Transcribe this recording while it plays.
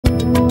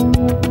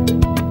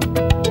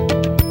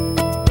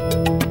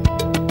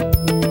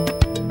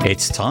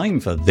It's time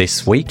for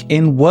This Week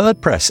in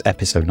WordPress,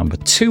 episode number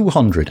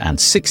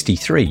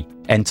 263,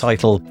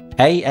 entitled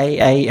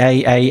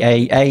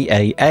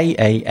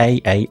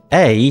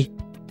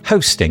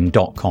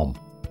hosting.com.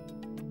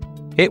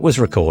 It was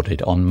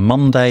recorded on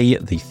Monday,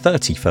 the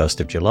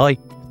 31st of July,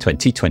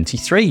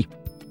 2023.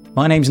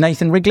 My name's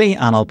Nathan Wrigley,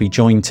 and I'll be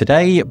joined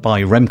today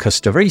by Remkus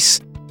de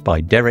Vries,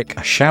 by Derek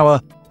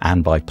Schauer,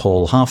 and by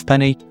Paul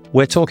Halfpenny.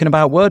 We're talking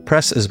about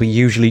WordPress as we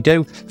usually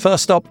do.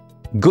 First up,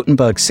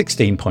 Gutenberg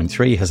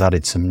 16.3 has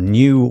added some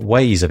new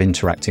ways of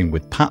interacting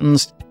with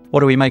patterns. What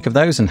do we make of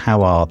those, and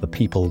how are the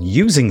people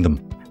using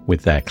them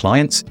with their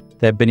clients?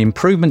 There have been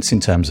improvements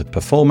in terms of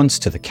performance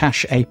to the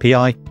Cache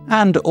API,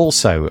 and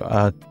also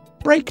a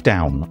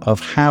breakdown of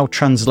how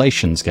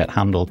translations get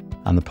handled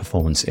and the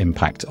performance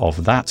impact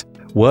of that.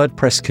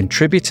 WordPress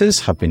contributors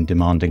have been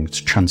demanding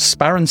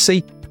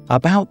transparency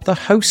about the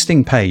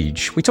hosting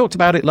page. We talked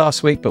about it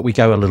last week, but we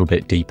go a little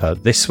bit deeper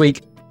this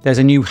week. There's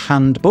a new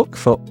handbook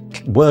for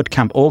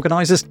WordCamp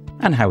organisers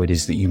and how it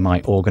is that you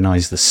might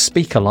organise the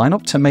speaker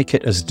lineup to make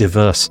it as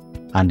diverse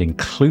and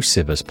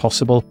inclusive as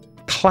possible.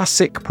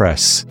 Classic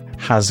Press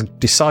has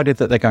decided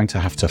that they're going to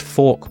have to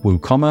fork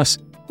WooCommerce.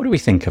 What do we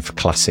think of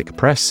Classic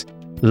Press?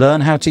 Learn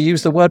how to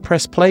use the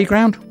WordPress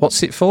playground.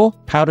 What's it for?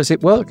 How does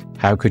it work?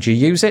 How could you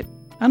use it?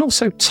 And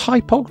also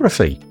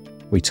typography.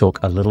 We talk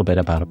a little bit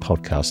about a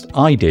podcast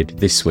I did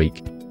this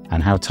week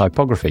and how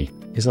typography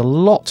is a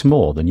lot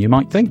more than you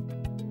might think.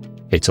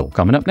 It's all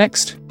coming up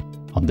next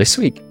on This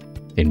Week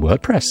in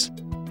WordPress.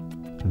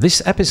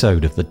 This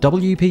episode of the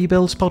WP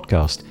Builds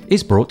podcast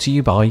is brought to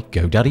you by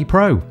GoDaddy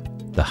Pro,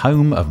 the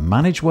home of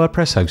managed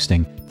WordPress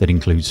hosting that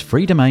includes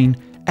free domain,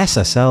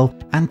 SSL,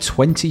 and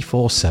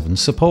 24/7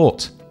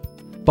 support.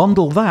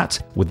 Bundle that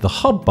with the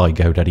Hub by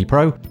GoDaddy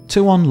Pro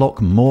to unlock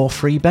more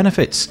free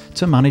benefits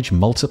to manage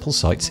multiple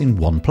sites in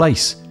one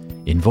place,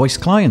 invoice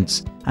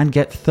clients, and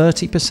get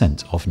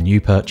 30% off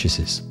new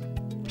purchases.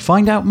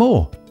 Find out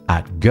more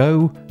at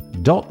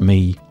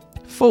go.me/WP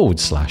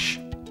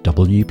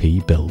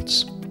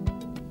Builds.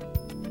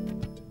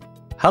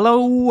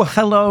 Hello.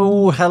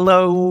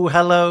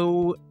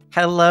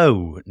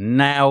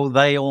 Now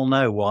they all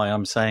know why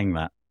I'm saying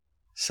that.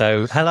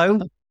 So, hello.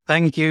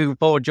 Thank you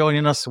for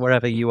joining us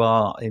wherever you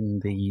are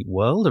in the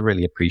world. I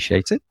really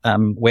appreciate it.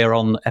 We're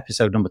on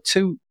episode number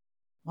 2.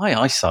 My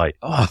eyesight,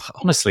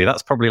 honestly,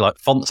 that's probably like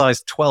font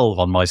size 12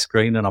 on my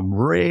screen, and I'm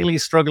really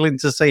struggling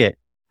to see it.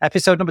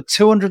 Episode number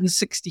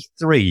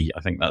 263,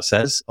 I think that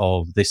says,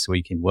 of This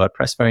Week in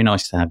WordPress. Very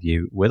nice to have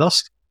you with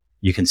us.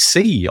 You can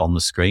see on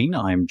the screen,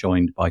 I am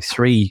joined by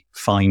 3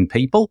 fine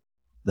people.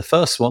 The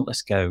first one,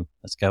 let's go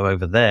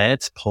over there.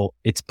 It's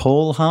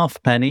Paul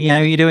Halfpenny. How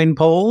are you doing,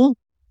 Paul?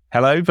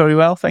 Hello, very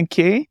well, thank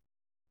you.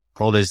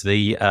 Paul is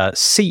the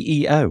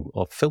CEO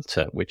of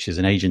Filter, which is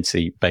an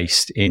agency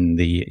based in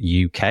the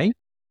UK.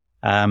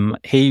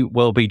 He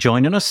will be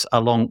joining us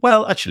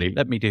actually,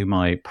 let me do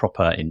my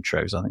proper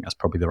intros. I think that's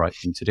probably the right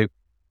thing to do.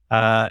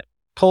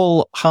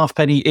 Paul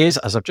Halfpenny is,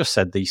 as I've just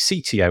said, the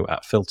CTO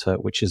at Filter,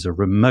 which is a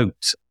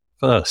remote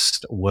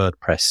first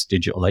WordPress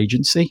digital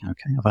agency.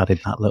 Okay, I've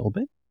added that little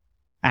bit.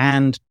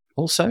 And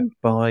also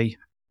by,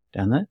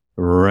 down there,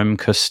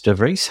 Remkus de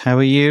Vries. How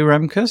are you,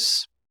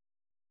 Remkus?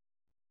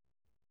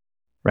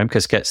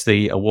 Remkus gets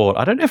the award.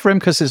 I don't know if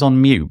Remkus is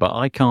on mute, but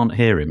I can't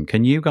hear him.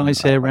 Can you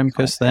guys hear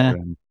Remkus there?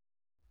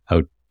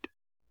 Oh,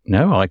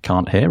 no, I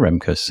can't hear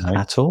Remkus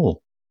at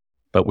all.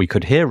 But we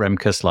could hear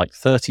Remkus like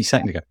 30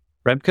 seconds ago.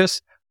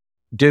 Remkus,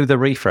 do the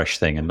refresh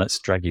thing and let's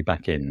drag you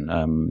back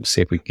in.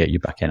 See if we can get you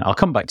back in. I'll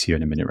come back to you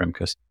in a minute,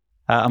 Remkus.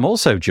 I'm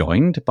also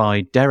joined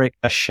by Derek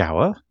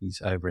Schauer. He's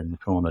over in the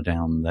corner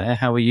down there.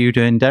 How are you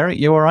doing, Derek?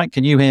 You all right?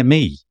 Can you hear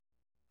me?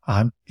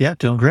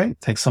 Doing great.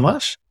 Thanks so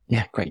much.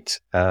 Yeah,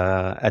 great.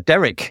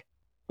 Derek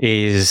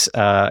is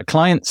a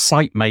client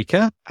site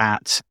maker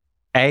at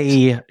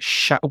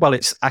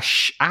it's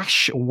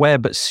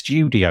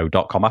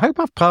ashwebstudio.com. I hope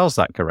I've parsed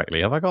that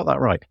correctly. Have I got that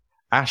right?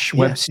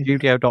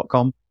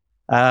 ashwebstudio.com.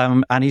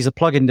 And he's a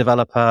plugin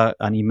developer,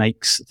 and he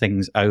makes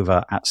things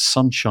over at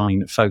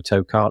Sunshine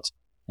Photo Cart,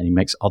 and he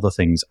makes other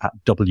things at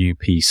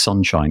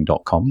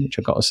wpsunshine.com, which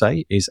I've got to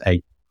say is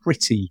a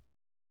pretty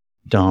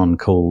darn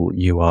cool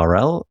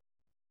URL.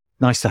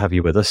 Nice to have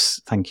you with us.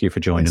 Thank you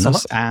for joining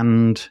us.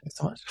 And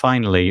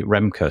finally,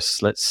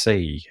 Remkus, let's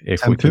see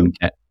if we can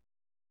get...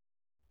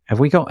 Have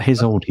we got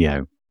his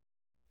audio?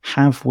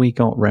 Have we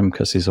got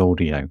Remkus's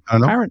audio? I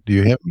don't know. Do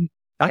you hear me?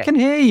 I can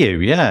hear you.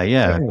 Yeah.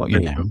 Yeah.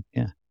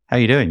 How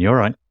you doing? You all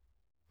right?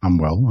 I'm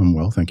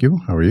well. Thank you.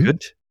 How are you?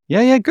 Good.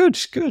 Yeah. Good.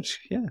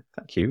 Yeah.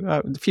 Thank you.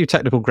 A few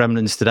technical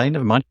gremlins today.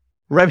 Never mind.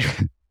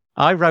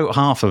 I wrote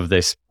half of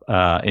this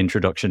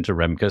introduction to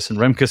Remkus, and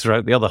Remkus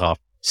wrote the other half.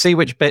 See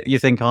which bit you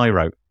think I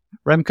wrote.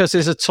 Remkus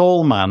is a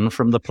tall man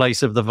from the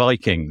place of the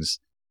Vikings.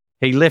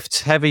 He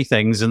lifts heavy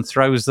things and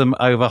throws them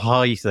over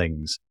high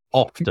things,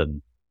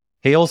 often.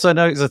 He also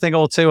knows a thing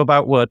or two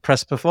about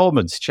WordPress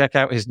performance. Check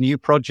out his new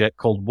project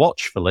called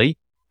Watchfully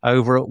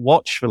over at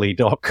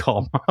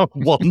watchfully.com. I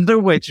wonder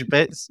which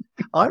bits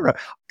I wrote.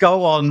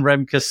 Go on,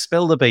 Remkus,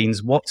 spill the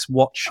beans. What's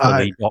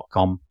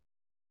watchfully.com?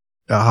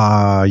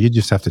 You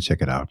just have to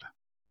check it out.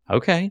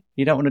 Okay.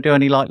 You don't want to do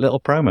any like little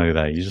promo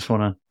there. You just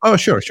want to. Oh,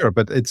 sure.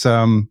 But it's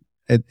a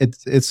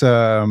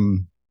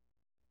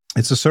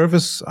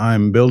service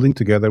I'm building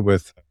together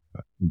with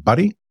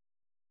Buddy,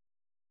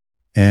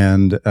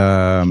 and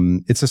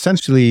it's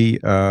essentially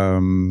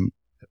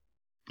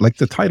like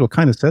the title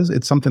kind of says.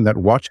 It's something that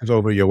watches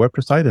over your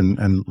WordPress site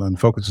and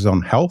focuses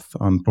on health,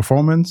 on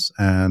performance,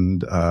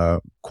 and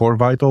core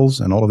vitals,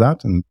 and all of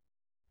that, and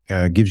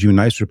gives you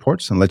nice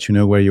reports and lets you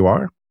know where you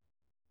are.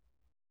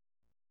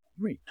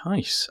 Very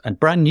nice. And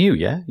brand new,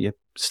 yeah? You're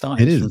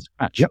starting It from is.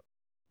 scratch. Yep.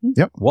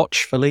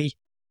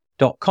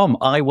 Watchfully.com.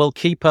 I will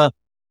keep a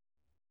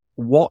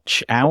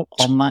watch out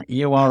on that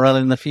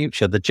URL in the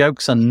future. The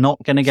jokes are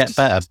not going to get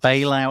better.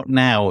 Bail out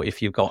now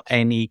if you've got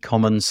any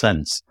common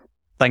sense.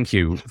 Thank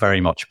you very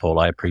much, Paul.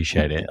 I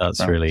appreciate it.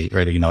 That's really,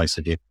 really nice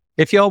of you.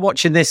 If you're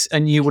watching this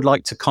and you would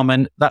like to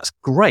comment, that's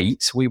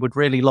great. We would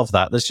really love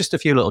that. There's just a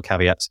few little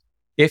caveats.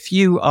 If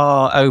you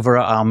are over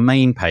at our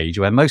main page,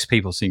 where most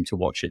people seem to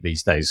watch it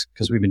these days,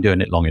 because we've been doing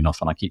it long enough,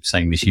 and I keep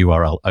saying this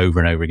URL over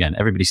and over again,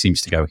 everybody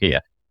seems to go here,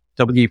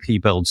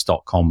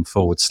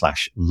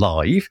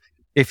 wpbuilds.com/live.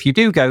 If you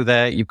do go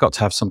there, you've got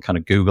to have some kind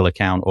of Google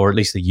account or at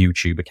least a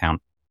YouTube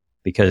account,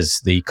 because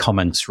the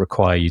comments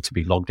require you to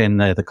be logged in.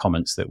 They're the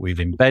comments that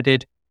we've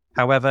embedded.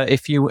 However,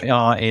 if you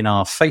are in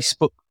our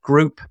Facebook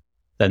group,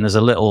 then there's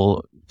a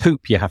little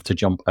hoop you have to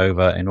jump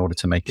over in order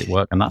to make it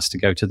work. And that's to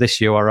go to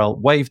this URL,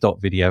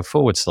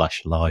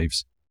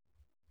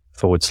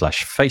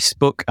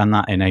 wave.video/lives/Facebook. And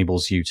that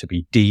enables you to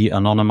be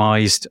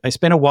de-anonymized. It's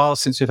been a while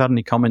since we've had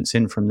any comments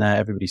in from there.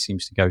 Everybody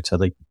seems to go to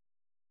the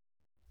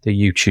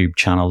YouTube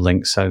channel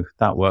link. So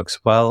that works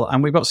well.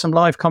 And we've got some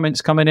live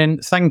comments coming in.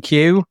 Thank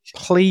you.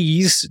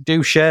 Please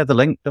do share the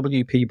link,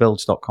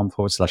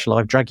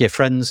 wpbuilds.com/live. Drag your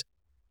friends,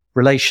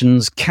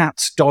 relations,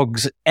 cats,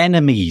 dogs,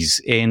 enemies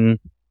in,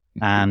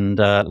 and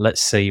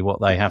let's see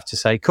what they have to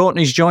say.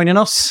 Courtney's joining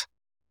us.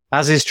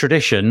 As is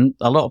tradition,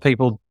 a lot of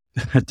people,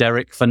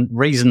 Derek, for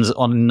reasons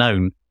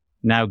unknown,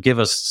 now give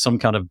us some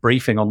kind of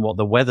briefing on what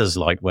the weather's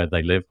like where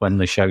they live when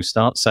the show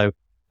starts. So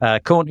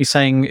Courtney's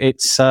saying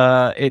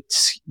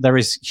there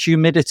is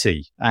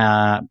humidity.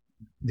 The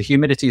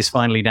humidity is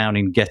finally down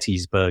in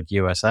Gettysburg,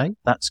 USA.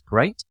 That's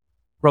great.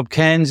 Rob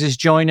Cairns is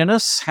joining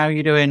us. How are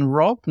you doing,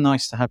 Rob?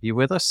 Nice to have you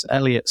with us.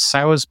 Elliot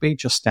Sowersby,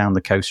 just down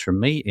the coast from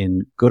me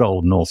in good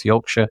old North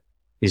Yorkshire,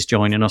 is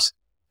joining us.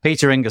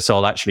 Peter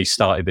Ingersoll actually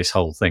started this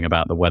whole thing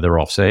about the weather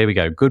off. So here we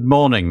go. Good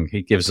morning.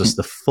 He gives us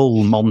the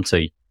full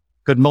Monty.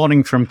 Good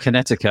morning from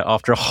Connecticut.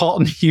 After a hot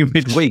and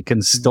humid week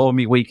and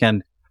stormy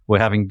weekend, we're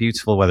having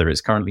beautiful weather.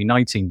 It's currently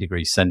 19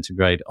 degrees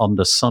centigrade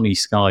under sunny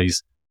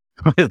skies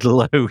with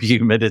low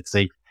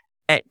humidity.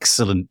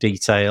 Excellent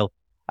detail.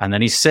 And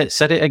then he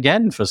said it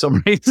again for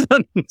some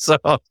reason. So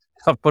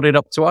I've put it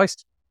up twice.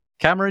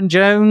 Cameron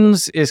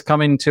Jones is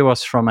coming to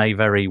us from a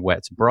very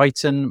wet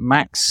Brighton.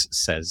 Max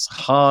says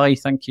hi.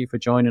 Thank you for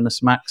joining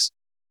us, Max.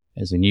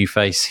 There's a new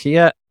face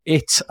here.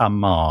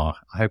 Itamar.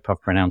 I hope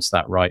I've pronounced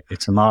that right.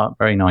 Itamar.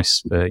 Very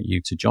nice for you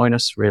to join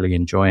us. Really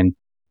enjoying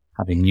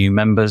having new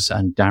members.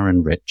 And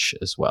Darren Rich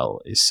as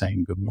well is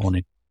saying good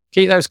morning.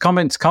 Keep those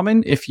comments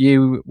coming if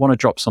you want to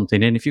drop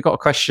something in. If you've got a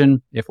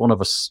question, if one of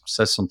us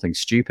says something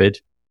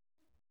stupid,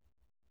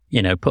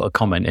 put a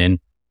comment in,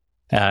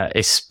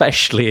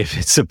 especially if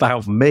it's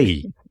about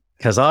me,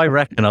 because I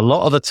reckon a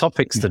lot of the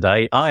topics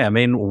today, I am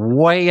in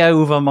way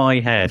over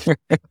my head.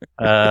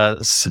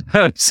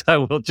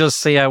 So we'll just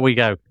see how we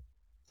go.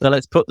 So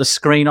let's put the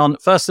screen on.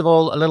 First of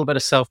all, a little bit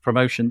of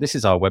self-promotion. This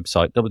is our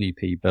website,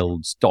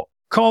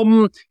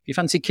 wpbuilds.com. If you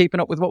fancy keeping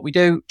up with what we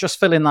do, just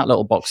fill in that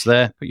little box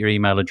there, put your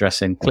email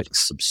address in, click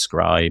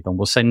subscribe, and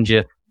we'll send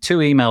you 2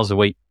 emails a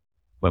week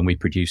when we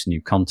produce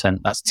new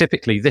content. That's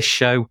typically this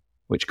show,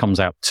 which comes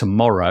out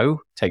tomorrow.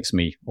 Takes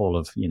me all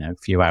of, a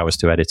few hours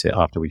to edit it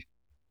after we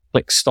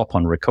click stop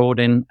on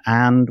recording.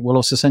 And we'll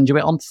also send you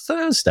it on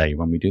Thursday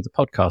when we do the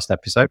podcast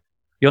episode.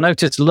 You'll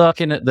notice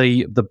lurking at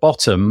the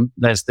bottom,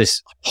 there's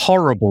this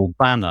horrible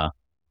banner.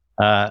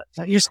 I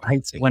just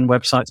hate it when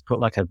websites put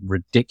like a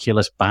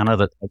ridiculous banner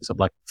that takes up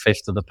like a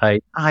fifth of the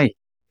page.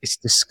 It's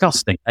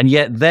disgusting. And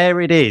yet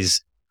there it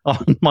is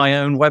on my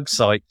own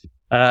website.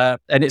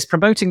 And it's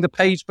promoting the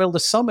Page Builder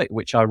Summit,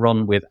 which I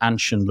run with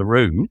Anshin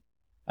LaRue.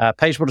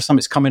 Page Builder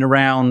Summit's coming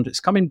around. It's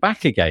coming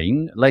back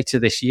again later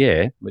this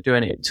year. We're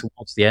doing it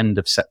towards the end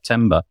of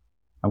September.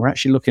 And we're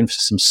actually looking for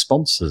some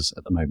sponsors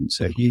at the moment.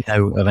 So if you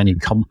know of any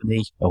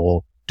company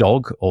or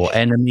dog or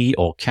enemy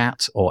or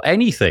cat or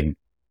anything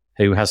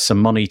who has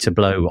some money to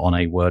blow on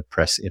a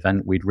WordPress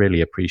event, we'd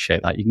really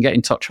appreciate that. You can get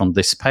in touch on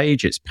this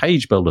page. It's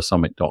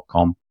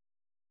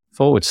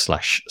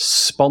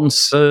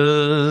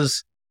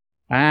pagebuildersummit.com/sponsors.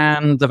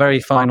 And the very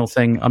final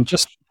thing, I'm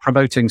just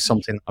promoting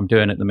something I'm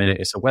doing at the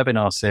minute. It's a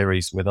webinar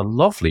series with a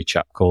lovely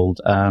chap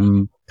called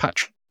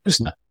Patrick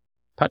Usner.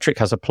 Patrick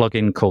has a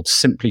plugin called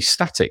Simply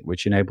Static,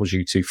 which enables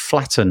you to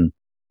flatten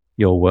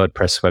your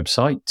WordPress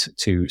website,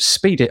 to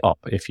speed it up,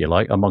 if you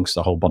like, amongst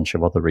a whole bunch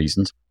of other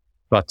reasons.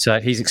 But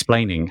he's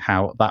explaining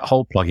how that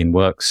whole plugin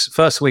works.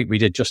 First week, we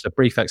did just a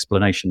brief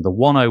explanation, the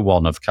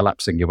 101 of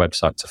collapsing your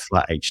website to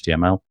flat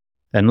HTML.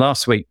 Then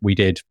last week, we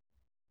did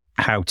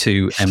how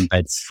to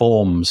embed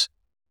forms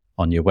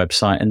on your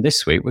website. And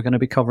this week, we're going to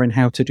be covering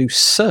how to do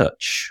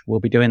search.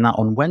 We'll be doing that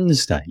on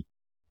Wednesday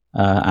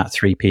at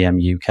 3 p.m.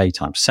 UK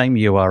time. Same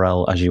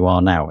URL as you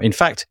are now. In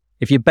fact,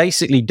 if you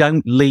basically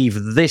don't leave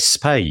this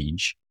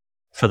page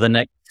for the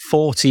next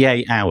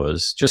 48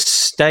 hours, just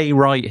stay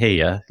right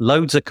here,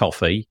 loads of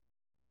coffee,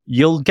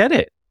 you'll get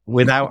it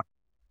without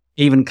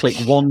even click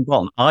one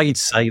button. I'd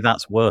say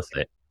that's worth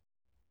it.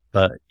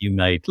 But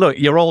look,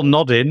 you're all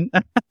nodding.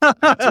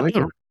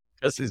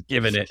 This is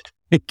giving it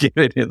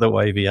the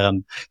wavy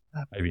hand.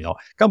 Maybe not.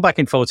 Come back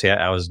in 48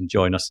 hours and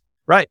join us.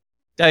 Right.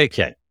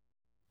 Okay.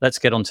 Let's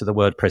get on to the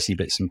WordPressy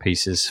bits and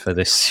pieces for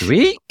this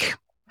week.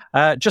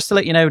 Just to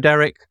let you know,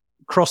 Derek,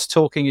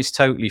 cross-talking is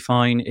totally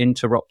fine.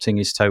 Interrupting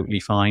is totally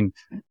fine.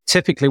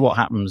 Typically what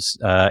happens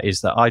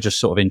is that I just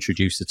sort of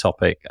introduce the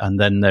topic and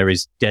then there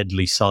is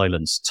deadly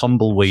silence.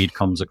 Tumbleweed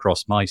comes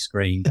across my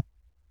screen.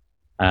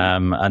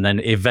 And then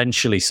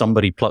eventually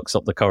somebody plucks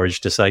up the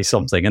courage to say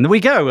something. And then we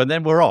go and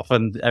then we're off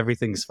and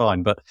everything's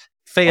fine. But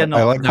fear not.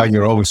 I like how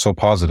you're always so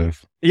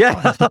positive.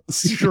 Yeah,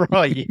 that's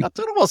right. I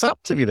don't know what's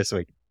happened to me this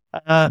week.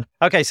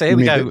 Okay, so here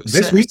we go.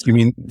 This week? You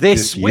mean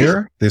this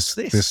year? This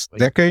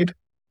decade?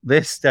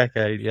 This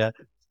decade, yeah.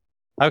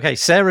 Okay,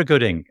 Sarah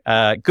Gooding.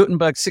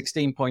 Gutenberg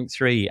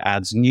 16.3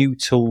 adds new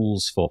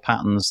tools for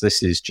patterns.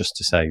 This is just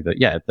to say that,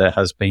 yeah, there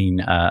has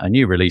been a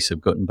new release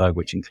of Gutenberg,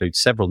 which includes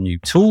several new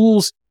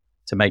tools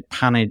to make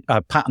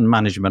pattern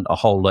management a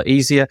whole lot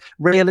easier.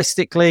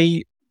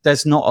 Realistically,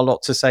 there's not a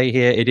lot to say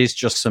here. It is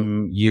just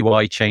some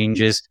UI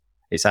changes.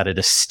 It's added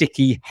a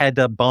sticky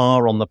header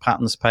bar on the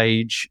patterns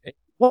page.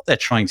 What they're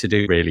trying to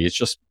do really is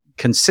just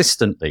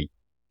consistently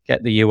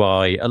get the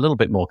UI a little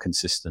bit more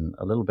consistent,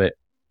 a little bit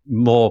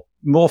more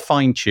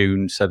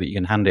fine-tuned so that you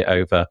can hand it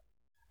over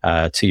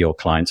to your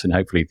clients. And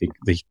hopefully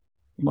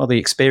the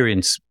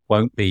experience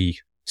won't be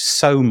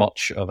so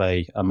much of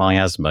a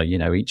miasma. You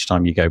know, each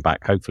time you go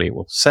back, hopefully it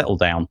will settle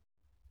down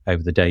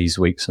over the days,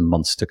 weeks and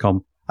months to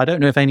come. I don't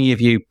know if any of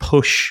you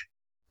push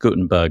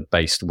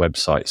Gutenberg-based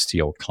websites to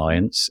your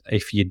clients.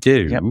 If you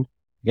do, yep.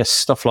 Yes,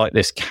 stuff like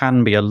this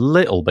can be a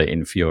little bit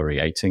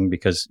infuriating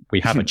because we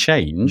have a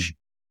change,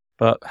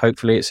 but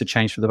hopefully it's a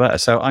change for the better.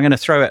 So I'm going to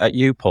throw it at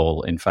you,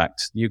 Paul. In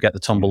fact, you get the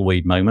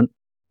tumbleweed moment.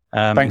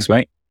 Thanks,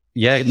 mate.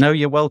 Yeah, no,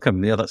 you're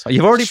welcome. The other side.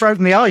 You've already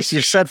broken the ice.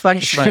 You've said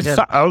thanks, mate.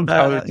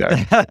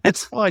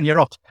 It's fine. You're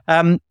off.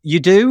 You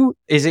do?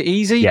 Is it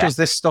easy? Yeah. Does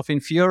this stuff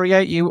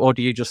infuriate you, or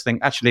do you just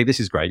think, actually,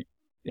 this is great?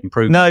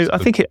 Improvements. No, I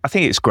think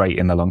it's great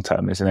in the long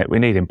term, isn't it? We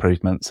need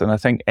improvements, and I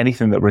think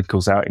anything that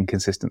wrinkles out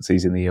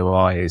inconsistencies in the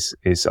UI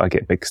is I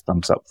get big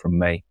thumbs up from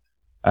me.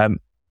 I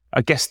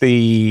guess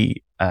the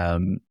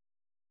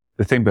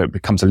thing that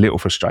becomes a little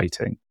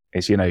frustrating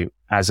is, you know,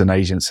 as an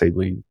agency,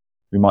 we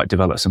might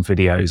develop some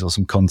videos or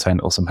some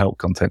content or some help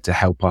content to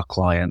help our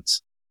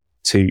clients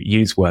to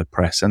use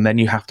WordPress, and then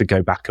you have to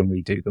go back and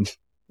redo them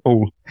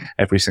all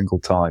every single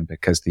time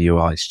because the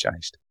UI's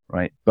changed,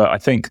 right? But I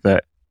think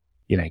that,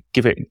 you know,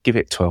 give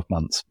it 12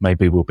 months.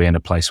 Maybe we'll be in a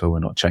place where we're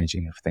not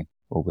changing everything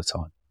all the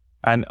time.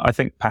 And I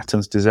think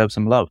patterns deserve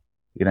some love.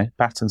 You know,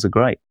 patterns are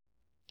great.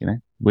 You know,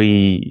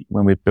 when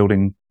we're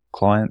building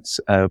clients'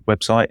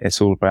 website,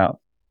 it's all about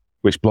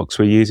which blocks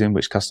we're using,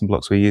 which custom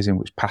blocks we're using,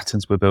 which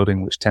patterns we're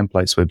building, which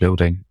templates we're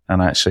building.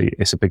 And actually,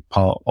 it's a big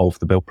part of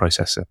the build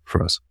process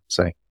for us.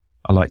 So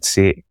I like to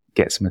see it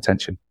get some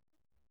attention.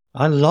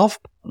 I love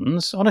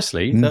patterns,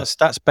 honestly.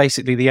 That's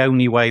basically the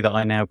only way that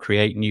I now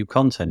create new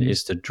content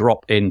is to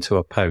drop into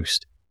a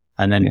post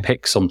and then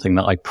pick something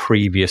that I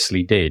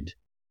previously did.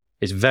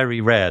 It's very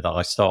rare that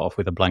I start off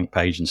with a blank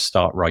page and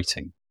start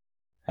writing.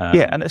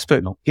 And it's,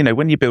 you know,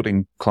 when you're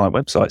building client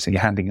websites and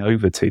you're handing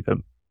over to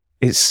them,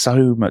 it's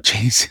so much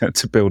easier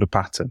to build a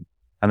pattern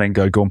and then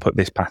go and put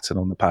this pattern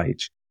on the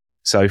page.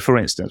 So, for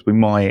instance, we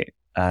might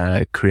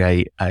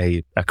create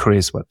a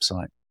careers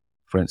website,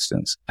 for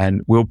instance,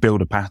 and we'll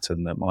build a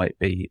pattern that might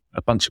be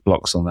a bunch of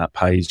blocks on that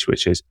page,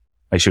 which is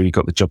make sure you've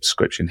got the job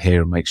description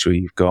here and make sure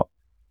you've got,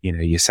 you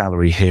know, your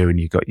salary here and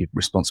you've got your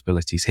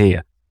responsibilities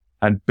here.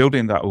 And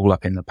building that all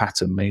up in the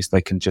pattern means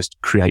they can just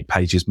create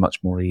pages much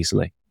more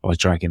easily by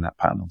dragging that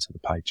pattern onto the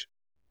page.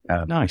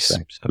 Nice.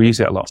 So we use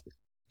it a lot.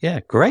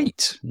 Yeah,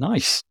 great.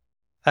 Nice.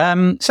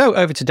 So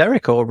over to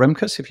Derek or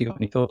Remkus, if you got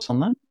any thoughts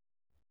on that.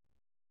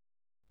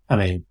 I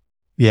mean,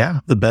 yeah,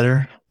 the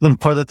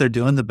more that they're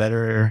doing, the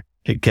better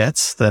it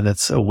gets. Then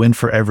it's a win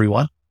for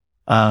everyone.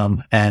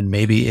 And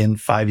maybe in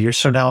 5 years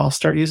from now, I'll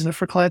start using it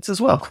for clients as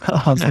well.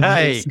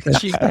 Hey, so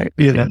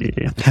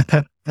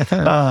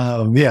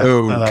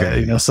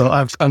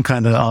I'm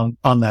kind of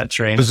on that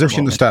train.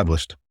 Position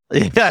established.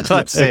 Yeah,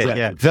 that's it.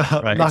 Yeah,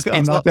 right.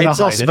 It's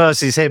us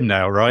versus him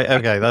now, right?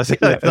 Okay, that's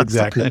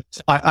exactly.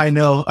 I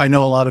know a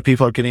lot of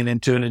people are getting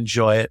into it and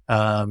enjoy it.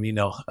 And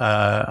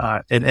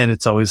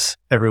it's always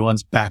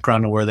everyone's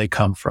background and where they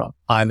come from.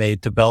 I'm a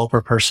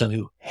developer person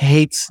who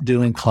hates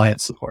doing client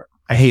support.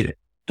 I hate it.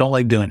 Don't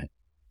like doing it.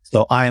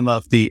 So I am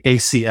of the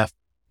ACF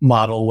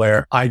model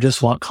where I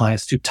just want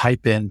clients to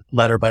type in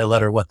letter by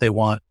letter what they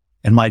want,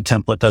 and my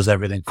template does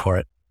everything for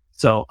it.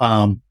 So,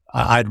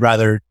 I'd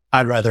rather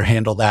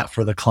handle that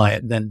for the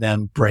client than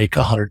them break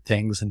 100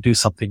 things and do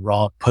something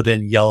wrong, put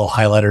in yellow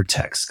highlighter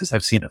text, because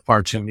I've seen it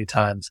far too many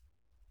times.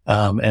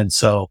 And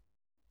so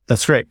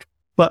that's great.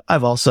 But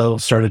I've also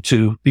started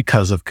to,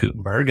 because of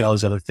Gutenberg and all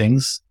those other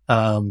things,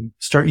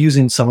 start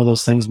using some of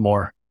those things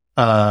more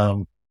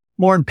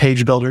in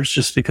page builders,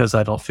 just because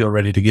I don't feel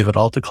ready to give it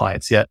all to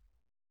clients yet.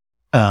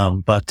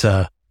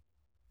 But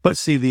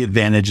see the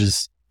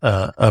advantages,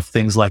 of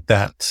things like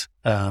that.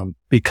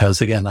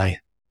 Because again,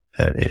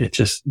 it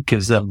just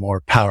gives them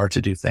more power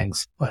to do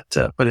things. But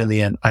in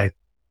the end, I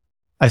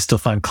still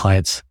find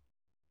clients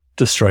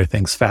destroy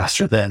things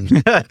faster than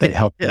they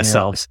help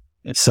themselves.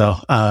 So,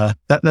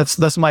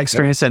 that's my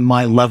experience and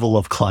my level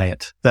of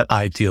client that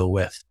I deal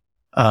with.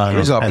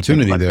 There's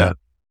opportunity there.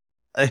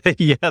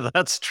 Yeah,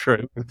 that's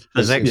true.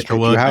 There's extra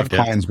work. You have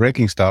clients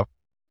breaking stuff.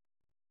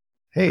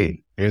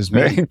 Hey, here's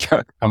me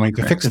coming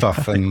to fix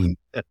stuff, and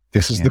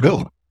this is the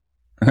bill.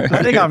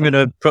 I think I'm going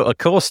to put a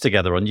course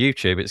together on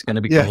YouTube. It's going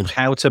to be called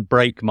 "How to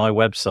Break My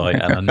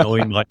Website and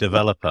Annoy My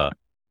Developer."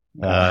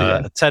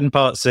 A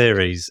 10-part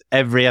series.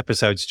 Every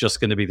episode's just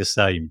going to be the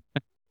same.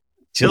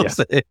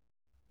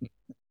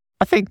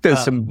 I think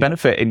there's some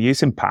benefit in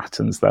using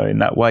patterns, though, in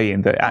that way,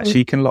 in that actually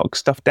you can lock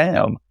stuff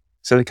down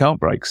so they can't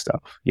break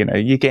stuff. You know,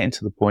 you're getting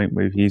to the point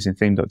with using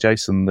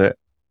theme.json that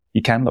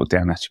you can lock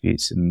down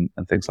attributes and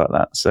things like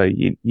that. So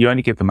you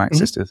only give them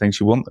access to the things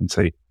you want them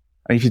to.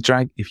 And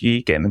if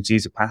you're getting them to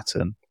use a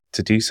pattern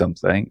to do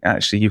something,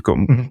 actually you've got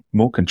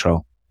more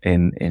control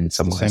in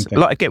some ways.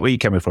 Like, I get where you're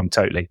coming from,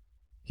 totally.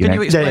 Can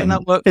you explain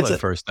that workflow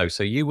for us, though?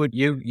 So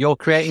you're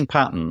creating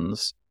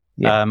patterns.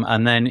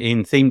 And then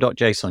in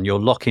theme.json, you're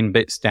locking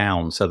bits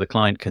down so the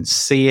client can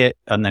see it,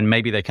 and then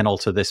maybe they can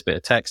alter this bit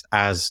of text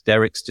as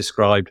Derek's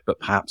described, but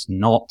perhaps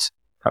not.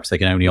 Perhaps they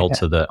can only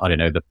alter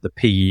the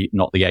P,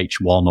 not the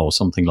H1 or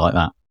something like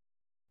that.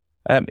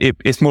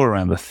 It's more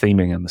around the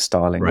theming and the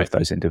styling of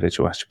those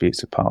individual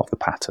attributes as part of the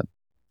pattern.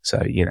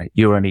 So,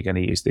 you're only going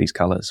to use these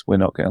colors. We're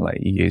not going to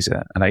let you use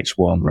an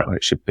H1 where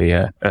it should be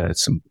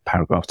some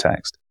paragraph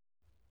text.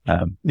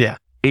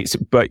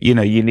 But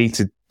you need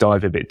to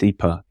dive a bit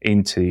deeper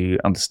into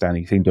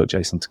understanding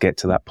theme.json to get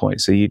to that point.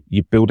 So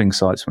you're building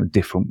sites from a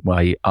different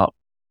way up,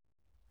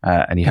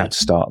 and you have to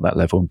start at that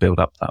level and build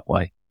up that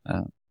way.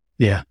 And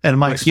in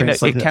my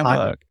experience, it can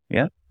work.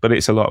 But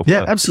it's a lot of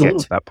work to get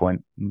to that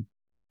point.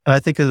 And I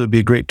think it would be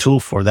a great tool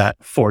for that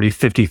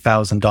 $40,000,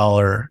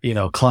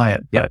 $50,000,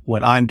 client. But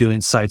when I'm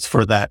doing sites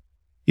for that,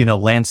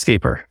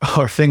 landscaper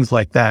or things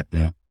like that,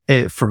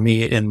 for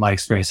me, in my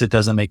experience, it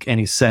doesn't make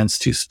any sense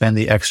to spend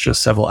the extra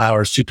several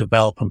hours to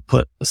develop and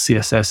put a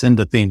CSS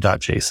into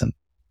theme.json,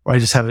 or I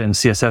just have it in a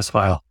CSS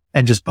file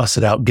and just bust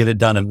it out, get it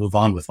done, and move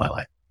on with my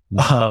life.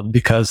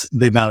 Because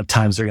the amount of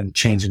times they're going to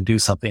change and do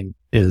something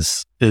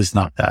is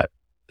not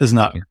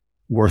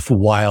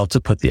worthwhile to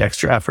put the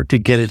extra effort to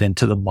get it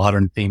into the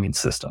modern theming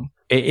system.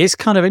 It is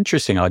kind of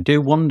interesting. I do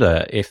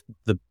wonder if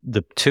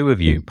the two of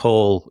you,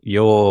 Paul,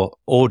 your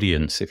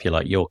audience, if you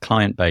like, your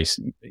client base,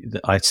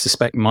 I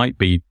suspect might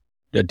be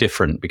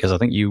different, because I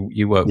think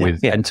you work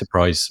with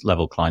enterprise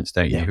level clients,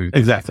 don't you?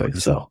 Exactly.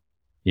 So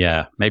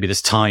maybe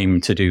there's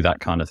time to do that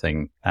kind of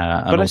thing,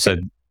 and also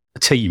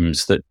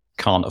teams that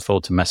can't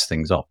afford to mess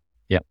things up.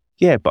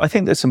 Yeah, but I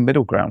think there's some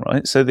middle ground,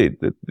 right? So there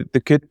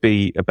could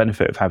be a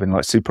benefit of having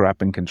like super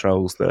admin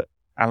controls that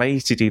allow you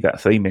to do that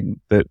theming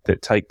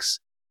that takes,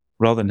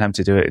 rather than having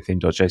to do it in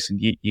theme.json,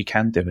 you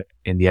can do it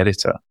in the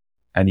editor,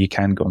 and you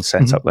can go and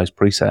set up those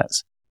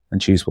presets and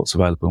choose what's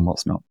available and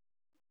what's not.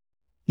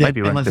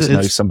 Maybe Rempus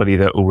knows somebody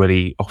that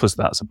already offers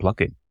that as a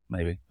plugin.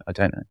 Maybe. I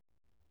don't know.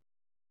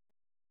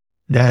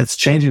 Yeah, it's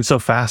changing so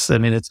fast. I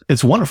mean,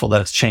 it's wonderful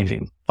that it's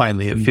changing.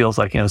 Finally, it feels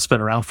like, it's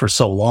been around for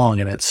so long,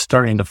 and it's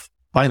starting to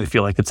finally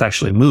feel like it's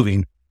actually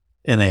moving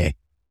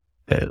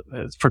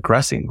it's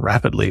progressing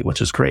rapidly, which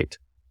is great.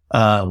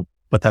 But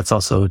that's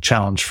also a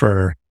challenge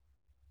for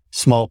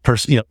small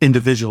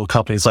individual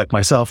companies like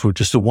myself, who are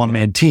just a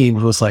one-man team,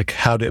 who was like,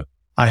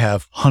 I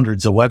have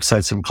hundreds of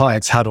websites and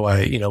clients. How do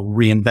I,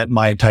 reinvent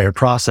my entire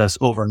process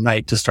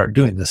overnight to start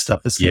doing this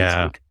stuff? This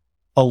takes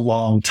a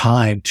long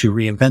time to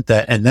reinvent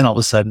that. And then all of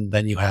a sudden,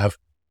 then you have,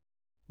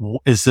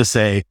 is this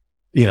a,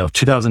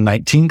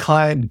 2019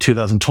 client,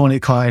 2020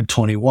 client,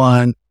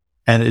 21?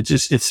 And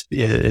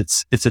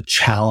it's a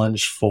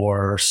challenge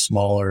for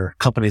smaller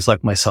companies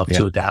like myself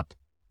to adapt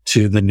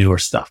to the newer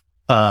stuff.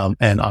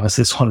 And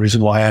honestly, it's one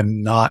reason why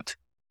I'm not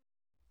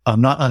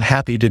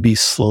unhappy to be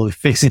slowly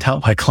phasing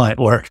out my client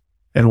work,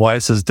 and why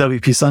it says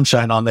WP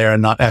Sunshine on there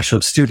and not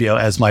Ashhope Studio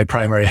as my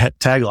primary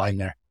tagline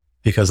there,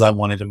 because I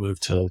wanted to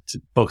move to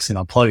focusing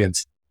on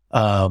plugins.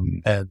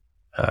 And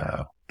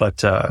the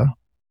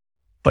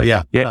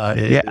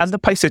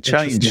pace of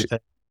change.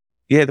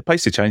 Yeah, the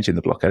pace of change in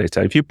the block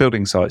editor. If you're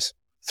building sites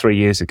 3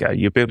 years ago,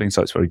 you're building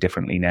sites very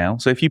differently now.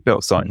 So if you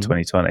built a site in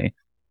 2020,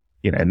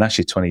 and that's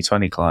your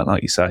 2020 client,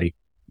 like you say,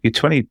 your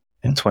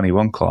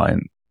 2021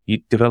 client, you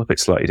develop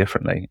it slightly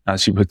differently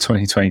as you would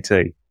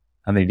 2022.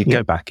 And then you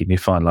go back and you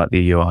find like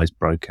the UI is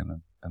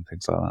broken and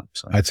things like that.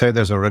 So I'd say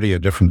there's already a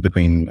difference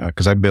between,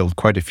 because I built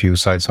quite a few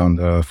sites on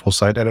the full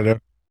site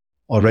editor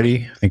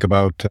already. I think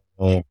about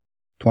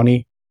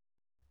 20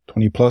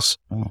 plus.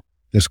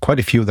 There's quite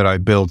a few that I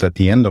built at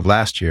the end of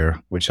last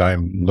year, which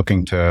I'm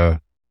looking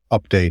to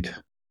update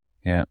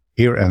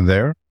here and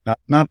there.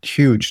 Not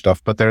huge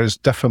stuff, but there is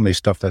definitely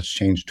stuff that's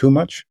changed too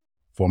much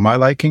for my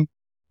liking.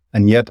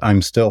 And yet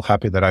I'm still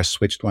happy that I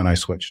switched when I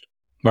switched.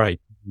 Right.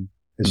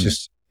 It's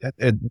just,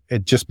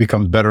 it just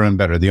becomes better and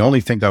better. The only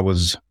thing that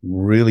was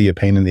really a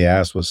pain in the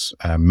ass was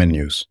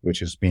menus,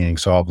 which is being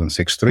solved in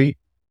 6.3.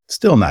 It's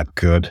still not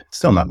good. It's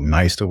still not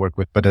nice to work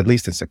with, but at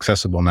least it's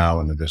accessible now.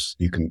 And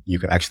you can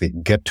actually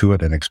get to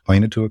it and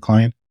explain it to a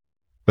client.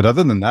 But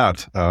other than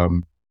that,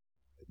 I'm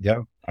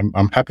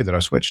happy that I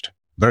switched.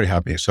 Very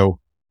happy. So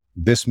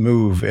this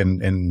move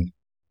in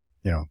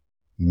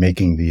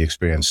making the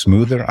experience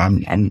smoother,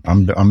 I'm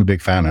a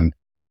big fan, and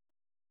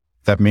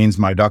that means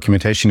my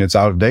documentation is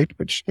out of date,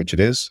 which it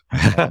is.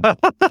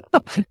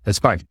 That's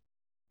fine.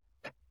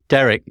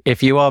 Derek,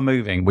 if you are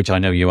moving, which I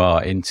know you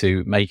are,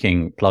 into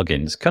making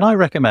plugins, can I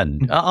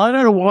recommend? I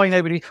don't know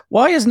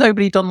why has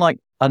nobody done like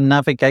a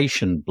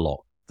navigation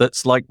block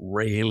that's like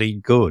really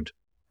good?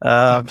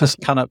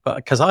 Just kind of,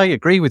 because I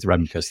agree with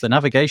Remkus, the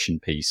navigation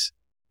piece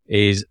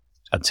is,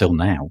 until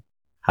now,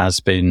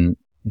 has been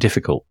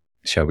difficult,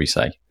 shall we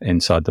say,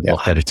 inside the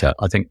block editor.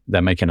 I think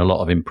they're making a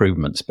lot of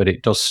improvements, but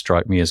it does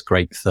strike me as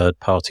great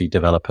third-party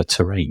developer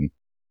terrain.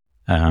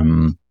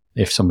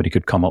 If somebody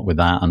could come up with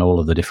that and all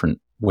of the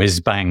different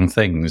whiz-bang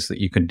things that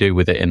you can do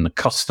with it in the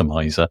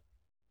customizer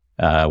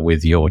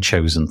with your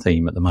chosen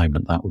theme at the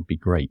moment, that would be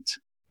great.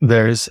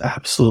 There's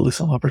absolutely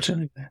some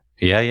opportunity there.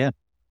 Yeah.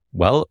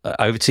 Well,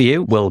 over to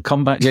you. We'll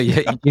come back.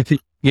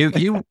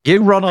 You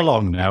run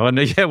along now, and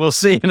we'll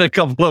see you in a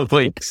couple of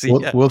weeks.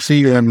 We'll see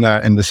you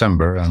in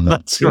December. And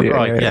that's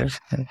right.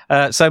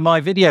 Yeah. So my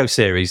video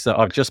series that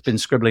I've just been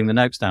scribbling the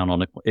notes down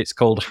on, it's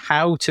called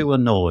 "How to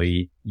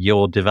Annoy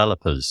Your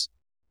Developers,"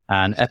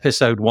 and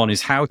episode 1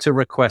 is how to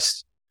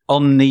request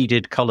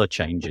unneeded color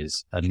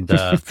changes, and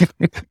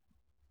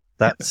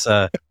that's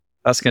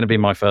going to be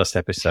my first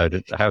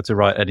episode. How to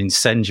write an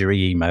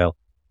incendiary email.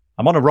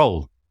 I'm on a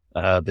roll.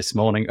 This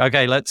morning.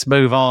 Okay, let's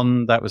move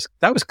on. That was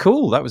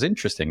cool. That was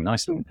interesting.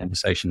 Nice little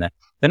conversation there.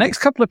 The next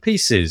couple of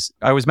pieces,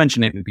 I was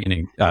mentioning at the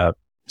beginning,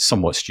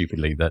 somewhat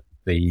stupidly, that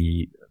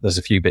there's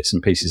a few bits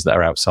and pieces that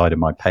are outside of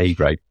my pay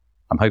grade.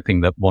 I'm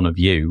hoping that one of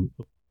you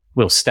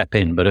will step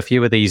in, but a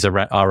few of these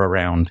are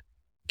around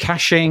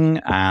caching,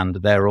 and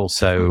they're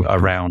also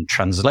around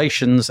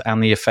translations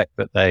and the effect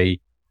that they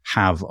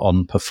have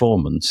on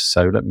performance.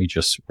 So let me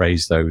just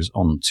raise those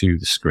onto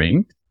the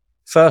screen.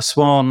 First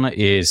one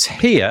is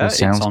here. The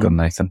sound's gone,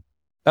 Nathan.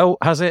 Oh,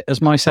 has it?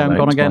 Has my sound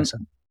gone again?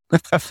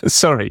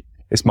 Sorry,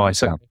 it's my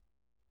sound.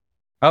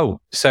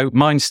 Oh, so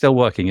mine's still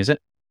working, is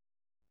it?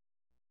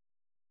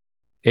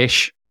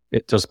 Ish.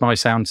 Does my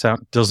sound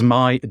sound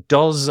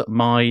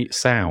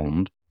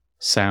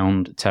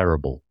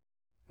terrible?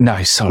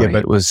 No, sorry. Yeah,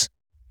 but it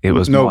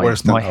was no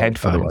worse than my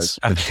headphones.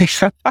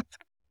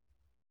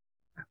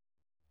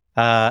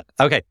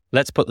 Okay,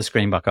 let's put the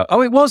screen back up.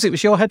 Oh, it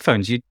was your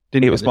headphones. You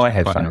didn't. It was my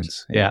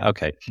headphones. Yeah.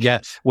 Okay.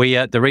 Yeah.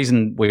 The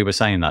reason we were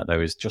saying that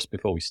though is just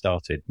before we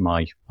started,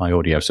 my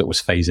audio sort of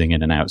was phasing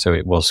in and out, so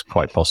it was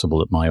quite possible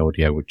that my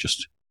audio would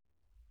just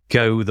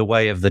go the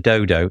way of the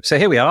dodo. So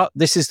here we are.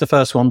 This is the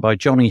first one by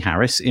Johnny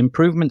Harris.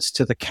 Improvements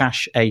to the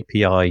cache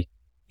API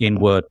in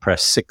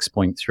WordPress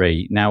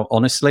 6.3. Now,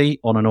 honestly,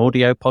 on an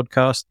audio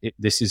podcast,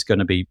 this is going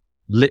to be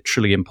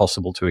literally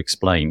impossible to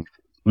explain.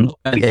 I'm not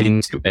going to get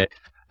into it.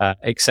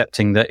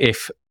 Accepting that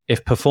if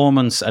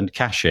performance and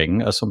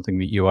caching are something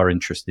that you are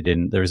interested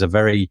in, there is a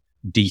very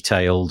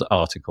detailed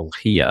article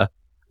here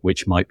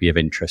which might be of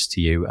interest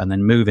to you. And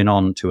then moving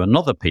on to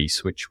another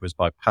piece, which was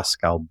by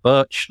Pascal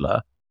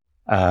Birchler.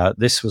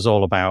 This was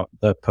all about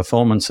the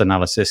performance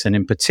analysis, and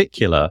in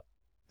particular,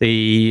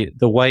 the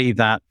way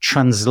that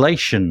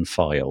translation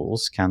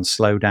files can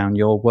slow down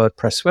your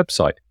WordPress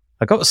website.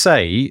 I got to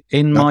say,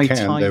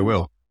 they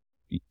will.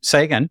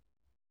 Say again.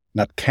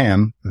 Not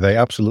can, they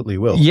absolutely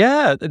will.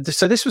 Yeah,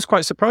 so this was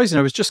quite surprising.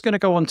 I was just going to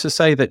go on to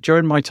say that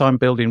during my time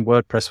building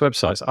WordPress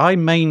websites, I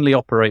mainly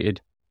operated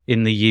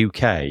in the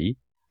UK,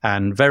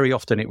 and very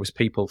often it was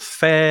people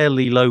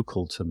fairly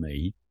local to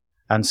me.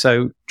 And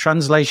so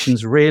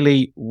translations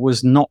really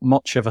was not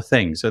much of a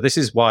thing. So this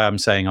is why I'm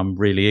saying I'm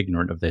really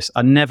ignorant of this.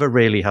 I never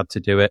really had to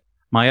do it.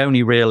 My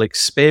only real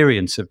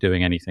experience of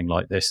doing anything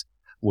like this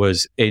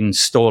was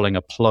installing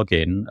a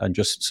plugin and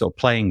just sort of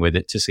playing with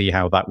it to see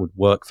how that would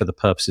work for the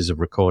purposes of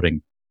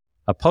recording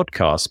a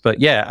podcast. But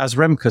yeah, as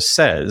Remkus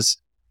says,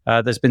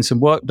 there's been some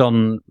work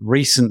done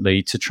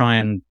recently to try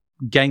and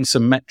gain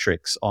some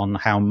metrics on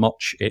how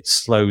much it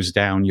slows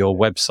down your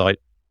website,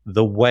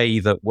 the way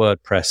that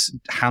WordPress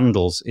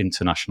handles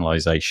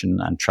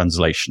internationalization and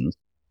translation.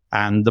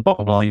 And the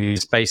bottom line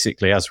is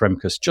basically, as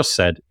Remkus just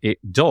said, it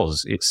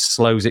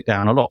slows it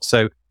down a lot.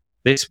 So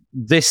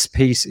this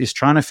piece is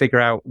trying to figure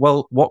out,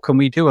 well, what can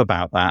we do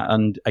about that?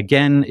 And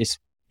again,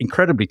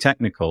 incredibly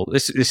technical.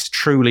 This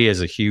truly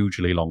is a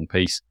hugely long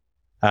piece.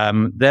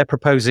 They're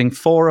proposing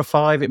 4 or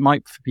 5. It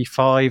might be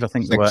 5. I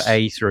think there were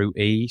A through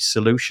E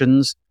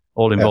solutions,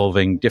 all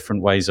involving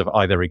different ways of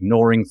either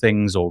ignoring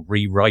things or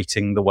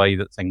rewriting the way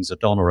that things are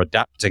done or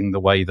adapting the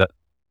way that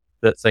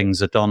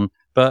things are done.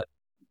 But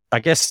I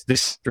guess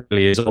this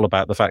really is all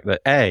about the fact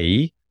that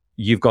A,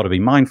 you've got to be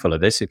mindful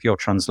of this. If you're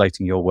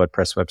translating your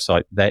WordPress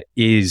website,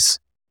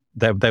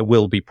 there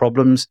will be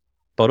problems,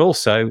 but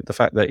also the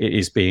fact that it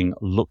is being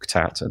looked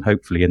at, and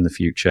hopefully in the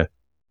future,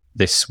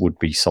 this would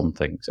be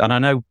something. And I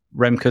know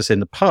Remkus in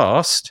the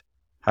past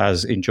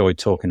has enjoyed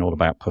talking all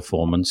about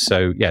performance.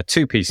 So yeah,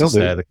 2 pieces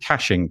there, the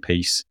caching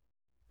piece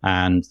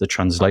and the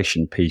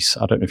translation piece.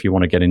 I don't know if you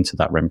want to get into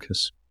that,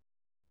 Remkus.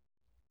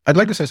 I'd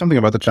like to say something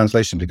about the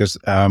translation, because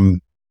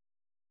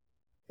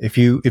if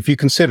you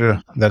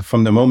consider that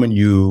from the moment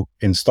you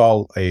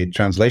install a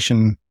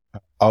translation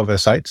of a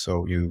site,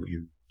 so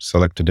you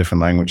select a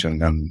different language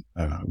and then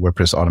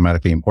WordPress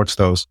automatically imports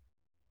those,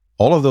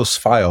 all of those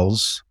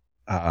files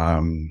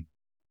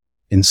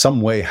in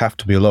some way have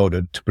to be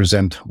loaded to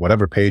present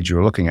whatever page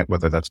you're looking at,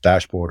 whether that's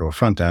dashboard or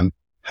front end,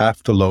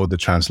 have to load the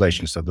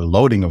translation. So the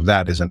loading of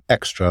that is an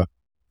extra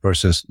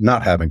versus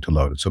not having to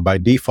load it. So by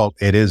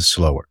default, it is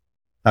slower.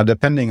 Now,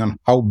 depending on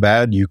how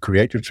bad you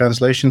create your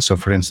translation. So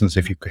for instance,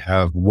 if you could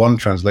have one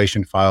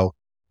translation file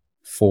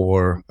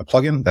for a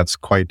plugin, that's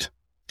quite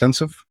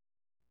extensive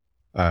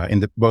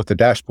in both the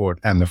dashboard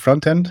and the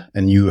front end,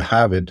 and you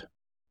have it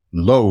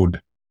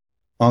load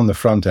on the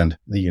front end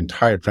the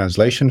entire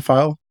translation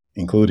file,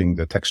 including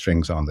the text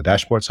strings on the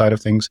dashboard side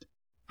of things,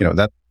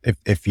 that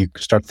if you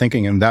start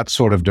thinking in that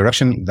sort of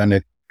direction, then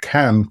it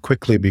can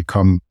quickly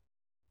become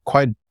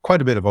quite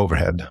a bit of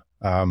overhead.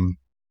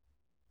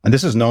 And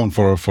this is known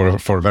for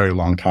a very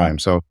long time.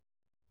 So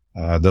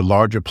the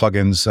larger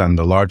plugins and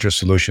the larger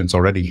solutions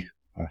already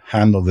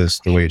handle this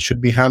the way it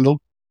should be handled.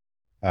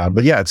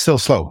 But yeah, it's still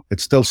slow.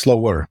 It's still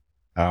slower.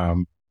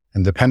 And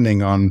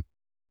depending on,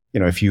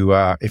 if you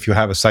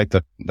have a site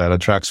that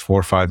attracts 4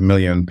 or 5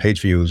 million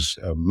page views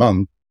a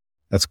month,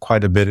 that's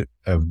quite a bit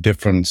of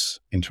difference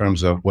in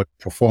terms of what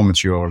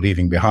performance you're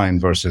leaving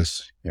behind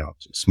versus, a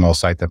small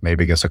site that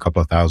maybe gets a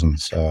couple of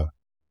thousands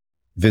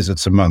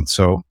visits a month.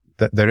 So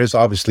there is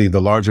obviously, the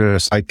larger a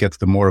site gets,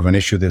 the more of an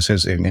issue this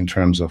is in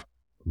terms of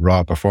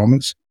raw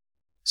performance.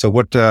 So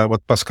what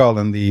Pascal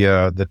and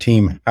the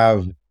team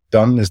have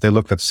done is they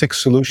looked at 6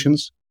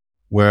 solutions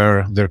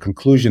where their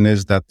conclusion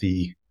is that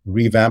the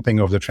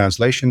revamping of the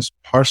translations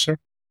parser,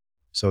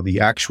 so the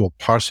actual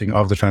parsing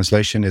of the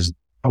translation, is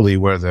probably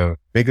where the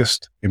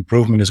biggest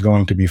improvement is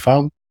going to be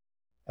found,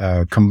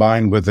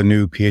 combined with the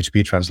new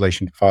PHP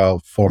translation file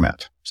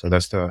format. So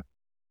that's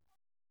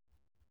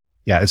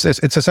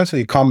it's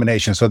essentially a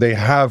combination. So they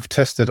have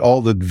tested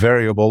all the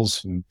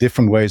variables,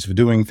 different ways of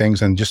doing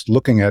things, and just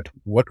looking at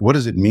what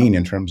does it mean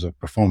in terms of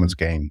performance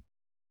gain.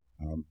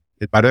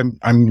 But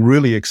I'm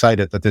really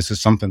excited that this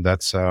is something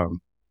that's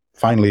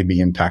finally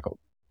being tackled.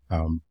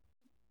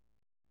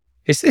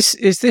 Is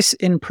this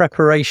in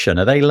preparation?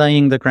 Are they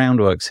laying the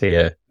groundworks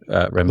here,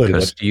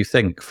 Remkus, do you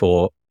think,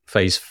 for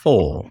phase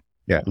 4?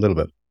 Yeah, a little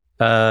bit.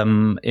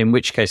 In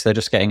which case they're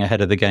just getting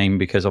ahead of the game,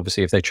 because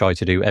obviously if they try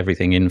to do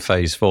everything in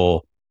phase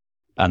 4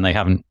 and they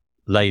haven't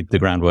laid the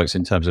groundworks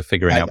in terms of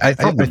figuring out... I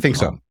think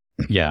so.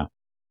 Yeah.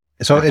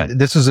 So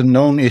this is a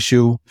known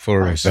issue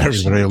for a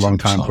very, very long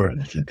time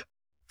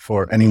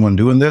for anyone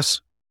doing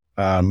this.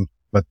 And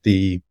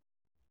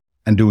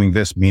doing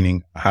this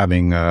meaning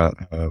having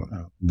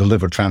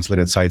delivered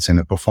translated sites in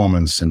a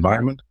performance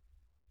environment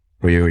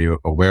where you're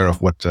aware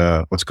of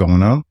what's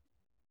going on.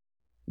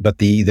 But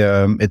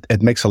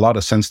it makes a lot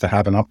of sense to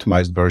have an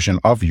optimized version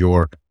of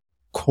your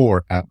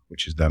core app,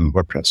 which is then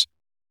WordPress.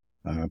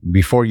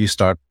 Before you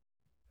start,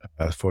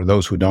 for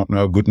those who don't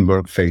know,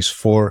 Gutenberg Phase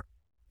 4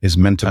 is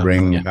meant to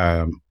bring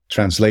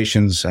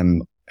translations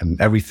and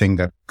everything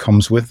that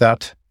comes with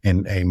that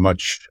in a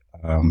much,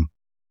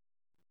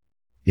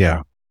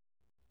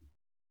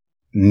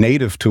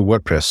 native to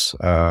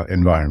WordPress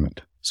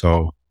environment.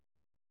 So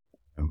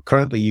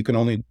currently you can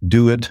only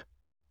do it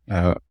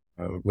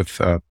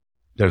with,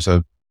 there's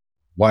a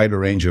wider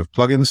range of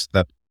plugins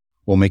that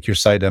will make your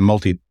site a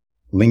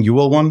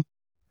multilingual one.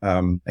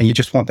 And you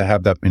just want to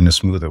have that in a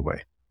smoother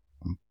way.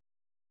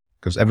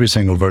 Because every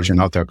single version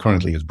out there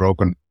currently is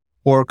broken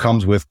or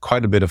comes with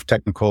quite a bit of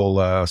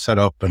technical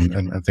setup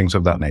and things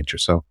of that nature.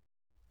 So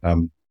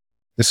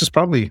this is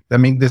probably,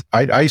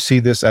 I see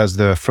this as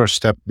the first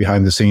step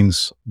behind the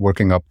scenes,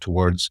 working up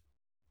towards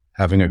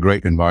having a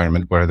great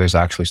environment where there's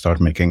actually start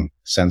making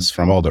sense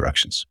from all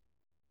directions.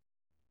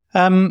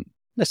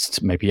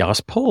 Let's maybe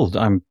ask Paul.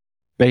 I'm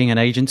being an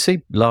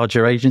agency,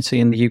 larger agency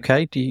in the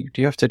UK. Do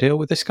you have to deal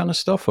with this kind of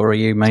stuff, or are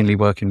you mainly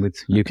working with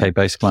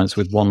UK-based clients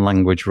with one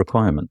language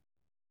requirement?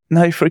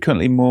 No,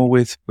 frequently more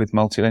with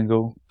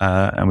multilingual,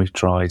 and we've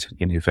tried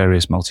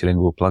various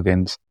multilingual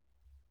plugins.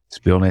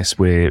 To be honest,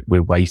 we're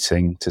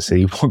waiting to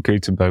see what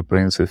Gutenberg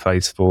brings with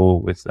Phase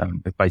 4 with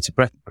Beta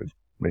Breath,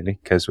 really,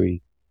 because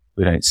we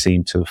don't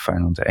seem to have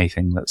found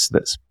anything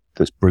that's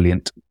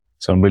brilliant.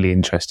 So I'm really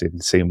interested in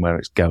seeing where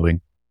it's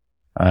going.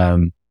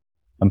 And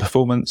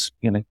performance,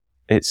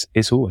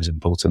 it's always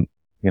important,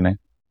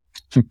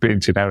 being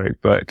generic,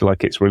 but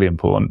like it's really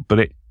important,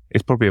 but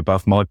it's probably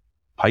above my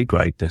pay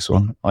grade, this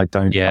one. I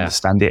don't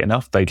understand it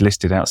enough. They'd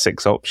listed out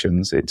 6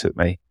 options. It took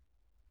me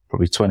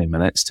probably 20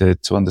 minutes to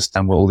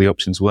understand what all the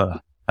options were.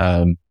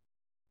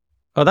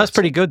 Oh, that's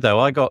pretty good though.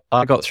 I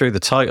got through the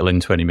title in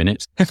 20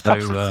 minutes.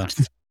 So,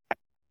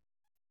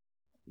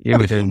 you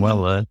were doing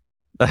well there.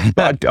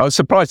 But I was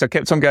surprised. I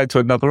kept on going to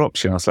another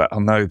option. I was like, oh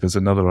no, there's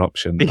another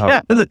option. There's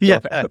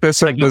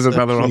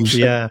another option.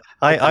 Yeah.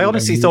 I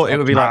honestly thought it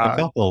would be like a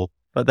couple,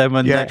 but then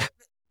when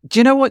do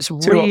you know what's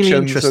really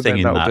interesting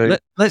in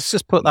that? Let's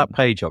just put that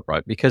page up,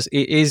 right? Because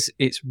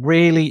it's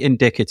really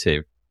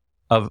indicative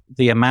of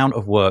the amount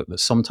of work that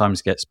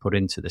sometimes gets put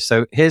into this.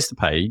 So here's the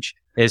page.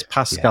 Here's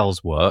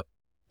Pascal's work.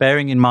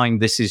 Bearing in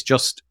mind, this is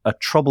just a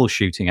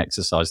troubleshooting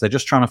exercise. They're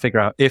just trying to figure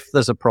out if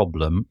there's a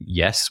problem.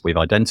 Yes, we've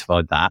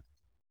identified that.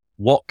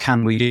 What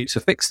can we do to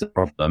fix the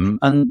problem?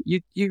 And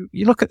you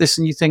look at this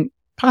and you think,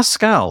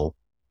 Pascal,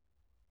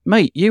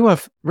 mate, you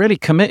have really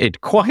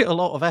committed quite a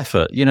lot of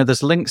effort.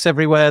 There's links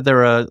everywhere.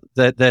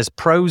 There's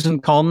pros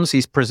and cons.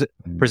 He's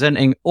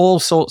presenting all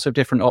sorts of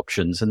different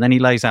options. And then he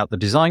lays out the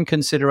design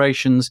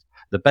considerations,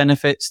 the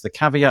benefits, the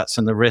caveats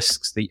and the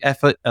risks, the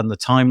effort and the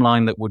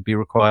timeline that would be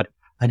required.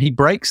 And he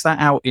breaks that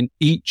out in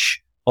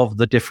each of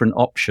the different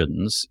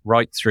options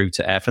right through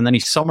to F. And then he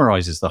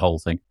summarizes the whole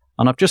thing.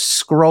 And I've just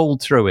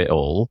scrolled through it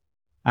all.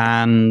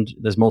 And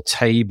there's more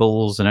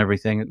tables and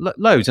everything,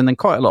 loads, and then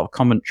quite a lot of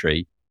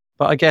commentary.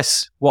 But I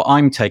guess what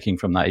I'm taking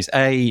from that is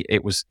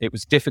it was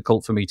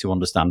difficult for me to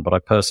understand, but I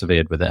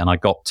persevered with it and I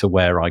got to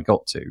where I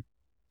got to.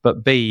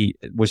 But B,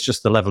 it was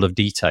just the level of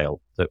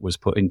detail that was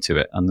put into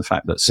it and the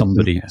fact that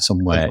somebody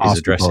somewhere is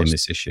addressing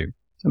this issue.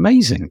 It's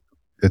amazing.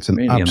 It's an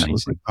really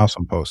absolutely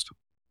awesome post.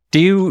 Do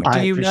you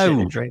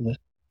know?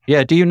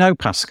 Do you know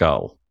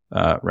Pascal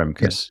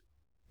Remkes?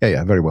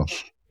 Yeah, very well.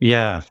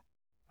 Yeah.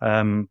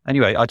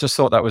 Anyway, I just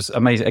thought that was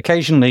amazing.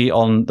 Occasionally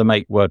on the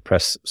Make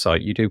WordPress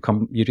site, you do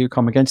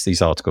come against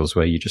these articles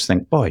where you just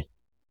think, boy,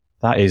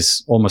 that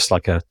is almost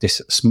like a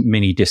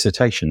mini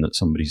dissertation that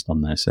somebody's done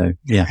there. So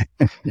yeah.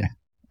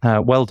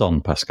 Well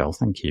done, Pascal.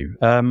 Thank you.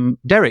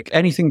 Derek,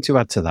 anything to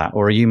add to that?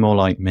 Or are you more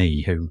like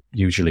me who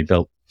usually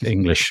built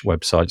English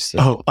websites?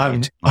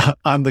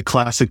 I'm the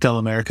classic Dell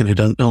American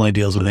who only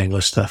deals with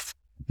English stuff.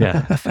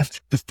 Yeah.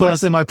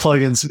 Plus in my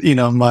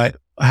plugins,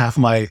 half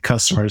my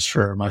customers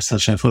for my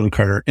Sunshine Fluid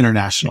card are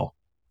international.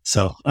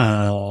 So,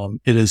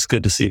 it is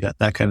good to see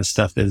that kind of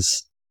stuff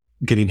is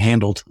getting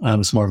handled.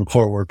 It's more of a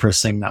core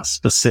WordPress thing, not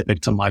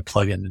specific to my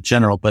plugin in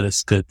general, but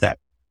it's good that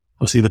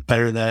obviously the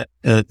better that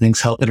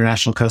things help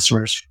international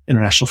customers,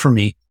 international for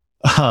me,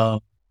 the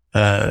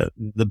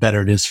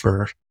better it is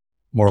for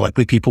more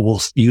likely people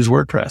will use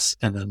WordPress.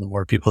 And then the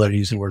more people that are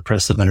using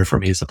WordPress, the better for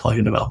me as a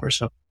plugin developer.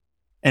 So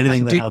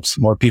anything that helps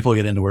more people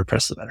get into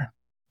WordPress, the better.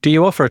 Do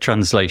you offer a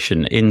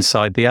translation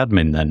inside the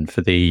admin then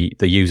for the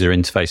user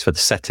interface, for the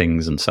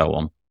settings and so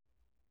on?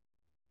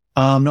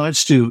 No, I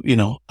just do,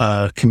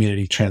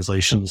 community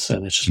translations,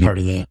 and it's just part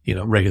of the,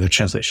 regular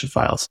translation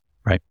files.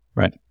 Right.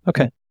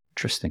 Okay.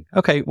 Interesting.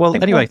 Okay. Well,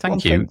 anyway,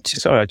 thank you.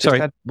 I just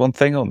had one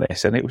thing on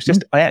this, and it was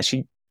just, I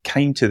actually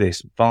came to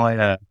this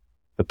via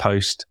the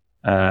post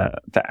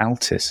that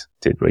Altis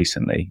did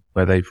recently,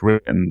 where they've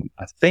written,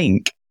 I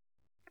think,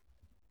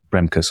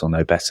 Remkes will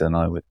know better than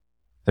I would.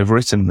 They've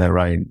written their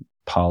own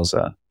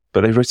parser,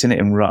 but they've written it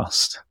in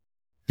Rust,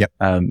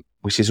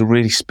 which is a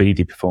really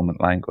speedy performant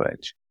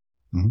language.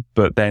 Mm-hmm.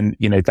 But then,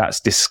 that's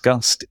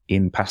discussed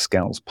in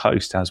Pascal's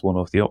post as one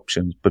of the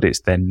options, but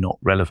it's then not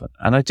relevant.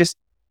 And I just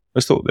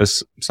thought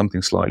there's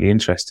something slightly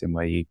interesting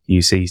where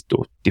you see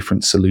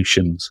different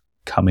solutions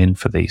come in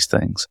for these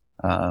things.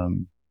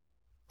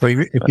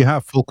 If you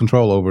have full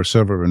control over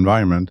server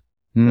environment,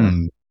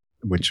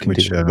 which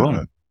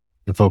the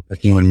folks at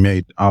Human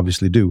Made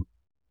obviously do,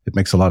 it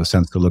makes a lot of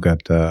sense to look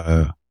at,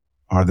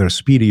 are there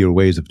speedier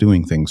ways of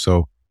doing things?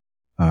 So,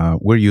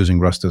 we're using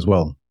Rust as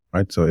well,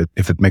 right? So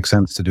if it makes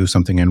sense to do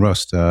something in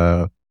Rust,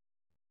 I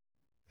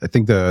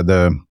think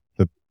the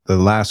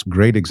last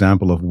great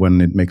example of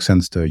when it makes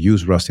sense to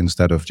use Rust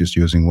instead of just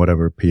using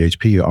whatever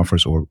PHP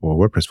offers or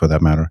WordPress for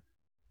that matter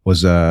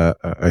was a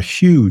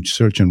huge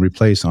search and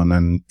replace on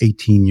an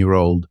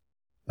 18-year-old,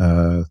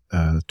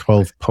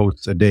 12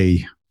 posts a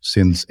day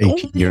since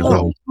 18 years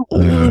old.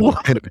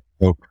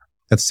 So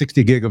that's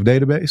 60 gig of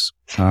database,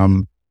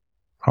 probably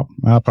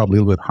a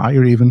little bit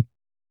higher even.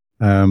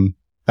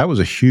 That was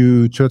a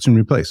huge search and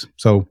replace.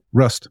 So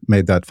Rust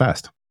made that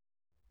fast.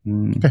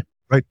 Okay,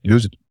 right,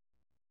 use it.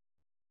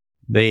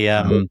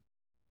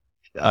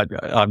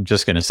 I'm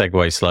just going to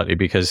segue slightly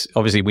because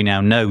obviously we now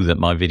know that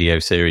my video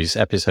series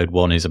episode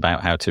 1 is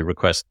about how to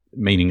request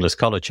meaningless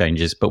color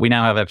changes, but we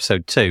now have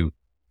episode 2,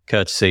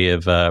 courtesy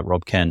of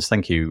Rob Cairns.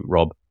 Thank you,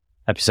 Rob.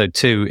 Episode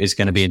 2 is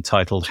going to be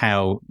entitled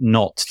How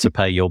Not to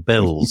Pay Your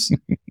Bills.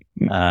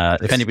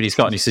 If anybody's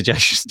got any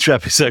suggestions for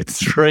episode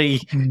 3,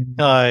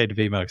 I'd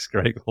be most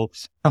grateful.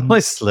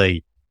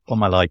 Honestly, what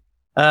am I like?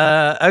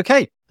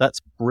 Okay, that's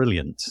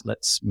brilliant.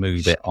 Let's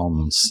move it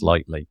on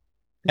slightly.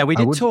 Now, we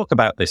did talk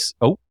about this.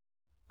 Oh,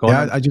 go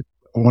on. I just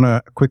want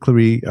to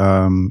quickly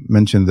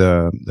mention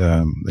the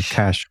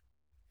cache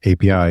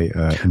API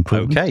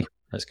improvement. Okay,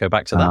 let's go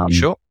back to that.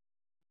 Sure.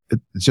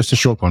 It's just a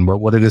short one, but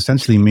what it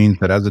essentially means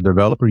that as a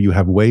developer, you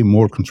have way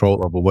more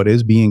control over what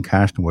is being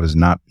cached and what is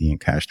not being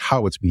cached,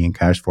 how it's being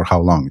cached, for how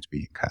long it's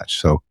being cached.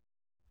 So,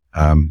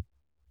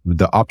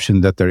 the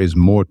option that there is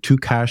more to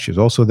cache is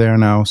also there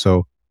now.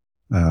 So,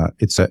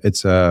 it's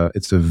a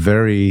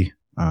very,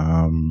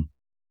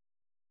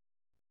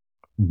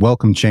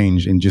 welcome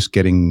change in just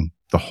getting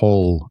the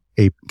whole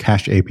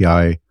cache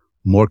API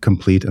more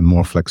complete and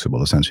more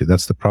flexible. Essentially,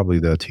 that's probably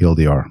the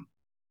TLDR.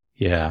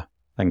 Yeah.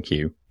 Thank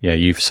you. Yeah,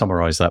 you've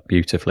summarized that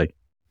beautifully.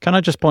 Can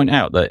I just point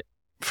out that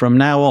from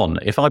now on,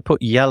 if I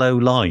put yellow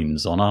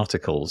lines on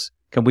articles,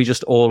 can we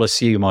just all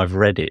assume I've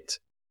read it?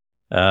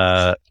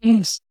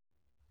 Yes.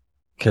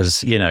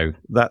 Because,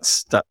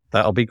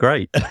 that'll be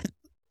great.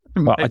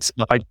 But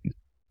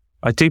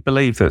I do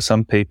believe that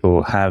some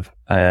people have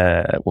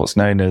what's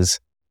known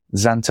as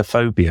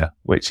xanthophobia,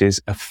 which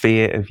is a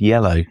fear of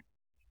yellow.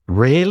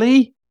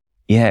 Really?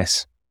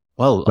 Yes.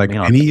 Well,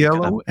 any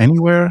yellow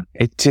anywhere?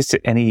 It's just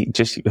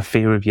a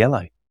fear of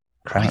yellow.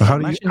 How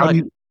do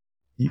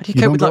you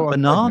cope with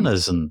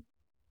bananas and?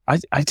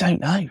 I don't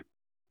know.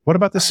 What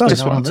about the sun?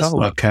 Just on this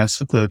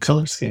podcast with the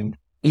color scheme.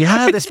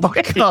 Yeah, this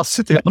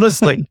podcast.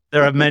 Honestly,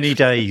 there are many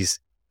days.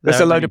 There's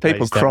a load of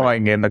people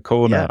crying in the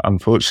corner. Yeah.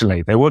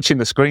 Unfortunately, they're watching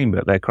the screen,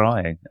 but they're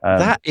crying.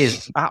 That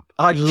is,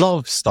 I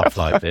love stuff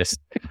like this.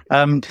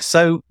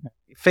 So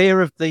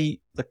fear of the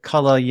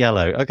color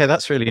yellow. Okay,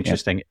 that's really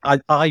interesting. Yeah.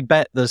 I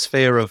bet there's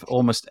fear of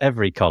almost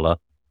every color.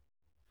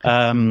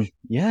 I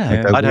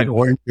don't.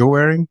 What you're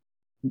wearing?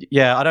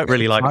 Yeah, I don't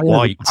really like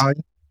white.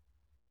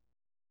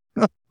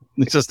 I'm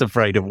just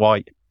afraid of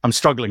white. I'm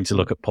struggling to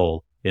look at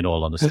Paul. In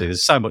all honesty,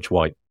 there's so much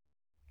white.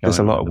 There's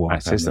a lot of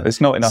white. There's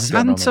not enough.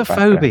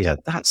 Xanthophobia.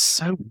 That's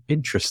so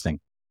interesting.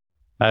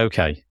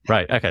 Okay,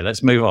 right. Okay,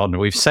 let's move on.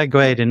 We've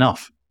segued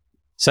enough.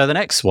 So the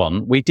next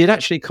one, we did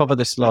actually cover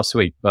this last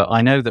week, but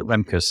I know that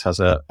Remkus has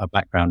a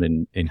background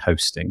in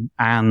hosting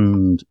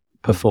and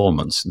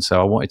performance. And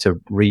so I wanted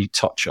to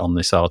retouch on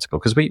this article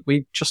because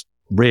we just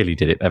really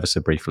did it ever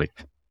so briefly.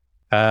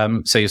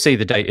 So you'll see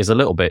the date is a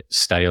little bit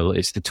stale.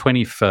 It's the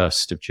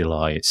 21st of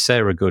July. It's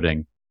Sarah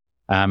Gooding.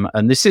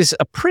 And this is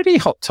a pretty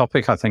hot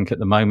topic, I think, at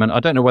the moment. I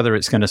don't know whether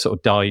it's going to sort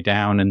of die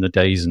down in the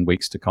days and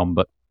weeks to come,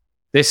 but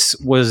this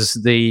was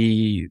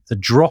the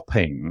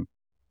dropping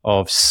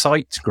of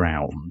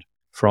SiteGround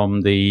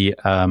from the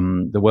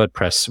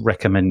WordPress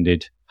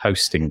recommended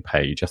hosting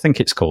page. I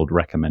think it's called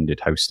recommended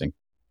hosting.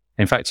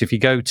 In fact, if you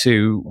go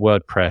to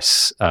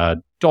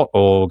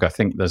WordPress.org, I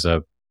think there's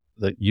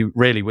that you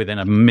really within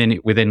a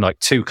minute, within like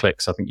 2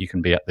 clicks, I think you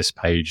can be at this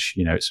page.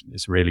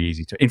 It's really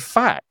easy to. In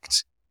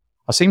fact,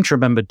 I seem to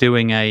remember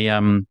doing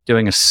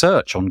a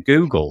search on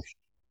Google,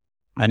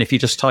 and if you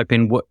just type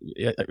in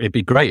it'd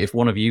be great if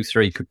one of you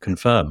three could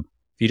confirm.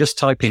 If you just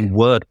type in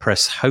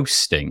WordPress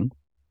hosting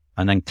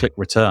and then click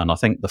return, I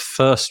think the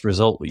first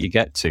result that you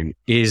get to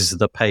is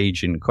the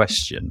page in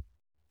question,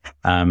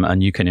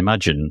 and you can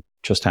imagine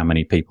just how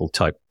many people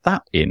type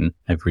that in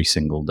every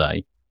single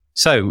day.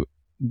 So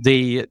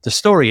the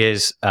story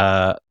is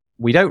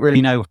we don't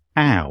really know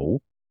how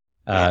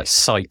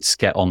sites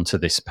get onto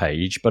this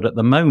page, but at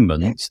the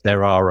moment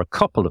there are a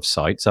couple of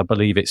sites. I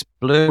believe it's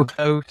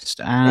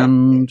Bluehost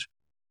and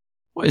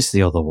what is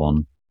the other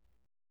one?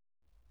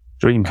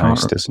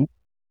 DreamHost, isn't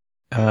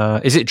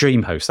it? Is it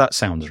DreamHost? That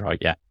sounds right.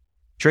 Yeah,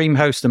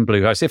 DreamHost and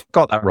Bluehost. If I've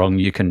got that wrong,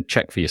 you can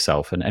check for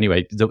yourself. And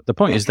anyway, the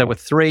point is there were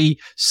 3.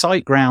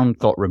 SiteGround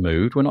got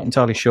removed. We're not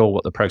entirely sure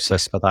what the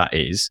process for that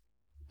is,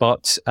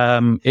 but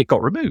it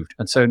got removed.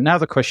 And so now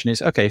the question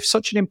is, okay, if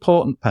such an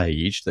important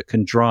page that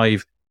can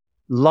drive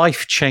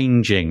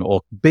life-changing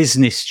or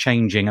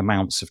business-changing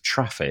amounts of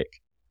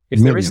traffic, if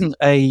there isn't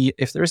a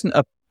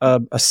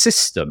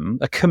system,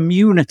 a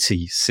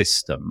community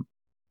system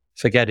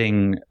for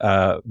getting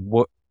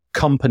what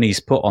companies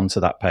put onto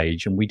that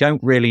page, and we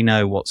don't really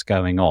know what's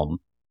going on,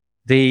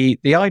 the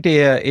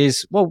idea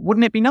is, well,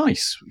 wouldn't it be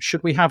nice?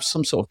 Should we have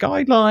some sort of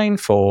guideline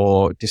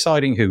for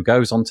deciding who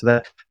goes onto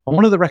there? And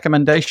one of the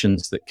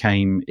recommendations that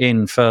came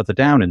in further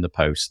down in the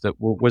post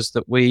was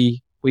that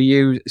we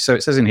use. So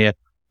it says in here,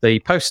 the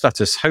post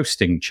status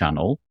hosting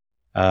channel,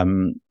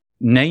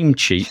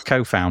 Namecheap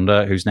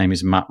co-founder, whose name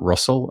is Matt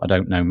Russell. I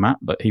don't know Matt,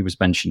 but he was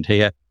mentioned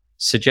here,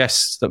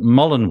 suggests that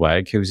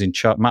Mullenweg,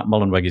 Matt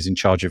Mullenweg is in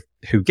charge of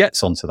who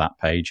gets onto that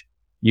page,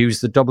 use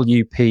the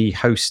WP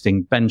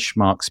hosting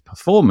benchmarks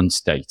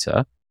performance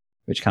data,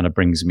 which kind of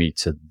brings me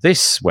to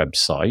this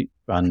website.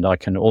 And I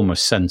can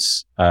almost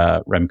sense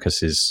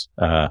Remkus's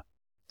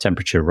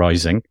temperature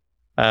rising.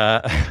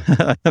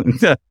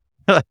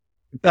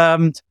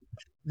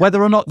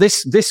 Whether or not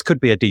this could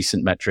be a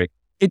decent metric.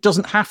 It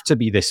doesn't have to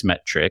be this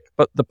metric,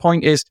 but the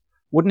point is,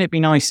 wouldn't it be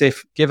nice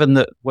if, given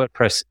that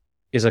WordPress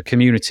is a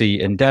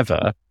community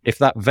endeavor, if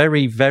that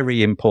very,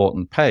 very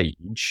important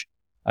page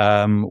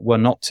were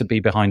not to be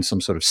behind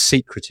some sort of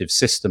secretive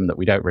system that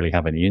we don't really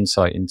have any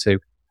insight into?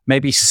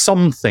 Maybe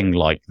something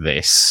like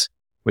this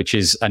which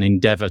is an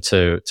endeavor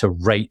to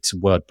rate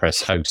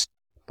WordPress hosts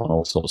on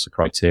all sorts of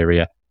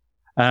criteria.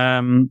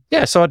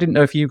 So I didn't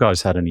know if you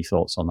guys had any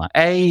thoughts on that.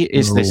 A,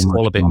 is this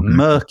all a bit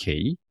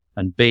murky?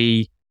 And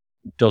B,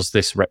 does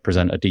this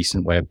represent a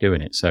decent way of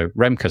doing it? So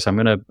Remkus, I'm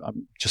going to,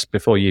 just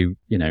before you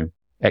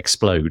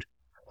explode,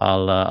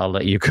 I'll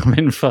let you come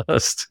in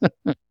first.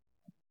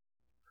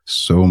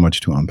 So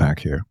much to unpack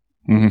here.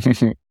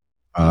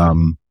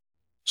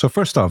 So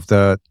first off,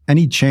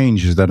 any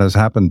changes that has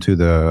happened to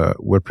the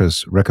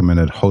WordPress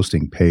recommended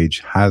hosting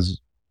page has,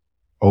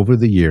 over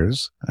the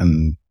years,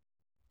 and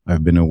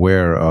I've been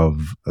aware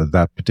of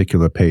that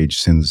particular page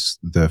since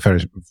the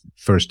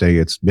first day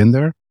it's been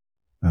there.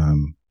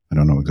 I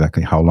don't know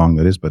exactly how long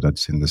that is, but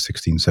that's in the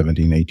 16,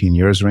 17, 18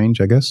 years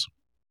range, I guess.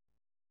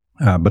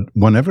 But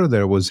whenever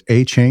there was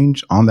a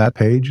change on that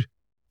page,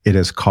 it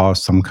has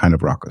caused some kind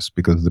of ruckus,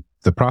 because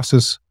the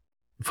process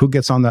of who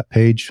gets on that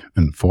page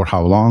and for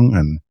how long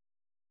and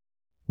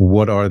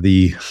what are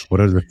the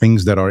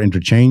things that are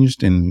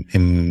interchanged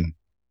in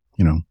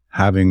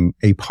having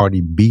a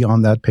party be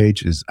on that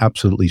page is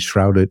absolutely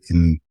shrouded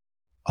in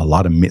a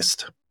lot of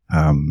mist.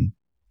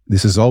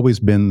 This has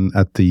always been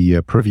at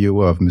the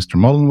purview of Mr.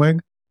 Molenweg.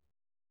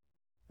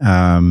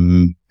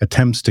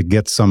 Attempts to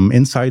get some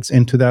insights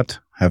into that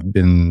have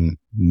been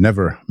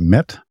never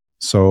met.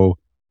 So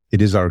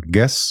it is our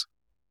guess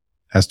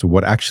as to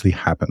what actually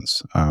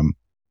happens.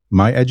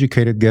 My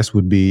educated guess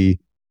would be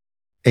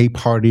a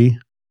party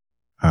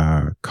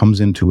comes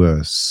into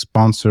a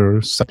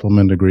sponsor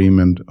settlement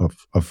agreement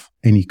of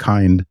any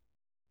kind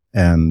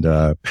and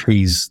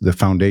pays the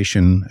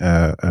foundation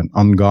an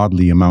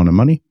ungodly amount of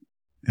money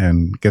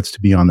and gets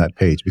to be on that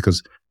page.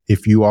 Because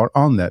if you are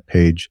on that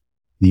page,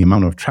 the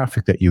amount of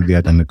traffic that you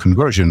get and the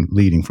conversion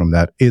leading from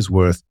that is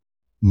worth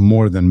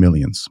more than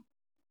millions.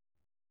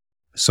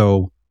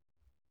 So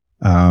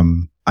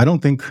I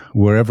don't think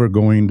we're ever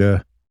going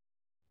to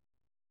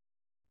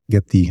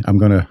get I'm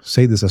going to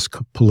say this as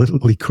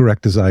politically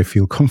correct as I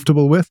feel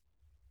comfortable with.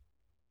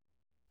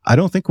 I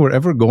don't think we're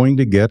ever going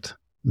to get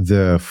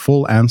the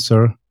full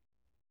answer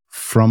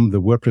from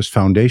the WordPress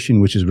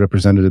Foundation, which is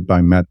represented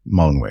by Matt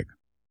Mullenweg.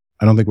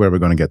 I don't think we're ever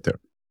going to get there.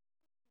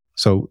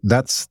 So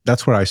that's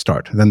where I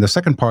start. Then the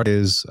second part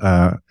is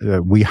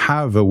we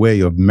have a way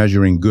of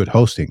measuring good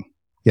hosting.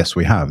 Yes,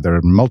 we have. There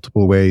are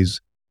multiple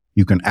ways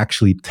you can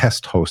actually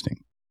test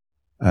hosting.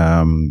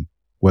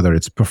 Whether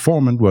it's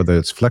performant, whether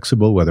it's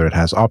flexible, whether it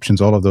has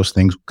options, all of those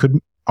things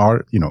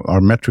are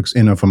metrics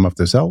in and of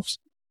themselves.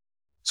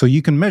 So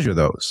you can measure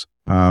those.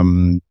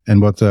 And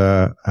what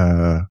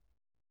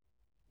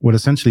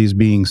essentially is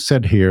being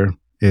said here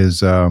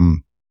is, by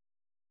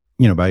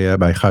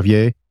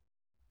Javier,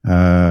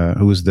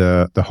 who is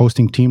the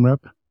hosting team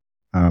rep.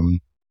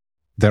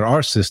 There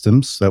are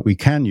systems that we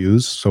can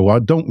use, so why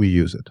don't we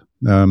use it?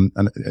 And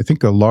I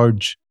think a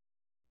large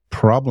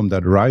problem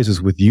that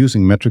arises with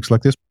using metrics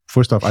like this,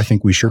 first off, I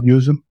think we should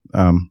use them.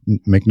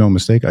 Make no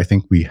mistake, I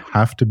think we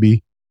have to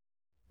be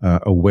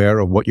aware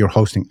of what your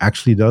hosting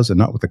actually does and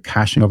not what the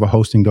caching of a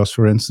hosting does,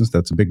 for instance.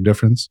 That's a big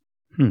difference.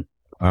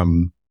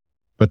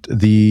 But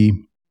the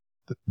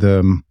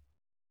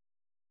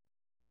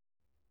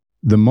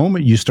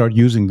moment you start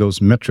using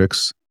those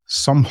metrics,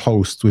 some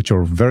hosts, which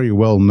are very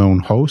well-known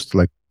hosts,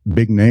 like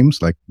big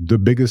names, like the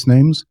biggest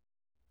names,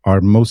 are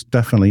most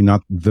definitely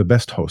not the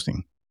best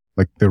hosting.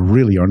 Like they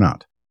really are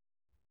not.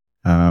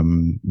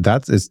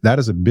 That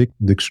is a big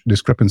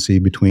discrepancy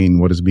between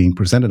what is being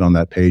presented on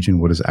that page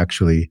and what is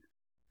actually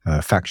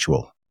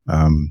factual.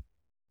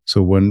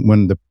 So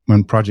when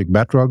Project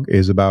Batrog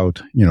is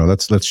about,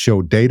 let's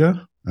show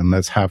data and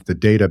let's have the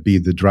data be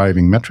the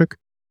driving metric,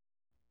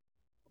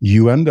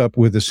 you end up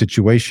with a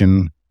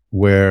situation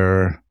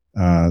where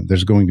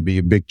there's going to be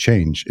a big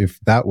change if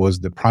that was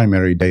the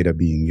primary data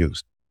being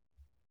used.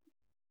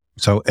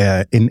 So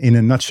in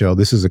a nutshell,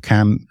 this is a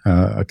can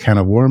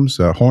of worms,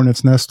 a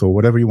hornet's nest, or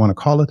whatever you want to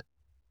call it.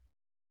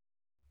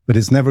 But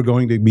it's never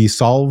going to be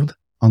solved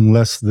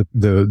unless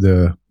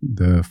the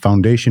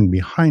foundation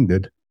behind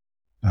it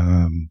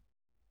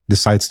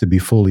decides to be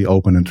fully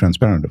open and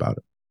transparent about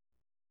it.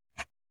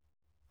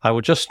 I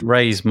will just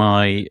raise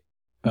my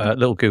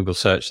little Google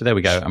search. So there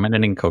we go. I'm in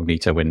an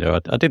incognito window.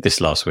 I did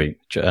this last week,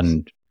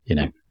 and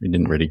it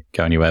didn't really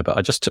go anywhere. But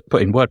I just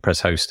put in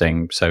WordPress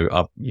hosting,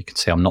 so you can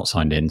see I'm not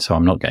signed in, so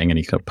I'm not getting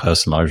any kind of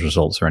personalized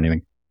results or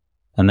anything.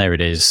 And there it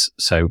is.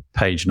 So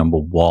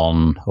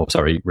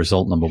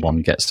result number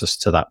one gets us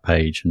to that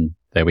page, and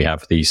there we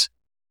have these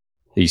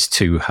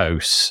two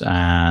hosts.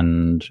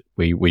 And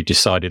we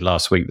decided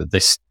last week that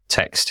this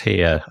text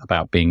here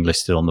about being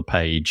listed on the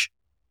page,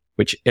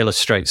 which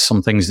illustrates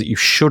some things that you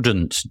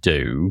shouldn't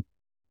do.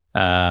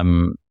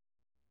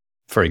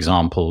 For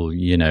example,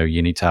 you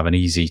need to have an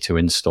easy to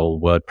install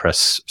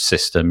WordPress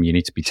system. You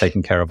need to be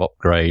taking care of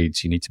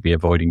upgrades. You need to be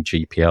avoiding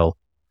GPL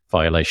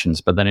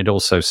violations. But then it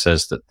also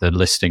says that the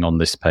listing on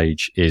this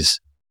page is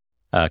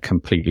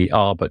completely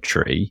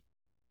arbitrary.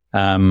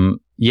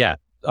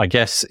 I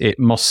guess it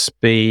must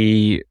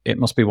be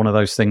one of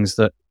those things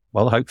that,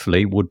 well,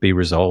 hopefully would be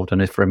resolved.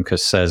 And if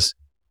Remkus says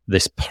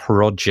this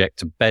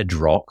project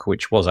Bedrock,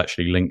 which was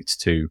actually linked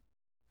to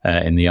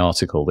in the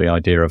article, the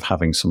idea of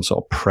having some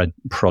sort of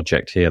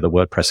project here. The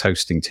WordPress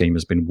hosting team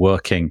has been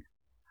working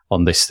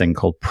on this thing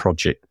called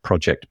Project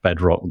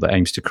Bedrock that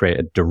aims to create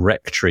a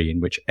directory in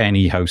which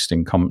any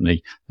hosting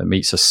company that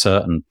meets a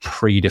certain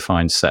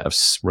predefined set of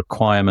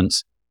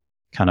requirements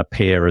can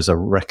appear as a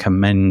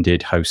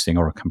recommended hosting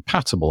or a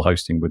compatible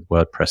hosting with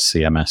WordPress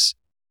CMS.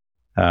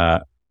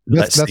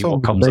 Let's see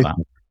what comes of that.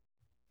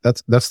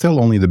 That's still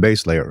only the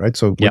base layer, right?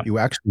 So what you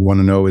actually want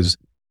to know is,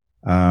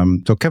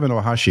 so Kevin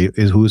Ohashi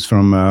who's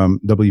from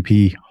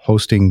WP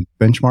Hosting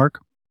Benchmark.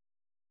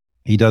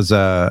 He does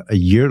a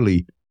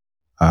yearly,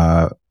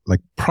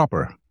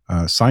 proper,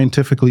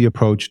 scientifically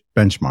approached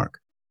benchmark.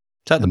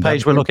 Is that the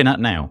page we're looking at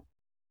now?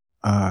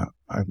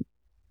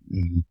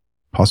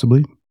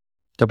 Possibly.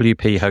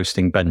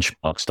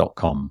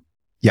 WPHostingBenchmarks.com.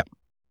 Yeah.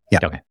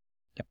 Okay.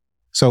 Yep.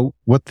 So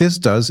what this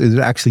does is it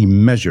actually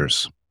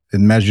measures. It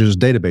measures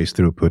database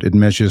throughput. It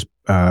measures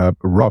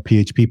raw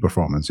PHP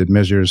performance. It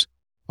measures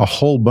a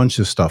whole bunch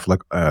of stuff like,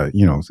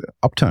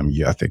 uptime.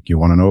 Yeah, I think you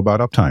want to know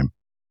about uptime.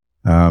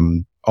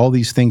 All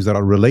these things that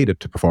are related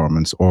to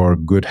performance or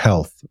good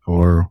health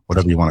or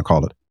whatever you want to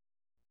call it.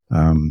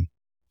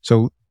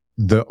 So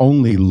the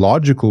only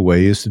logical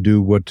way is to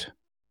do what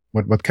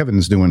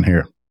Kevin's doing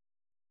here.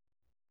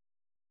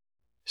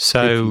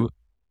 So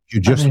you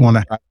just want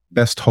to have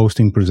best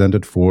hosting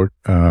presented for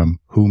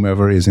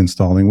whomever is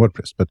installing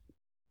WordPress. But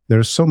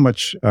there's so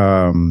much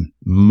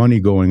money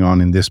going on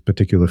in this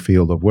particular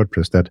field of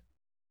WordPress that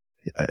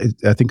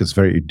I think it's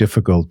very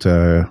difficult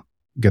to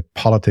get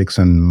politics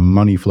and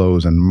money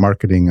flows and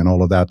marketing and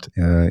all of that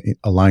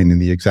aligned in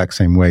the exact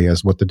same way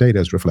as what the data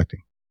is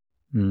reflecting.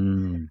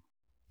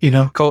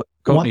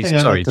 Courtney,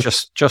 sorry,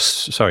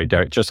 sorry,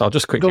 Derek. I'll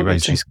just quickly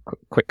raise these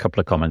quick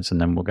couple of comments and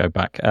then we'll go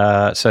back.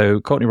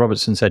 So Courtney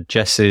Robertson said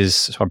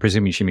so I'm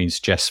presuming she means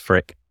Jess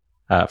Frick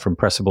from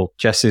Pressable.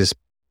 Jess's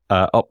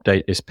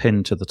update is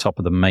pinned to the top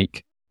of the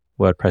Make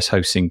WordPress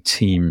hosting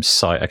team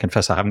site. I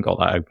confess I haven't got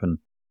that open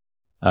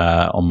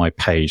on my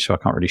page, so I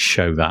can't really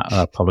show that.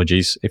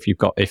 Apologies. Do you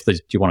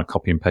want to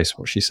copy and paste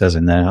what she says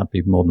in there, I'd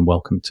be more than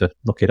welcome to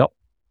look it up.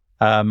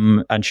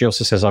 And she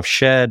also says,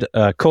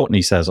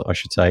 Courtney says, I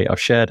should say, I've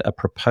shared a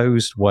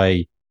proposed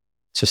way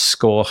to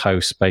score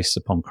hosts based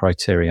upon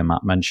criteria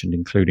Matt mentioned,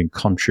 including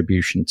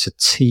contribution to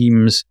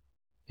teams.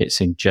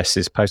 It's in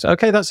Jess's post.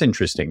 Okay, that's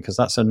interesting because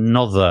that's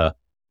another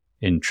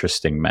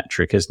interesting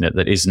metric, isn't it?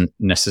 That isn't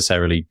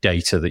necessarily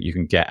data that you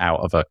can get out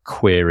of a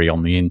query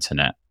on the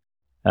internet.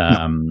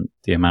 No.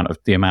 The amount of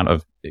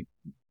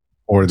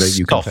or that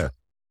you can test.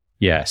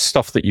 Yeah,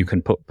 stuff that you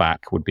can put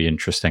back would be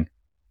interesting.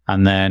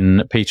 And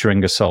then Peter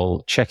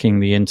Ingersoll, checking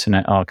the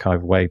Internet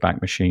Archive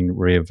Wayback Machine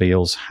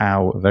reveals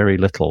how very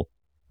little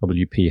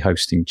WP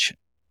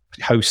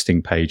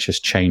hosting page has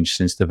changed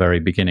since the very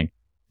beginning.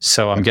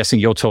 So I'm guessing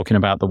you're talking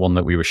about the one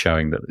that we were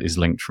showing that is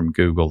linked from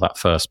Google, that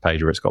first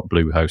page where it's got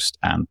Bluehost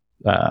and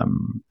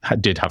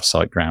did have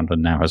SiteGround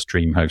and now has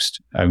DreamHost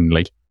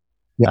only.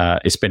 Yeah.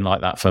 It's been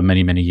like that for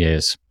many, many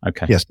years.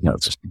 Okay. Yes.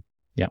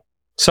 Yeah.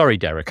 Sorry,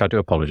 Derek. I do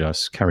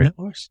apologize. Carry on.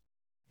 No worries.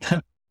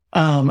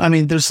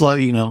 There's a lot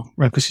of,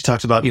 Remkus, you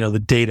talked about, the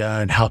data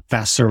and how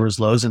fast servers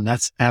loads, and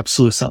that's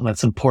absolutely something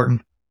that's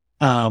important.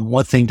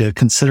 One thing to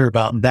consider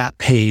about that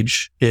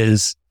page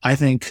is I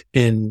think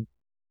in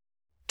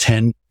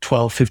 10,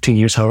 12, 15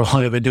 years, however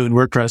long I've been doing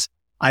WordPress,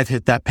 I've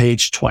hit that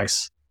page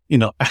twice,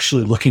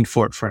 actually looking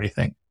for it for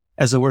anything.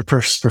 As a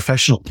WordPress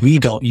professional, we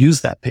don't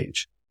use that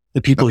page.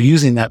 The people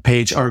using that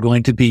page are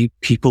going to be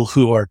people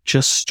who are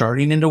just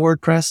starting into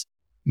WordPress,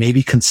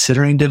 maybe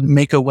considering to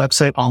make a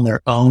website on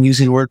their own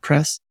using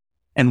WordPress.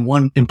 And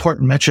one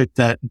important metric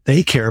that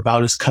they care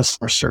about is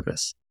customer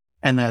service.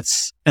 And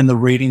the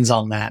ratings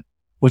on that,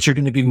 which are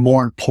going to be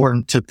more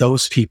important to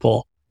those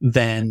people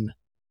than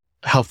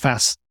how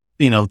fast,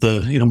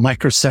 the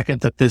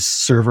microsecond that this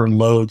server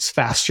loads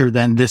faster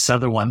than this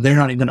other one. They're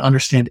not even going to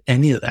understand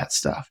any of that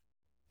stuff.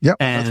 Yep.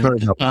 And, that's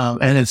very helpful.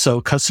 And so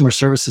customer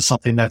service is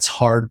something that's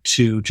hard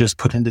to just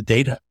put into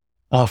data,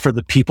 for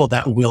the people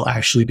that will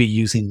actually be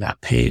using that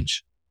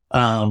page.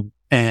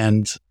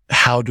 And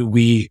how do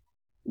we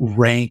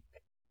rank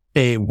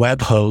a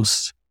web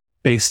host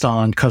based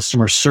on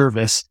customer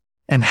service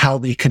and how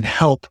they can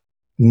help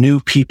new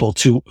people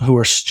who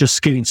are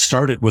just getting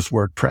started with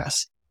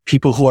WordPress,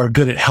 people who are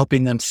good at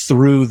helping them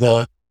through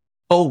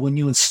when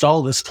you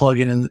install this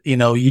plugin and,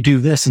 you do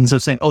this, and so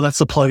saying, that's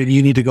the plugin,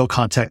 you need to go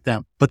contact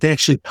them. But they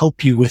actually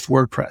help you with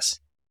WordPress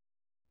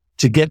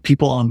to get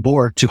people on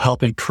board to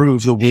help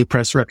improve the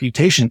WordPress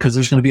reputation, because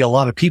there's going to be a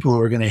lot of people who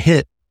are going to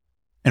hit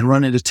and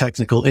run into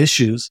technical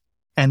issues.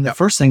 And the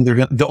first thing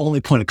the only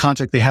point of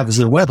contact they have is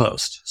their web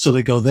host. So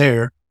they go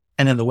there,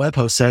 and then the web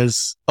host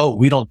says,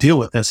 we don't deal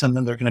with this. And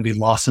then they're going to be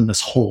lost in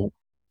this hole.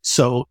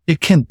 So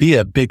it can be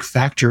a big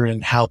factor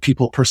in how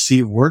people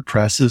perceive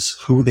WordPress is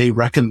who they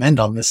recommend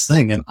on this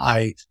thing. And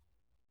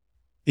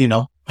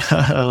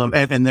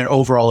and their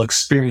overall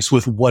experience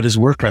with what is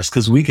WordPress.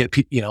 Cause we get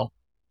people,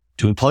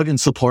 doing plugin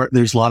support.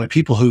 There's a lot of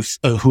people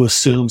who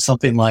assume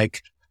something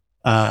like,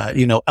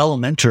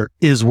 Elementor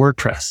is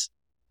WordPress.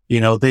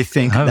 They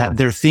think that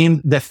their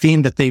theme, the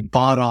theme that they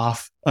bought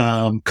off,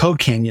 Code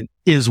Canyon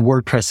is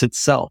WordPress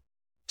itself.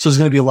 So there's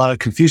going to be a lot of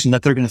confusion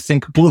that they're going to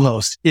think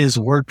Bluehost is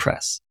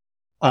WordPress.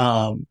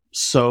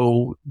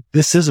 So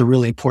this is a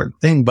really important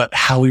thing, but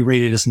how we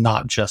rate it is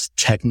not just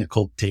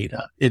technical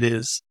data. It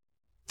is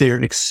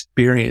their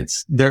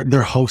experience.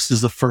 Their host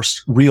is the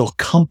first real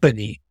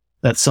company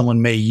that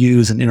someone may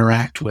use and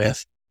interact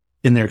with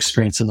in their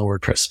experience in the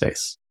WordPress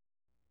space.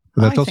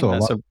 But that's also a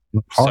lot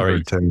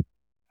harder to.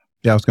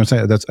 Yeah, I was going to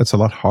say that's a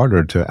lot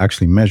harder to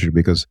actually measure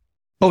because.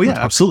 Oh yeah,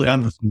 absolutely.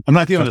 I'm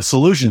not giving a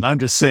solution. I'm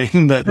just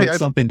saying that it's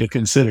something to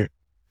consider.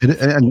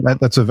 And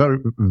that's a very,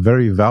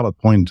 very valid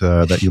point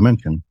that you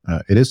mentioned.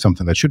 It is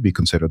something that should be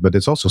considered, but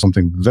it's also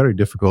something very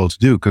difficult to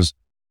do because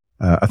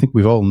I think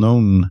we've all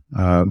known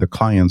the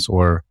clients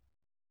or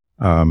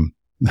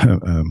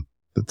the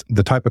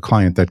type of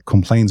client that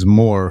complains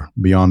more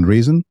beyond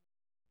reason.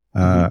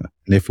 And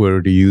if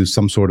we're to use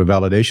some sort of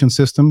validation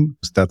system,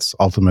 that's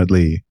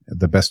ultimately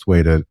the best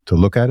way to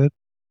look at it.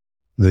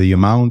 The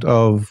amount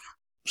of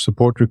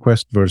support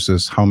requests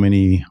versus how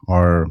many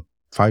are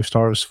 5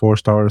 stars, 4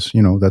 stars,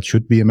 that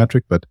should be a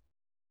metric, but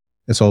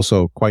it's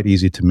also quite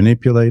easy to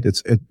manipulate.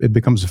 It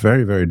becomes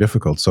very, very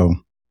difficult. So,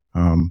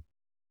 I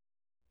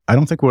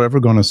don't think we're ever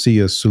going to see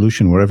a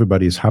solution where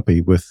everybody is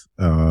happy with,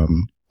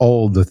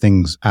 all the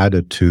things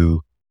added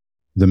to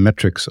the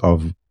metrics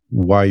of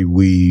why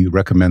we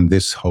recommend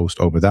this host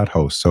over that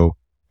host. So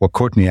what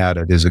Courtney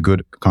added is a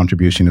good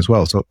contribution as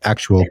well. So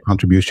actual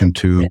contribution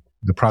to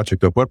the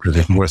project of WordPress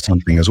is worth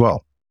something as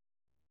well.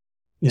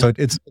 Yeah. So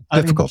it's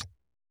difficult.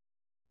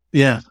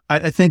 I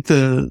think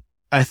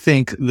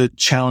the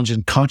challenge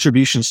in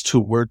contributions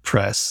to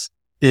WordPress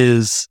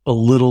is a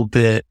little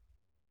bit,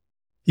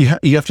 you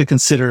have to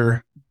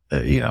consider,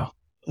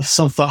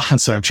 some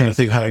thoughts. So I'm trying to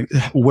think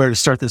where to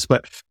start this,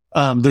 but,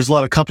 there's a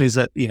lot of companies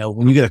that,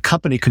 when you get a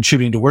company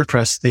contributing to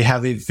WordPress, they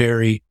have a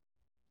very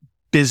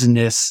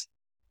business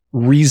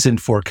reason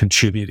for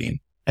contributing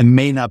and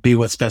may not be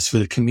what's best for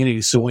the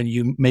community. So when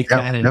you make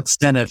that an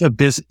incentive, a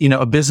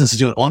business is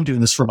doing, I'm doing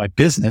this for my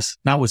business,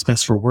 not what's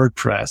best for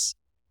WordPress.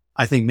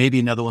 I think maybe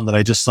another one that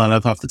I just thought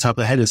of off the top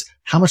of the head is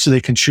how much do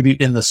they contribute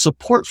in the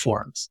support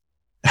forums?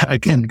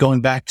 Again,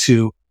 going back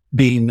to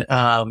being,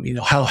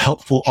 how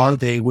helpful are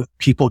they with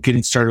people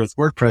getting started with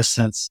WordPress,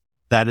 since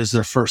that is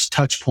their first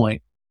touch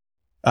point,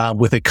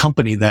 with a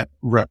company that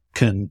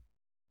can,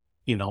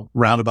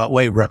 roundabout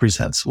way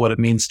represents what it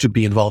means to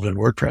be involved in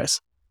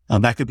WordPress.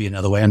 That could be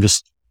another way. I'm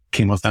just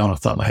came with that one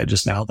off the top of my head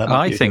just now. That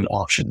might be a good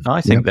option.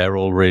 I think they're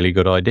all really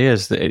good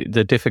ideas.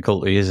 The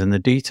difficulty is in the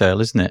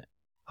detail, isn't it?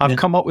 I've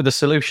come up with a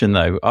solution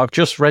though. I've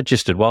just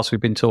registered, whilst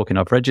we've been talking,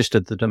 I've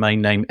registered the domain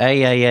name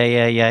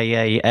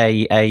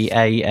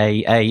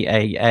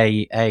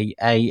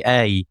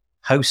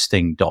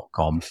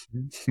hosting.com.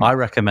 I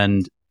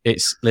recommend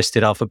it's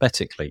listed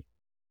alphabetically.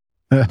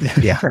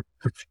 Yeah.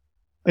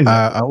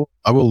 I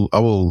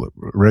will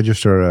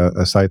register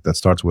a site that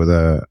starts with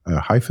a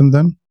hyphen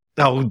then.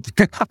 Oh,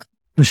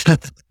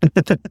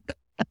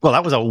 well,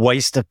 that was a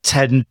waste of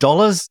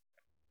 $10.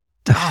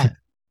 I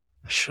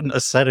shouldn't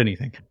have said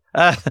anything.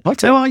 I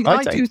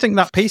do think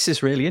that piece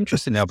is really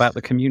interesting now about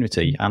the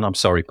community. And I'm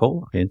sorry,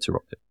 Paul, I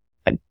interrupted.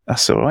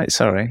 That's all right.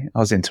 Sorry, I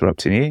was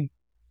interrupting you.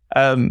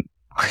 I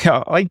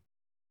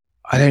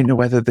don't know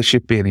whether there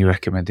should be any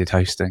recommended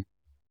hosting.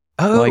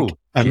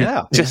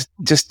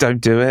 Just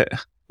don't do it.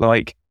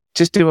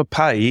 Just do a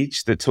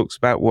page that talks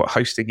about what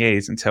hosting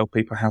is and tell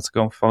people how to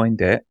go and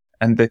find it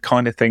and the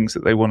kind of things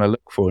that they want to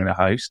look for in a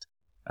host,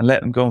 and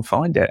let them go and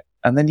find it.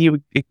 And then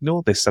you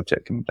ignore this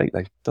subject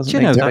completely. That's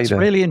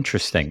really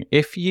interesting.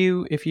 If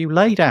you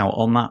laid out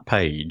on that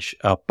page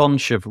a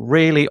bunch of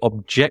really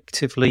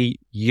objectively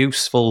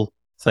useful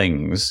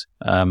things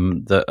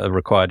that are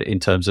required in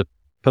terms of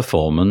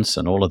performance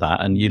and all of that,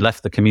 and you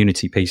left the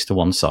community piece to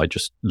one side,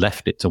 just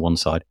left it to one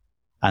side,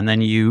 and then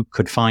you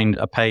could find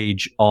a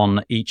page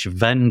on each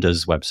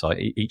vendor's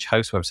website, each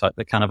host website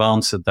that kind of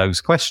answered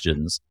those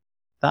questions,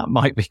 that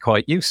might be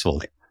quite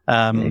useful.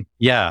 Any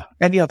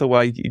other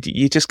way,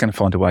 you're just going to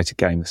find a way to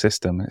game the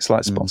system. It's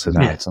like sponsored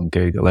ads on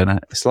Google, isn't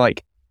it? It's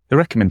like the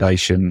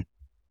recommendation,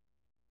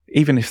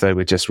 even if they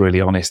were just really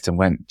honest and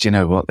went, do you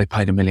know what, they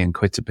paid $1 million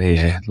to be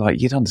here,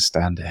 you'd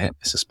understand it.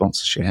 It's a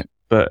sponsorship.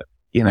 But,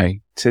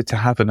 to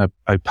have an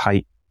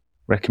opaque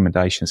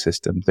recommendation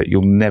system that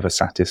you'll never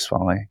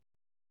satisfy,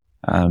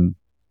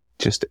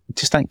 just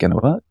ain't going to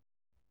work.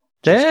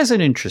 There's an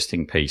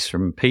interesting piece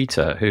from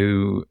Peter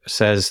who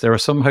says there are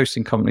some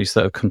hosting companies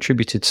that have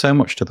contributed so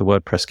much to the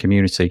WordPress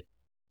community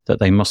that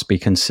they must be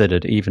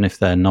considered even if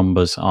their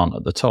numbers aren't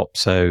at the top.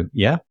 So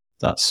yeah,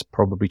 that's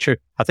probably true.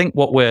 I think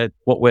what we're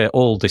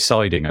all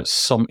deciding in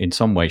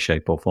some way,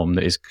 shape or form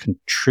that is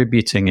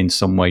contributing in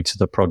some way to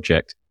the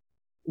project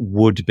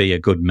would be a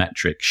good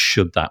metric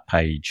should that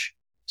page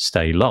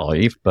stay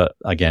live. But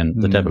again,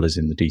 the devil is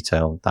in the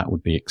detail. That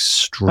would be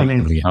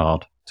extremely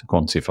hard to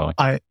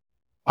quantify.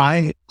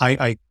 I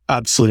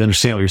absolutely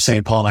understand what you're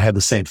saying, Paul, and I had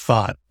the same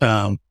thought.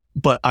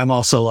 But I'm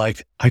also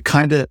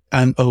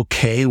I'm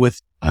okay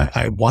with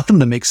I want them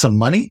to make some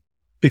money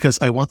because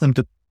I want them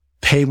to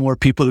pay more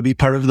people to be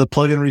part of the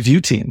plugin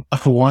review team. I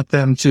want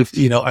them to,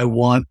 I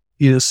want,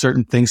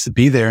 certain things to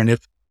be there. And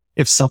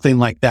if something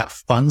like that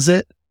funds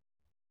it,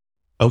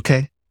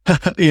 okay,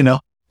 But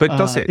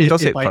does it?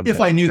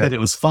 If I knew that it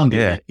was funding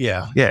it,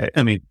 yeah.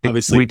 I mean,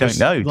 obviously we don't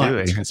know, do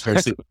we?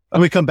 Transparency.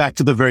 And we come back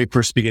to the very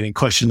first beginning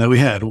question that we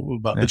had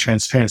about the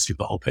transparency of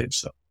the whole page.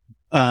 So,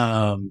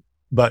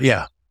 but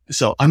yeah,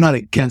 so I'm not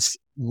against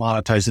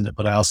monetizing it,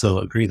 but I also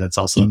agree that's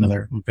also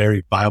another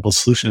very viable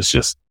solution. It's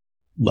just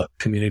let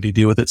community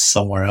deal with it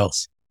somewhere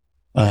else.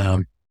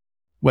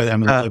 Whether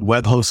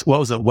web host, what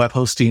was it?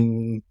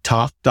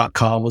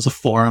 Webhostingtalk.com was a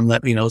forum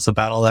that, is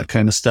about all that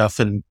kind of stuff.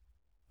 And,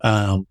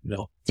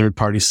 third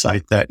party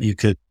site that you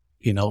could,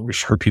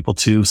 refer people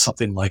to,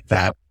 something like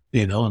that,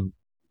 and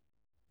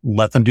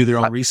let them do their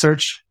own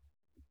research.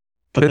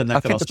 But then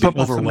that could also be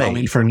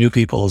overwhelming for new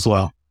people as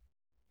well.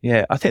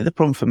 Yeah. I think the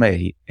problem for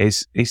me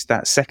is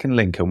that second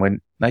link. And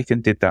when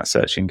Nathan did that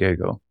search in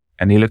Google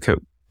and you look at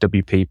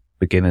WP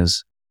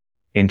Beginners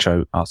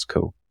intro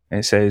article,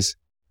 it says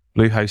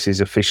Bluehost is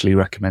officially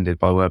recommended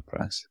by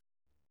WordPress.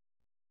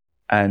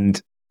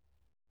 And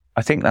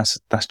I think that's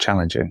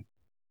challenging.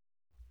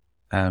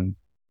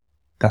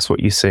 That's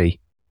what you see.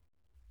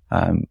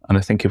 And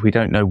I think if we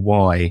don't know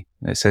why,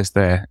 it says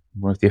there,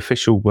 one of the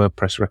official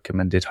WordPress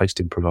recommended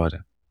hosting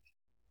provider.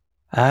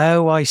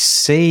 Oh, I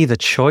see. The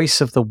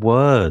choice of the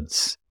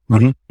words.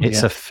 Mm-hmm.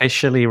 It's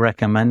officially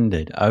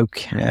recommended.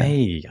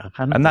 Okay. Yeah.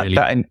 And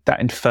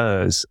that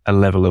infers a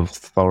level of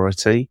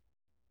authority,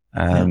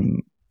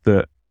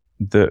 that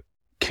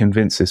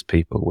convinces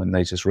people when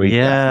they just read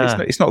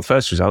that. It's not the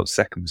first result,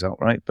 second result,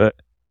 right? But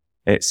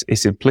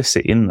it's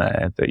implicit in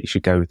there that you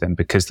should go with them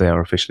because they are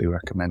officially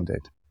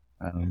recommended.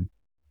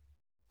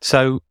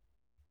 So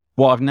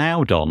what I've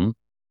now done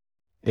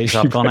is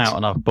I've gone out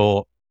and I've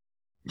bought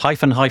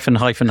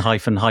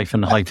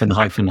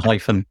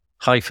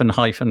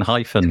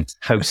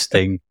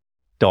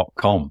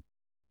hosting.com.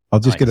 I'll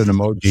just get an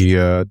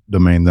emoji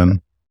domain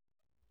then.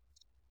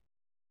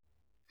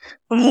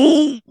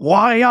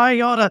 Why I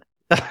gotta?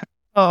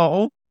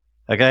 Oh,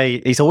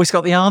 okay. He's always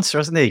got the answer,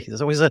 hasn't he?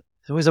 There's always a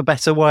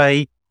better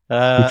way.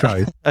 We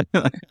tried.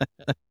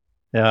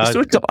 Yeah, is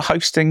there a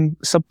hosting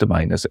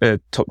subdomain as a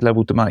top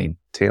level domain?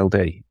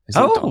 TLD. Is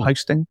there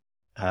hosting?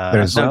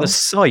 There's on the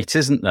site,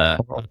 isn't there?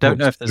 I don't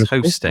know if there's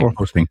hosting.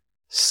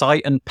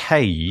 Site and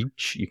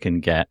page you can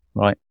get.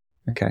 Right.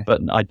 Okay.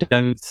 But I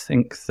don't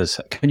think there's.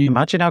 Can you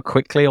imagine how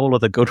quickly all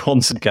of the good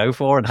ones would go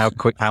for, and how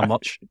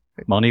much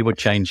money would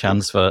change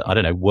hands for, I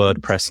don't know,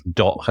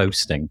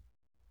 WordPress.hosting?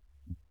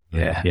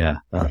 Yeah,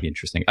 that'd be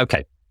interesting.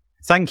 Okay.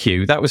 Thank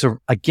you. That was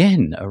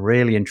again a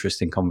really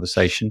interesting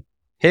conversation.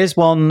 Here's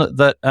one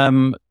that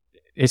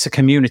it's a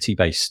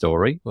community-based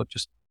story. We'll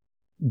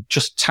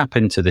just tap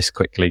into this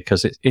quickly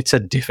because it's a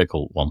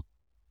difficult one.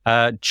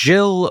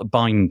 Jill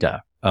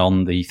Binder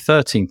on the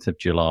 13th of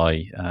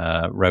July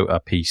wrote a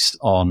piece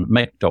on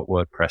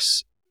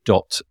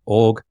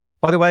make.wordpress.org.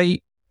 By the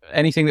way,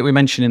 anything that we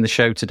mention in the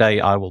show today,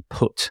 I will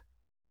put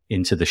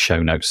into the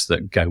show notes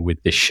that go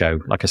with this show.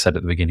 Like I said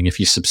at the beginning, if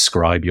you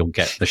subscribe, you'll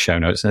get the show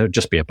notes. There'll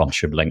just be a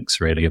bunch of links,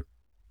 really, a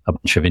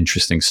bunch of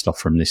interesting stuff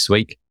from this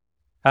week.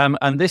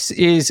 And this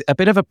is a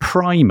bit of a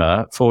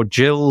primer for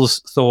Jill's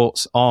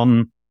thoughts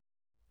on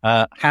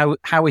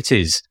how it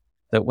is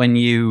that when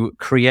you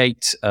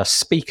create a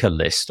speaker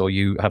list or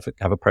you have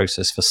a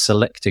process for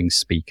selecting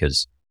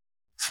speakers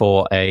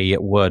for a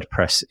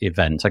WordPress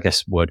event, I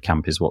guess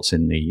WordCamp is what's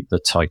in the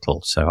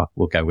title, so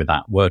we'll go with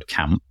that,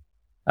 WordCamp,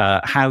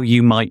 how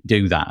you might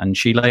do that. And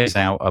she lays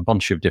out a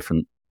bunch of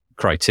different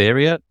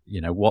criteria,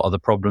 what are the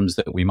problems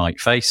that we might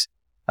face.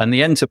 And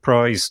the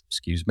enterprise,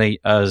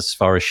 as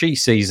far as she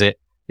sees it,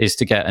 is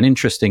to get an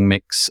interesting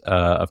mix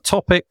of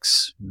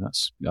topics.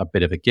 That's a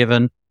bit of a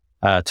given.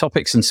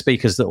 Topics and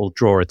speakers that will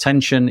draw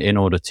attention in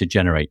order to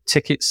generate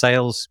ticket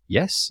sales.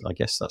 Yes, I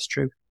guess that's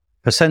true.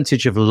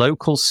 Percentage of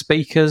local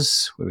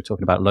speakers. We were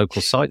talking about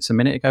local sites a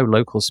minute ago,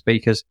 local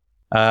speakers.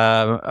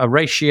 A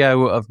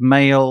ratio of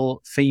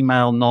male,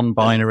 female,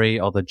 non-binary,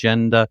 or the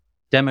gender.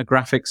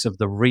 Demographics of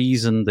the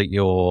reason that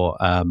your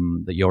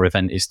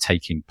event is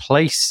taking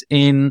place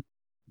in.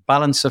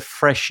 Balance of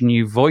fresh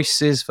new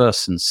voices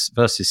versus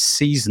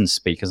seasoned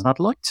speakers. And I'd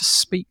like to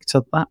speak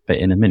to that bit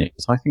in a minute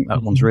because I think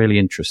that one's really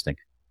interesting.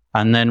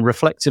 And then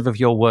reflective of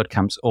your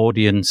WordCamp's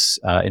audience.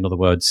 In other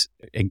words,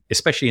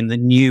 especially in the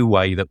new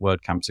way that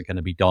WordCamps are going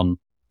to be done,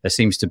 there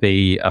seems to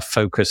be a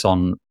focus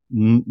on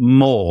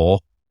more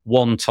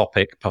one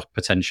topic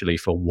potentially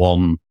for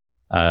one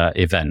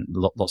event.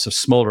 Lots of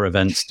smaller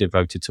events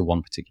devoted to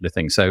one particular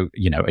thing. So,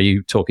 are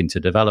you talking to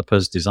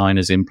developers,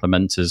 designers,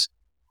 implementers?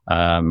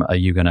 Are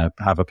you going to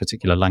have a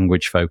particular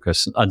language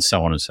focus, and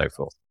so on and so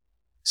forth?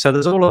 So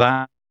there's all of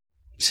that.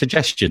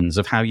 Suggestions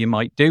of how you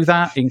might do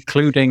that,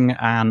 including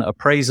an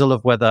appraisal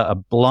of whether a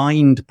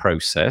blind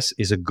process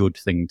is a good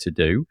thing to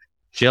do.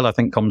 Jill, I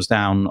think, comes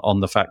down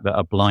on the fact that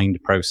a blind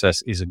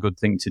process is a good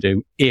thing to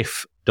do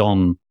if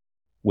done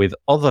with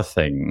other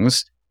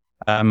things.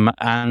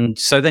 And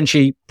so then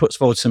she puts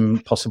forward some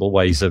possible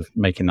ways of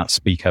making that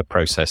speaker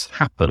process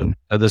happen.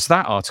 There's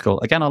that article.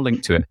 Again, I'll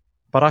link to it.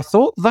 But I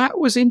thought that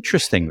was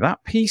interesting,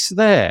 that piece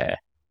there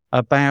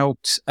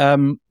about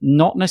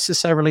not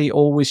necessarily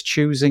always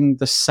choosing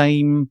the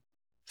same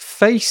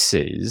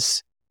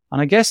faces.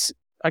 And I guess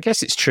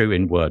it's true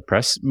in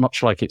WordPress,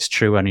 much like it's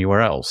true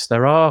anywhere else.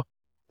 There are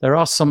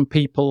some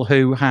people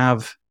who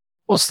have,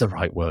 what's the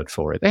right word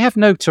for it? They have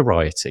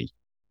notoriety.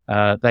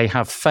 They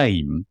have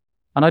fame.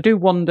 And I do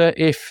wonder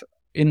if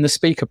in the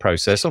speaker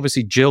process,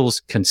 obviously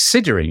Jill's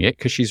considering it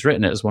because she's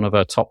written it as one of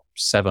her top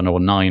 7 or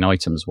 9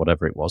 items,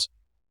 whatever it was.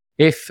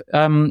 If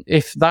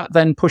that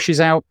then pushes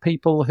out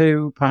people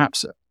who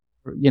perhaps,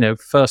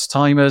 first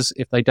timers,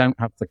 if they don't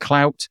have the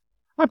clout.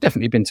 I've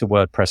definitely been to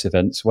WordPress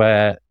events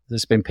where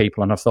there's been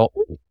people and I've thought,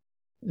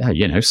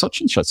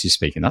 such and such is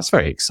speaking. That's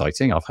very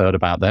exciting. I've heard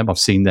about them. I've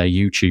seen their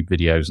YouTube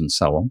videos and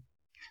so on.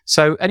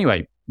 So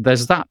anyway,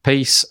 there's that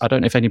piece. I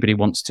don't know if anybody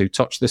wants to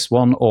touch this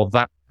one or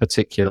that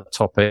particular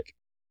topic.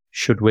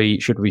 Should we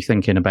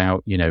thinking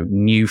about,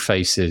 new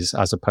faces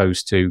as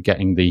opposed to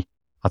getting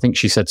I think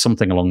she said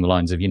something along the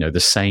lines of, the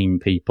same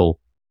people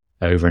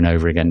over and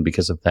over again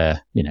because of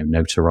their,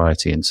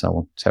 notoriety and so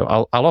on. So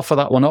I'll offer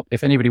that one up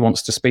if anybody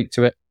wants to speak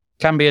to it.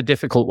 Can be a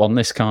difficult one,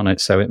 this, can't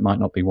it? So it might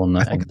not be one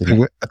that I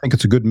think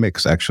it's a good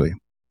mix, actually.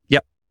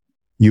 Yep.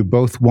 You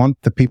both want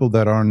the people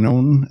that are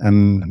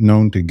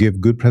known to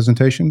give good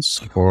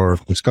presentations or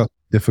discuss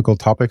difficult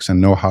topics and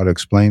know how to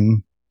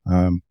explain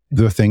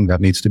the thing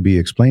that needs to be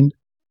explained.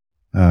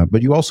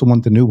 But you also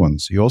want the new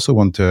ones. You also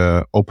want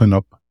to open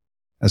up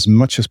as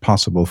much as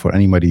possible for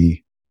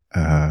anybody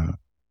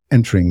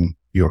entering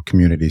your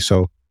community.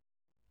 So,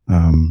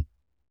 I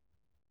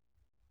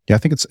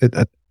think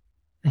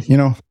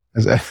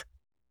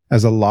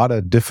as a lot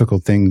of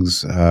difficult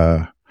things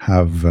tend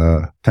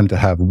to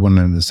have one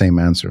and the same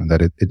answer, and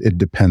that it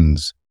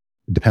depends.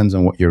 It depends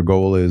on what your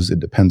goal is. It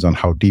depends on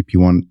how deep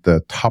you want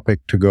the topic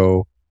to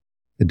go.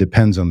 It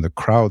depends on the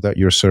crowd that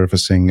you're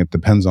servicing. It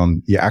depends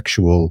on the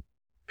actual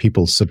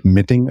people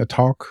submitting a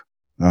talk.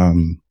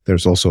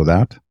 There's also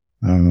that.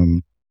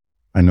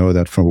 I know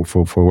that for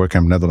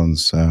WordCamp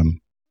Netherlands,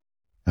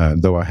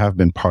 though I have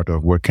been part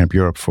of WordCamp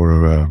Europe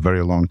for a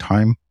very long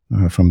time,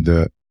 from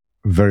the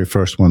very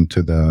first one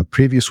to the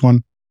previous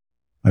one,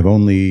 I've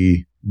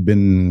only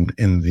been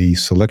in the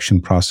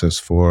selection process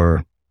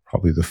for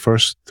probably the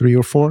first 3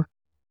 or 4.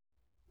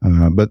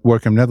 But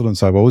WordCamp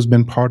Netherlands, I've always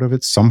been part of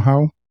it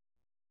somehow.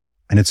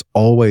 And it's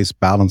always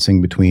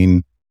balancing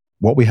between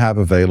what we have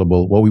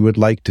available, what we would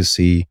like to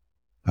see,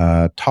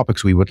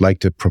 topics we would like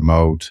to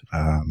promote.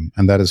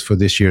 And that is for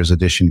this year's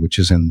edition, which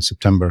is in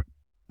September.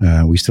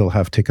 We still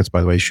have tickets,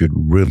 by the way, should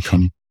really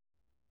come.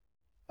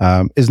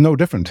 Is no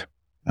different.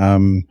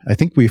 I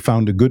think we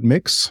found a good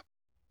mix.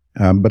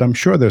 But I'm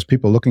sure there's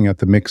people looking at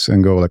the mix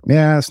and go like,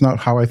 yeah, it's not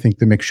how I think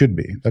the mix should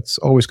be. That's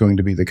always going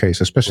to be the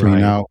case, especially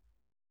now.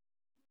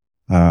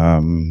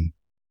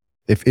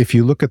 If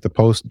you look at the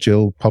post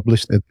Jill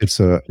published, it's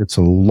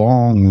a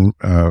long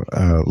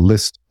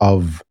list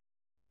of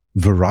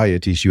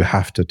varieties you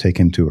have to take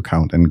into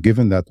account. And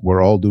given that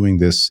we're all doing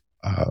this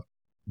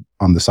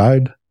on the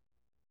side,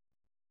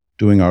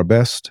 doing our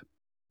best,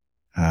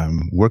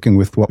 working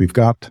with what we've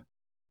got,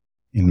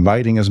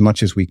 inviting as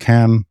much as we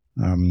can,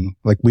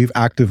 we've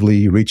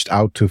actively reached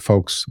out to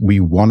folks we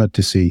wanted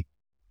to see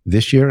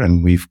this year,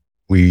 and we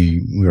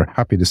were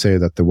happy to say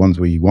that the ones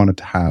we wanted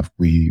to have,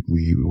 we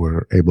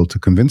were able to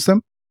convince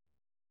them.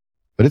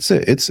 But it's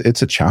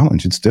a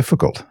challenge. It's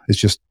difficult. It's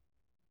just,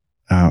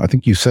 I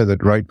think you said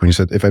it right when you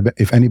said,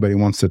 if anybody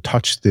wants to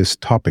touch this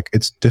topic,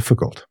 it's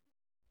difficult.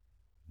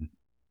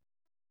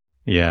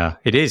 Yeah,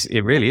 it is.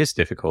 It really is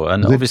difficult.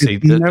 And obviously,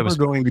 it's never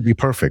going to be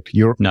perfect.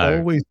 You're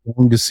always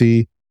going to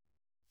see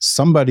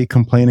somebody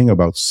complaining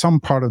about some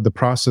part of the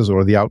process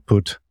or the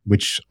output,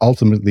 which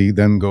ultimately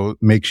then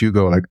makes you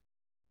go like,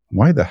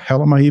 why the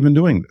hell am I even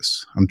doing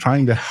this? I'm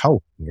trying to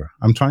help here.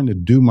 I'm trying to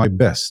do my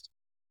best.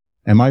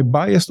 Am I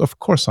biased? Of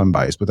course I'm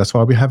biased, but that's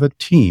why we have a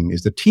team.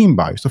 Is the team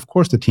biased? Of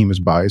course the team is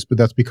biased, but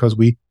that's because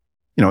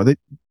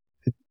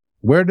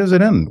where does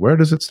it end? Where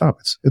does it stop?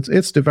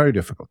 It's very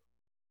difficult.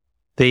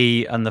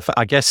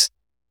 I guess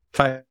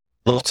a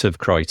lot of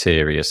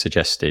criteria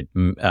suggested.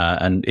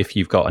 And if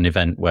you've got an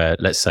event where,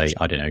 let's say,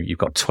 I don't know, you've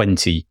got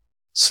 20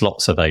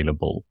 slots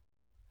available,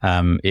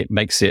 it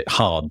makes it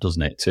hard,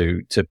 doesn't it,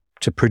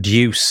 to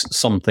produce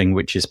something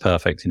which is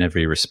perfect in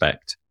every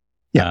respect.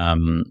 Yeah.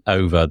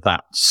 Over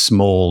that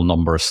small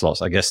number of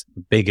slots. I guess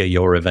the bigger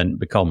your event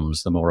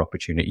becomes, the more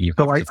opportunity you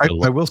have to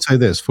fill. I will say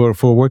this, for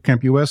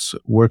WordCamp US,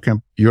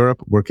 WordCamp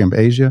Europe, WordCamp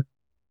Asia,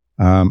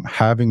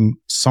 having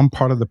some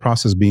part of the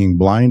process being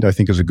blind, I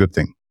think is a good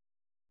thing.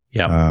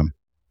 Yeah.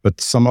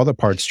 But some other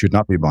parts should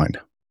not be blind.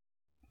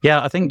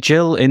 Yeah, I think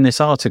Jill in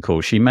this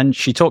article,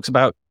 she talks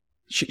about,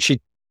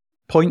 she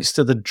points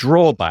to the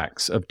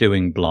drawbacks of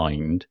doing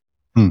blind.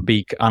 And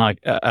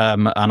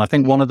I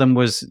think one of them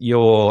was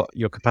your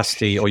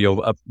capacity or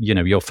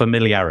your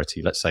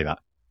familiarity. Let's say that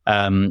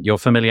your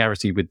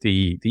familiarity with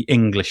the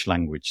English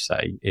language.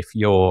 Say if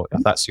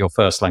that's your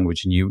first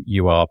language and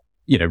you are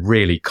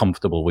really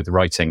comfortable with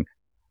writing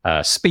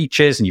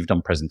speeches and you've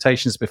done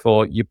presentations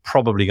before, you're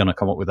probably going to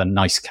come up with a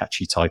nice,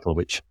 catchy title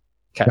which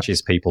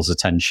catches people's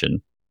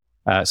attention.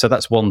 So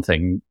that's one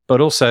thing.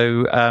 But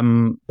also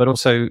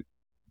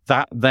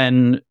that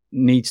then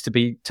needs to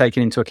be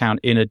taken into account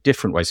in a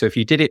different way. So if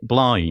you did it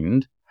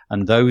blind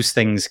and those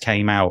things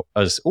came out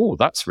as, oh,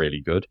 that's really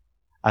good,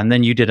 and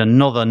then you did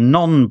another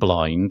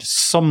non-blind,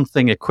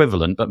 something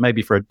equivalent, but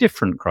maybe for a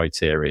different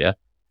criteria,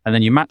 and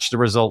then you match the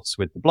results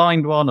with the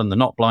blind one and the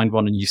not blind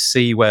one, and you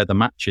see where the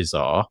matches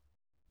are,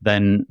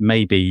 then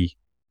maybe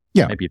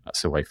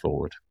that's the way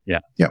forward.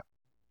 Yeah.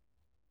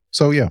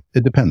 So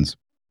it depends.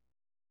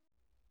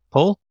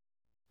 Paul?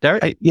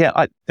 Derek?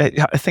 I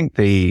think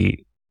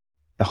the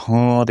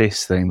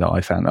hardest thing that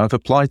I found, I've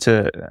applied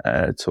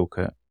to talk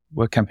at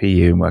WordCamp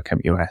EU and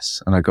WordCamp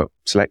US, and I got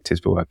selected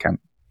for WordCamp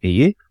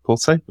EU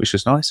also, which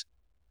was nice.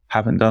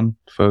 Haven't done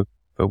for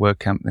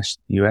WordCamp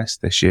US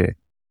this year.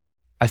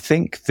 I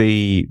think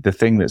the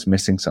thing that's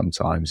missing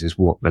sometimes is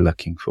what they're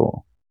looking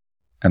for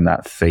and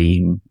that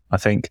theme. I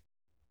think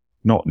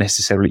not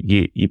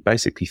necessarily, you're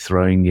basically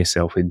throwing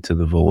yourself into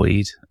the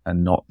void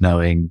and not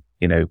knowing,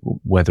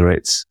 whether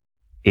it's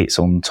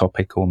on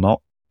topic or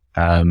not.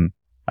 And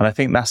I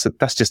think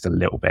that's just a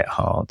little bit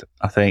hard.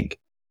 I think,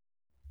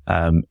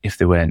 if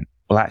they went,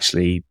 well,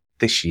 actually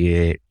this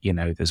year,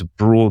 there's a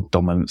broad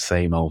dominant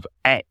theme of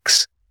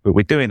X, but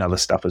we're doing other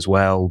stuff as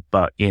well.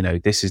 But,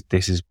 this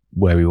is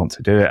where we want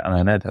to do it. And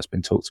I know that's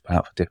been talked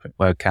about for different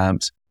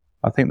WordCamps.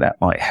 I think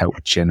that might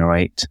help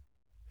generate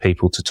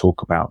people to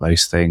talk about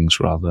those things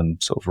rather than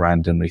sort of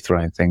randomly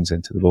throwing things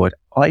into the void.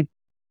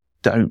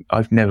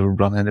 I've never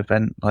run an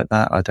event like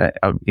that.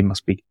 It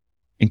must be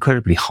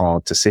incredibly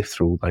hard to sift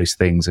through all those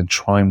things and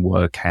try and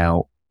work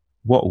out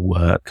what will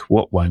work,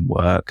 what won't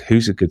work,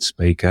 who's a good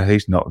speaker,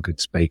 who's not a good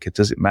speaker.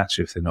 Does it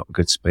matter if they're not a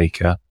good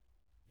speaker?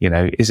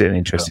 Is it an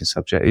interesting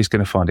subject? Who's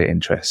going to find it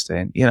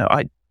interesting?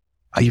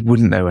 I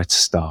wouldn't know where to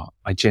start.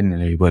 I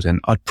genuinely wouldn't.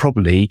 I'd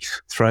probably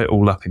throw it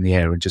all up in the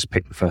air and just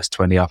pick the first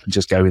 20 up and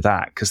just go with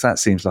that, because that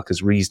seems like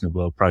as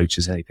reasonable approach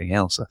as anything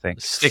else, I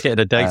think. Stick it in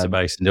a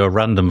database and do a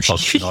random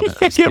function on it.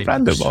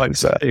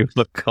 Randomizer.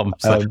 Look,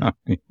 comes out.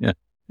 Yeah.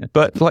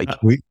 But I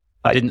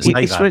didn't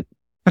say that.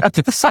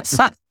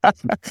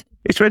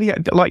 It's really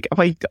like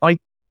I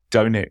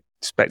don't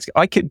expect.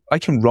 I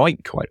can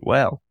write quite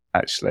well,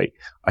 actually.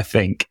 I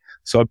think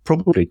so. I'm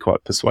probably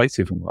quite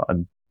persuasive in what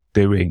I'm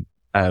doing.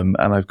 And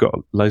I've got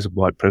loads of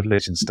white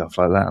privilege and stuff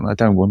like that. And I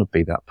don't want to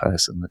be that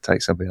person that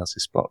takes somebody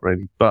else's spot,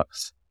 really. But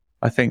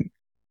I think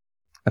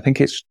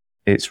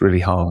it's really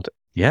hard.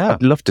 Yeah.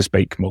 I'd love to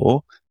speak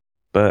more,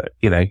 but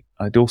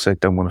I'd also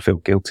don't want to feel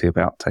guilty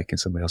about taking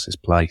somebody else's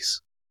place.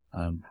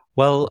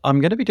 Well, I'm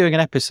going to be doing an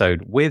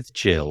episode with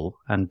Jill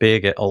and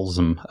Birgit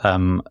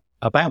Olsem,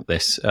 about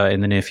this,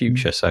 in the near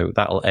future. So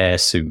that'll air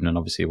soon. And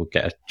obviously we'll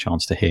get a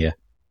chance to hear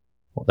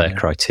what their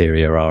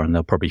criteria are, and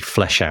they'll probably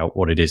flesh out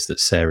what it is that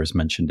Sarah's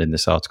mentioned in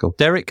this article.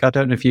 Derek, I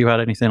don't know if you had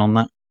anything on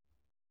that.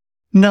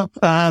 No,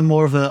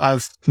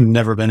 I've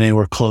never been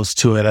anywhere close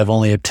to it. I've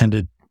only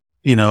attended,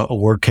 a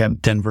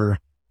WordCamp Denver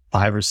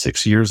 5 or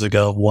 6 years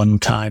ago, one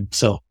time.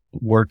 So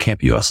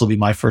WordCamp US will be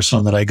my first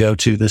one that I go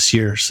to this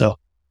year. So,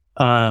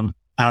 I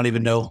don't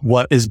even know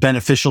what is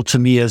beneficial to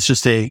me as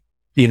just a,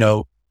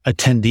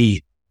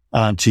 attendee,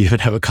 to even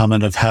have a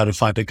comment of how to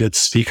find a good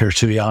speaker,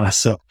 to be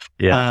honest. So,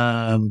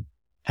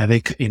 I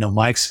think,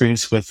 my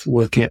experience with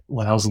WordCamp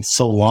when I was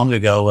so long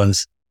ago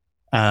was,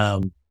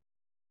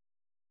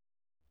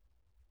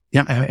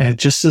 it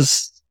just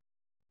is,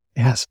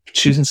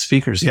 choosing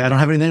speakers. Yeah, I don't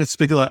have anything to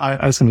speak about.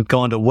 I was going to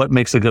go into what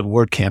makes a good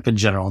WordCamp in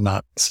general,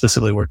 not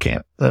specifically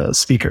WordCamp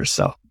speakers.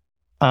 So,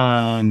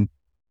 I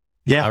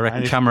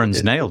reckon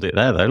Cameron's nailed it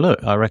there, though.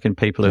 Look, I reckon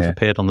people who've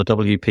appeared on the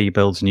WP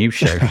Builds news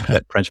show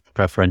get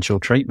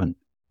preferential treatment.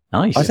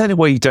 Nice. I don't know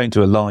why you don't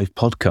do a live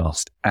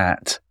podcast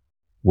at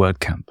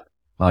WordCamp.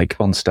 Like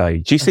on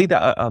stage. Do you see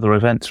that at other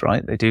events,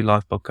 right? They do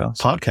live podcasts.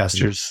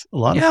 Podcasters, a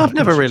lot of I've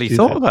never really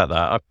thought about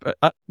that.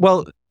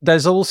 Well,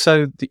 there's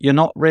also, you're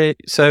not really,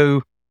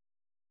 so,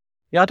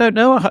 I don't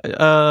know.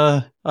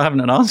 I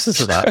haven't an answer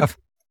to that.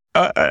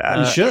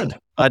 You should.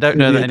 I don't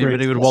know that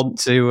anybody would want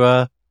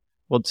to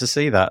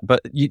see that.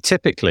 But you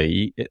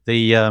typically,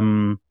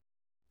 the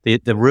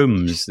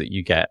rooms that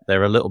you get,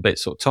 they're a little bit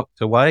sort of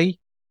tucked away.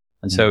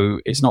 And so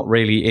it's not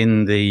really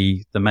in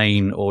the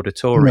main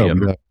auditorium.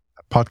 No,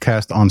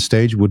 podcast on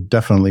stage would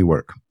definitely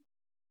work.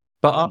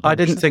 But I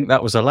didn't think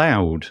that was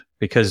allowed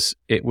because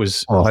it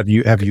was. Well, have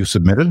you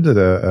submitted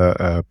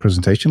a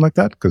presentation like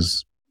that?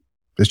 Because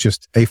it's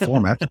just a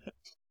format.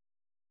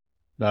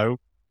 No.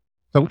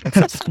 So,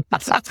 no.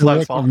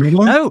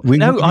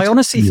 I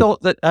honestly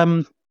thought that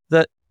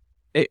that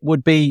it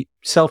would be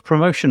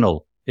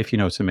self-promotional, if you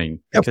know what I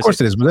mean. Yeah, of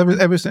course it is.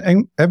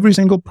 But every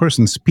single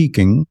person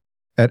speaking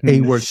at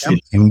a WordCamp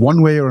in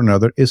one way or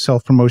another is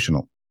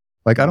self-promotional.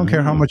 Like, I don't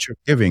care how much you're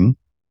giving,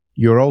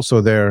 you're also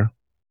there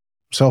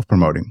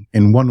self-promoting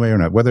in one way or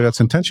another, whether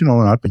that's intentional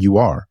or not, but you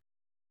are.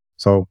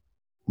 So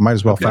might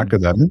as well factor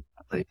that in.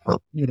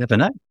 Well, you never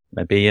know.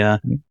 Maybe.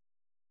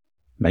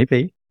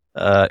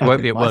 It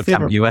won't be at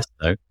WordCamp US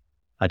though.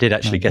 I did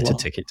actually get a well.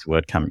 ticket to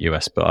WordCamp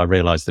US, but I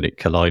realized that it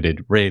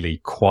collided really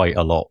quite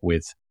a lot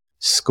with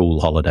school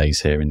holidays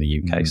here in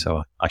the UK.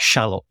 So I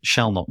shall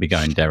not be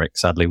going, Derek.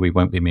 Sadly, we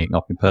won't be meeting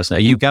up in person.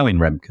 Are you going,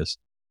 Remkes?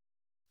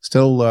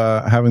 Still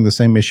having the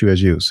same issue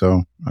as you.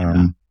 So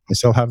I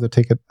still have the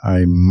ticket.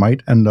 I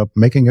might end up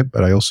making it,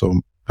 but I also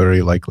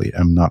very likely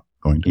am not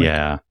going to make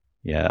it.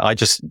 Yeah. I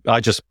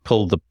just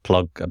pulled the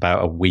plug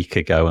about a week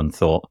ago and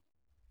thought,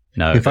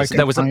 no,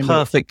 there was a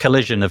perfect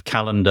collision of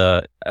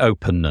calendar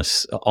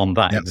openness on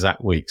that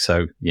exact week.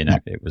 So,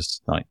 it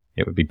was like,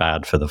 it would be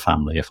bad for the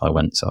family if I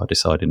went. So I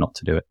decided not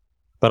to do it.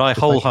 But I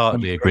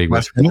wholeheartedly agree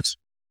with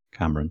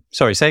Cameron.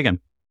 Sorry, say again.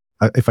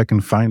 If I can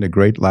find a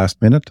great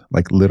last minute,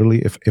 like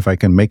literally, if I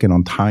can make it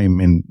on time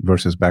in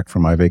versus back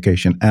from my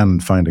vacation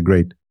and find a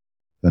great,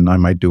 then I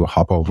might do a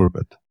hop over.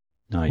 But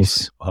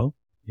nice. Well,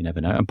 you never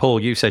know. And Paul,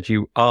 you said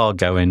you are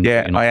going.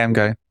 Yeah, I am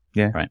going.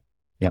 Yeah. Right.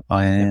 Yep,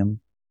 I am.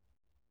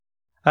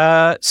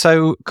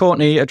 So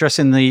Courtney,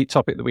 addressing the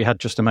topic that we had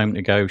just a moment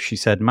ago, she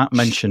said, Matt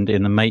mentioned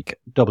in the Make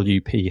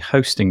WP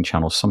hosting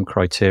channel some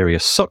criteria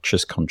such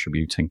as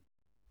contributing.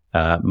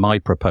 My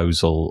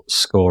proposal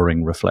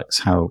scoring reflects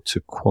how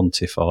to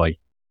quantify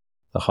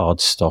the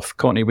hard stuff.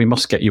 Courtney, we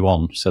must get you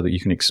on so that you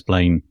can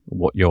explain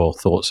what your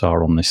thoughts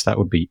are on this. That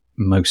would be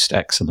most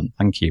excellent.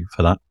 Thank you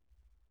for that.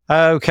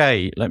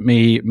 Okay, let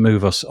me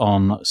move us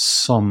on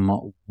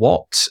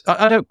somewhat.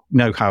 I don't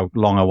know how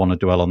long I want to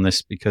dwell on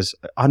this because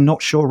I'm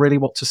not sure really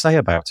what to say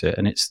about it.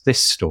 And it's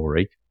this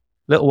story.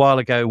 A little while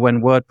ago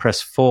when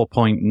WordPress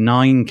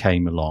 4.9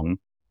 came along,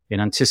 in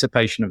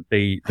anticipation of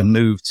the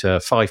move to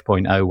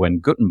 5.0 when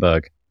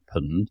Gutenberg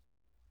happened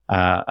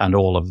and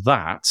all of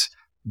that,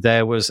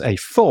 there was a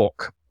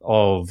fork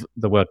of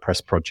the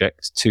WordPress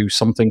project to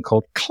something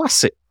called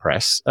Classic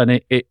Press. And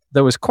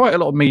there was quite a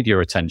lot of media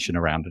attention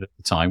around it at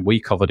the time. We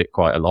covered it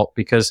quite a lot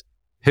because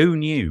who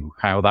knew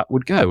how that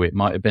would go? It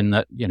might have been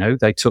that,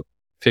 they took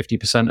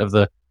 50% of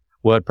the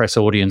WordPress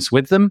audience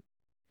with them.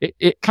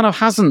 It kind of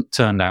hasn't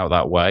turned out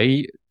that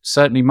way.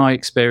 Certainly my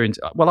experience,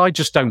 well, I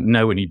just don't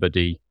know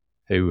anybody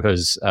who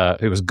has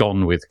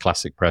gone with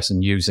Classic Press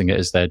and using it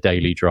as their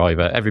daily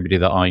driver. Everybody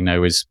that I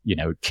know is,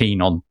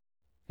 keen on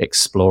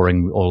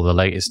exploring all the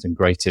latest and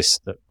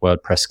greatest that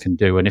WordPress can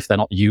do. And if they're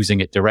not using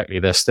it directly,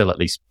 they're still at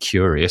least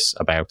curious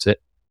about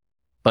it.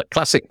 But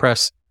Classic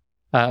Press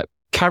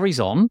carries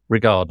on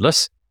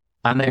regardless.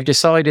 And they've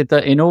decided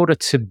that in order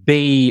to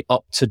be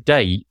up to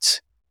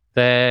date,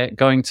 they're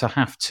going to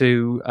have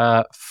to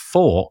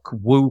fork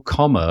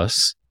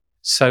WooCommerce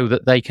so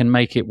that they can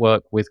make it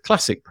work with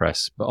Classic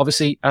Press. But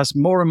obviously, as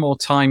more and more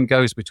time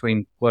goes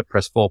between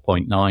WordPress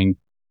 4.9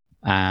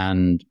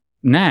 and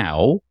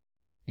now,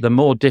 the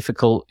more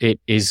difficult it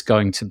is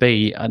going to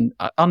be. And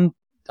I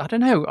don't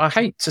know, I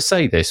hate to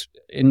say this,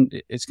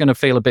 it's going to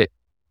feel a bit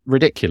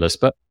ridiculous,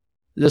 but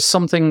there's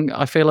something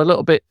I feel a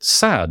little bit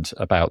sad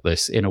about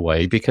this in a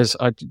way, because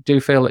I do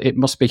feel it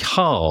must be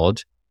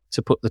hard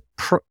to put the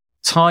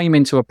time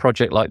into a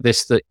project like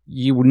this that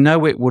you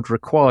know it would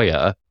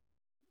require,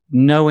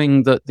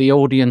 knowing that the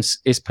audience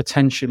is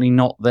potentially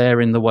not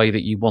there in the way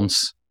that you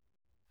once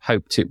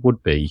hoped it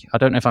would be. I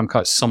don't know if I'm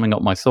quite summing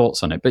up my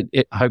thoughts on it, but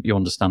I hope you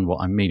understand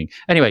what I'm meaning.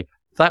 Anyway,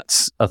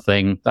 that's a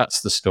thing.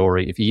 That's the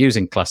story. If you're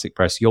using Classic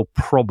Press, you'll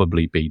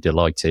probably be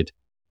delighted,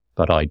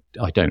 but I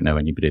don't know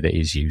anybody that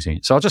is using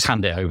it. So I'll just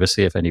hand it over,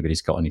 see if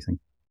anybody's got anything.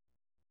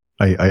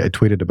 I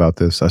tweeted about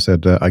this. I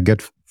said, I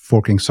get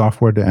forking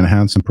software to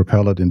enhance and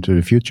propel it into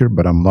the future,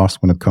 but I'm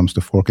lost when it comes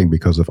to forking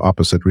because of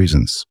opposite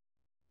reasons.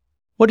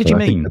 What did you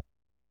mean?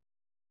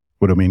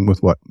 What do I mean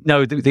with what?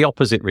 No, the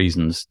opposite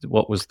reasons.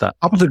 What was that?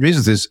 Opposite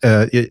reasons is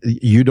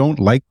you don't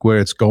like where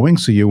it's going,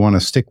 so you want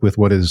to stick with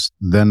what is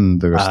then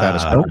the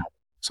status quo.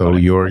 So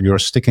you're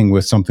sticking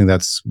with something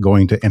that's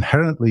going to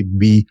inherently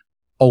be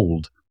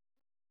old.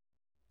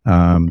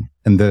 And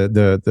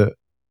the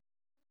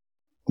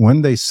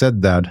when they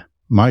said that,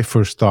 my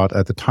first thought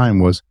at the time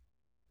was,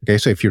 okay,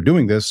 so if you're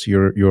doing this,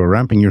 you're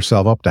ramping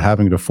yourself up to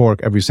having to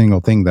fork every single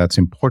thing that's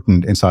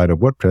important inside of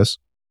WordPress.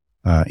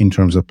 In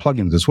terms of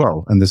plugins as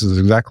well. And this is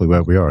exactly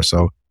where we are.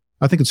 So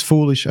I think it's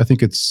foolish. I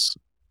think it's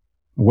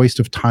a waste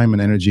of time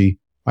and energy.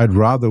 I'd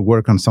rather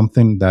work on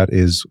something that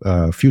is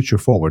future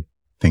forward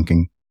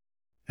thinking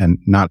and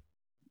not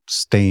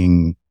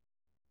staying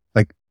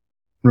like,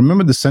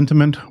 remember the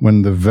sentiment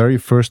when the very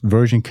first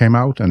version came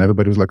out and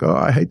everybody was like, oh,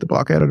 I hate the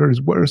block editor.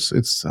 It's worse.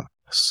 It sucks.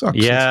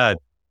 Yeah.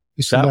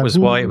 That was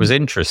why it was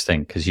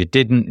interesting, because you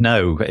didn't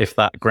know if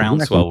that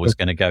groundswell was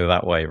going to go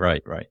that way.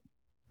 Right.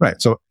 Right.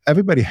 So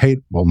everybody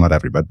not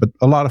everybody, but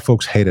a lot of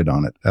folks hated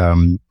on it.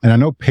 And I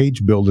know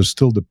page builders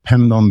still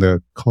depend on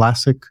the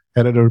classic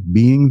editor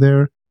being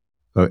there.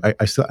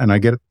 So I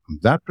get it from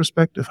that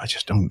perspective. I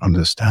just don't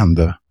understand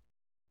the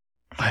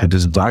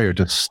desire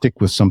to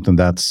stick with something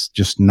that's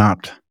just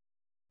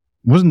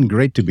wasn't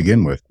great to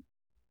begin with.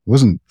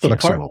 Wasn't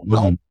flexible.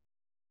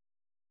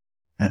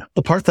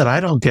 The part that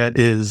I don't get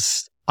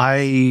is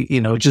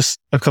just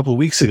a couple of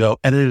weeks ago,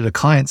 edited a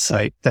client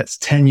site that's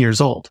 10 years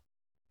old,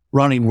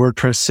 running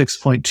WordPress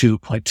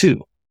 6.2.2.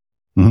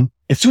 Mm-hmm.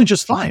 It's doing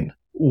just fine.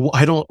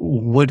 I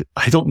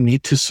don't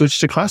need to switch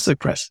to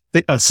ClassicPress.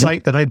 A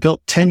site that I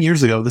built 10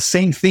 years ago, the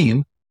same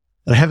theme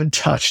that I haven't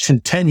touched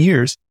in 10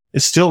 years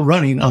is still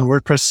running on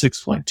WordPress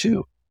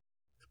 6.2.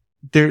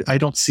 I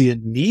don't see a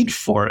need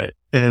for it.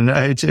 And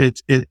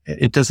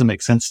it doesn't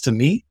make sense to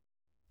me.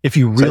 If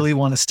you really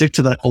want to stick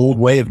to that old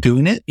way of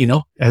doing it,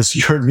 as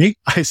you heard me,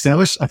 I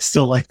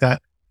still like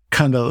that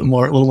kind of a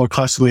little more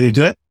classic way to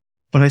do it,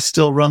 but I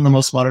still run the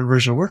most modern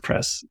version of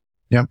WordPress.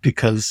 Yeah.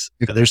 Because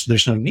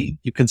there's no need.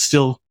 You can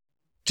still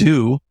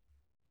do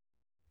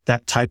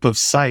that type of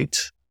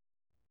site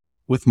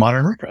with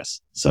modern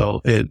WordPress.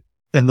 So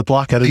and the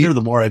block editor,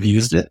 the more I've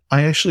used it,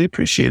 I actually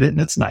appreciate it and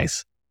it's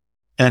nice.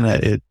 And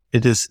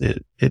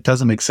it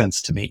doesn't make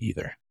sense to me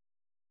either.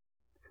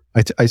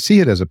 I see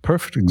it as a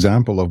perfect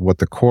example of what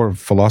the core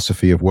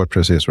philosophy of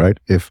WordPress is, right?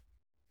 If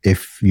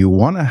you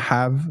want to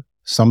have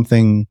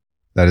something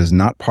that is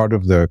not part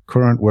of the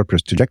current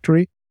WordPress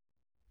trajectory,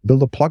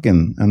 build a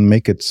plugin and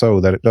make it so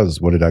that it does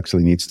what it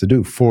actually needs to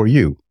do for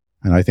you.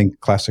 And I think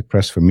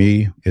ClassicPress for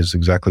me is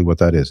exactly what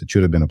that is. It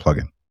should have been a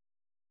plugin.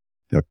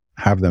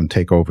 Have them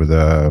take over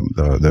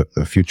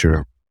the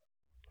future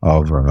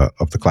of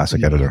the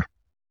Classic editor.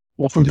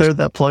 Well, from there,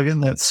 that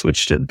plugin that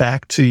switched it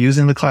back to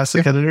using the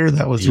Classic editor,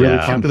 that was really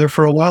popular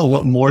for a while.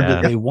 What more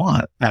did they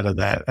want out of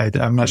that?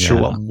 I'm not sure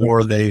what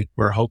more they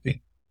were hoping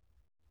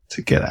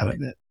to get out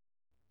of it.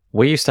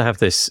 We used to have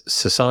this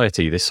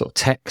society, this sort of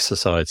tech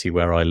society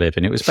where I live,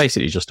 and it was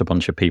basically just a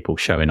bunch of people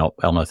showing up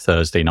on a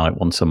Thursday night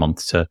once a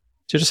month to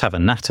just have a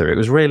natter. It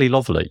was really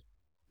lovely.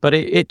 But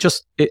it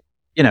just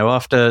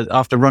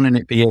after running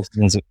it for years,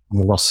 it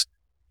lost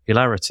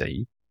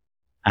popularity.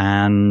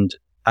 And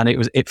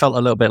it felt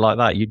a little bit like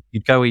that.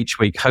 You'd go each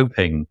week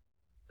hoping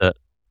that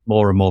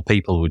more and more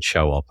people would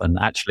show up. And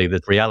actually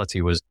the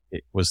reality was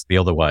it was the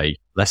other way.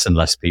 Less and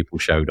less people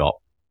showed up.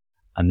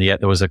 And yet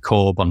there was a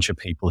core bunch of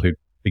people who'd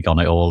begun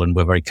it all and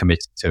were very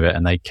committed to it.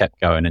 And they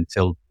kept going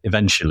until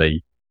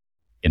eventually,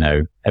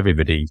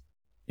 everybody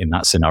in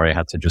that scenario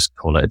had to just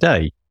call it a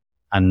day.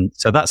 And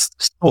so that's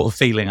the sort of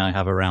feeling I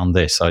have around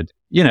this. I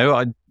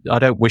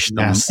don't wish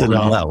them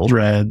well.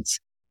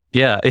 Threads.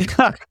 Yeah.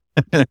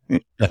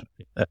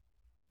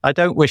 I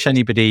don't wish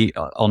anybody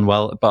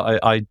unwell,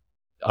 but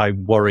I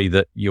worry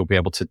that you'll be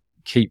able to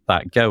keep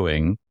that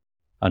going.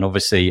 And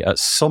obviously at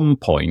some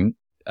point,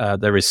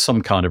 there is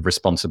some kind of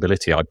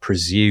responsibility, I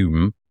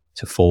presume,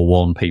 to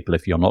forewarn people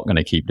if you're not going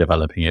to keep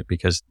developing it,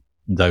 because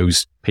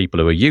those people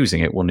who are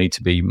using it will need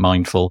to be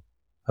mindful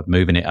of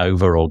moving it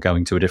over or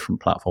going to a different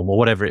platform or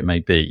whatever it may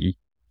be.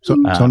 So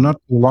not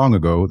long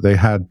ago, they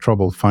had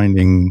trouble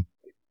finding.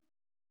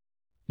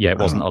 Yeah, it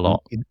wasn't a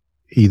lot.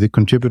 Either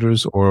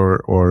contributors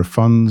or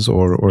funds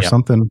or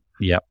something.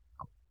 Yeah.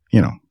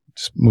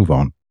 Just move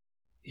on.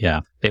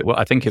 Yeah.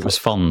 I think it was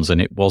funds,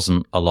 and it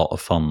wasn't a lot of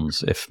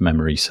funds, if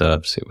memory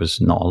serves. It was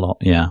not a lot.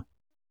 Yeah.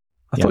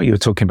 I thought you were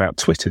talking about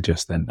Twitter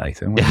just then,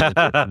 Nathan.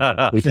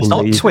 It's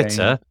not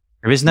Twitter.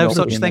 There is no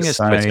such thing as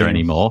Twitter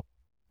anymore.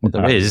 What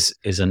there is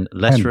a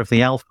letter of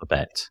the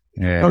alphabet.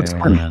 Yeah. It's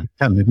 10.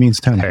 10. It means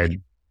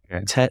 10.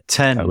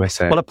 10.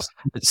 Well,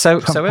 so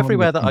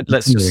everywhere that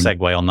let's just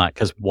segue on that,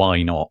 because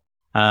why not?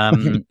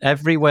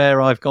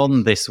 Everywhere I've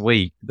gone this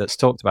week that's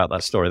talked about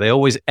that story, they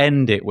always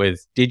end it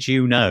with, did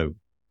you know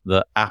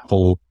that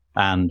Apple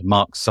and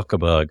Mark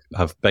Zuckerberg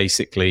have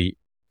basically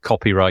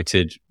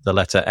copyrighted the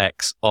letter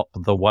X up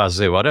the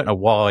wazoo? I don't know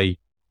why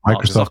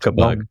Mark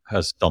Zuckerberg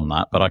has done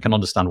that, but I can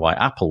understand why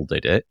Apple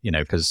did it,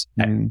 because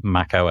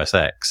Mac OS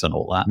X and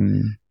all that.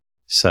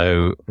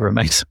 So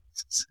remains.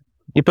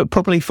 Yeah, but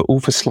probably for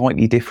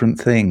slightly different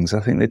things. I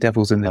think the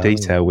devil's in the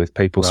detail with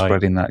people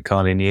spreading that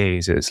kind of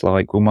news. It's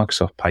like, well,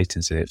 Microsoft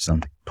patented it for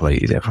something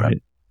completely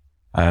different,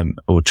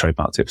 or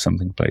trademarked it for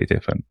something completely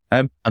different.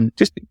 And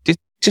just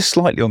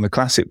slightly on the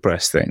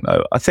ClassicPress thing,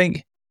 though, I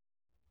think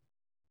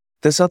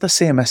there's other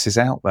CMSs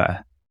out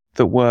there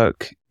that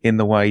work in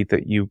the way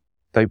that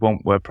they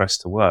want WordPress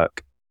to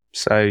work.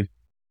 So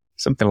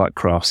something like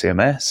Craft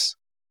CMS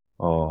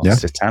or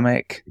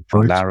Statamic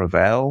or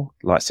Laravel.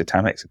 Like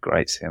Statamic's a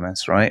great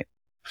CMS, right?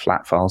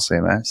 Flat file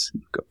CMS.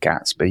 You've got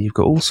Gatsby. You've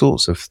got all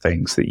sorts of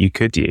things that you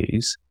could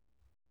use.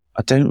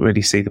 I don't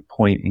really see the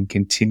point in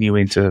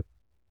continuing to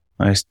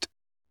almost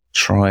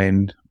try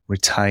and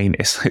retain.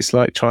 It's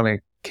like trying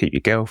to keep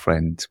your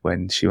girlfriend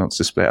when she wants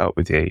to split up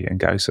with you and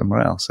go somewhere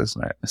else,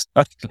 isn't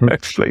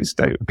it? Please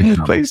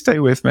stay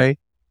with me.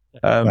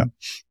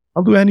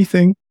 I'll do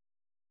anything.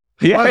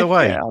 Yeah, by the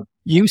way,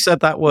 you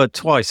said that word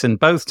twice, and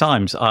both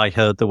times I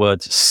heard the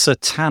word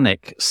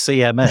satanic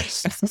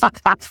CMS.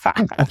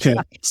 Okay.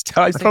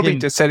 I probably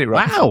just said it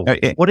right. Wow.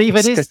 What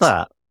even is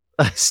that?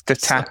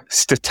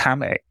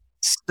 Statamic.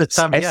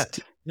 Statamic.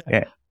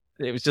 Yeah.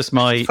 It was just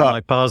my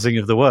parsing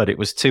of the word. It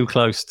was too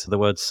close to the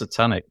word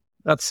satanic.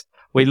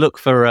 We look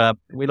for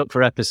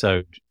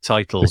episode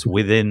titles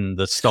within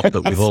the stuff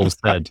that we've all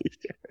said.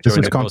 This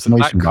is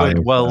confirmation bias. That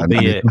could well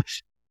be it.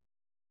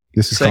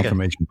 This is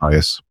confirmation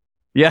bias.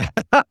 Yeah.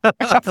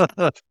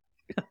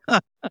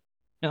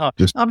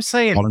 I'm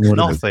saying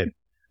nothing.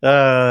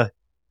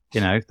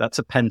 That's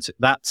a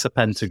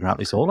pentagram.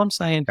 It's all I'm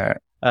saying.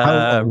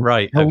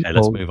 Right. Okay,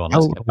 let's move on.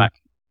 Let's get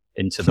back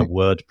into the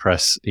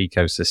WordPress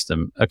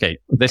ecosystem. Okay,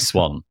 this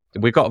one.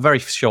 We've got a very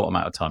short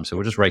amount of time, so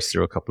we'll just race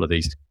through a couple of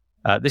these.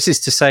 This is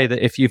to say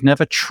that if you've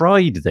never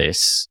tried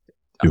this,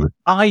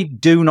 I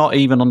do not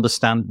even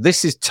understand.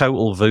 This is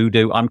total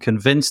voodoo. I'm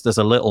convinced there's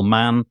a little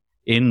man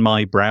in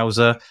my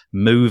browser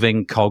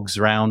moving cogs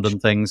around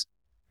and things,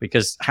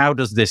 because how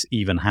does this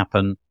even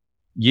happen?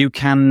 You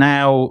can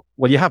now,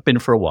 well, you have been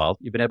for a while.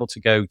 You've been able to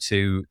go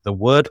to the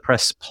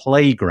WordPress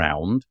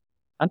playground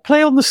and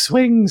play on the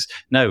swings.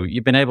 No,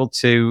 you've been able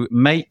to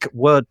make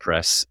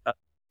WordPress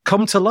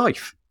come to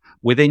life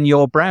within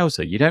your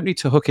browser. You don't need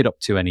to hook it up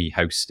to any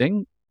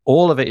hosting.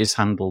 All of it is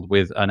handled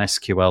with an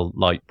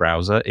SQL-like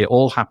browser. It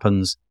all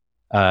happens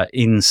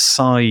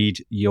inside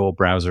your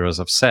browser,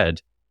 as I've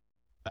said.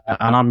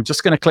 And I'm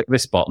just going to click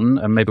this button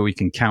and maybe we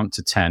can count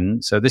to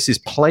 10. So this is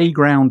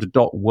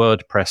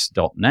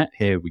playground.wordpress.net.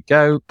 Here we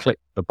go. Click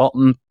the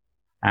button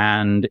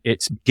and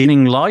it's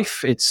beginning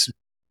life. It's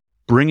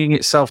bringing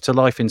itself to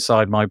life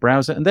inside my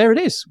browser. And there it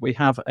is. We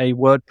have an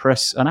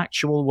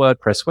actual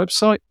WordPress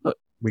website. Look,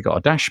 we got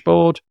a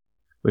dashboard.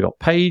 We got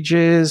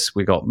pages.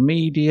 We got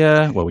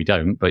media. Well, we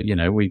don't, but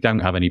we don't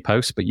have any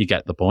posts, but you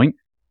get the point.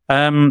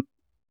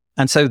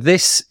 And so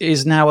this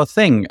is now a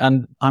thing.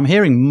 And I'm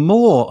hearing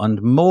more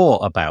and more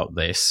about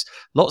this.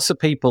 Lots of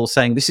people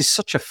saying this is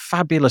such a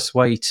fabulous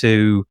way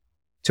to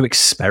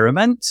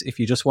experiment. If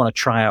you just want to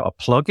try out a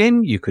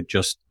plugin, you could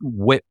just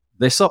whip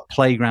this up,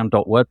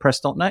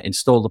 playground.wordpress.net,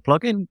 install the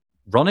plugin,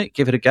 run it,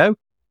 give it a go,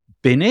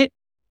 bin it.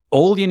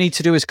 All you need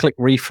to do is click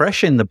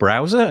refresh in the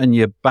browser and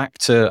you're back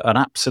to an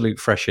absolute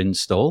fresh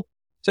install.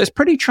 So it's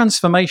pretty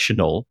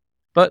transformational.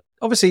 But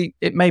obviously,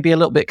 it may be a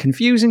little bit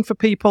confusing for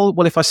people.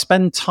 Well, if I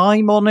spend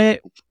time on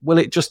it, will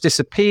it just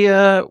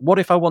disappear? What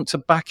if I want to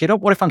back it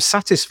up? What if I'm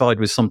satisfied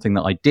with something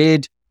that I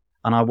did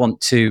and I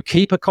want to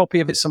keep a copy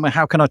of it somewhere?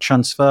 How can I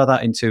transfer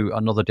that into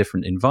another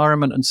different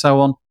environment and so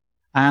on?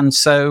 And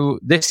so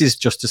this is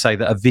just to say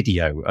that a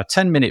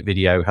 10-minute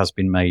video has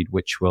been made,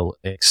 which will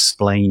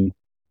explain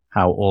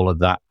how all of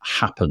that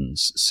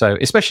happens. So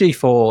especially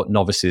for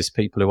novices,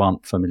 people who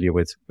aren't familiar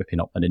with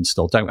whipping up an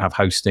install, don't have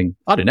hosting,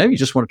 I don't know, you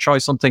just want to try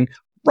something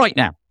right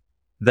now,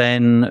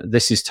 then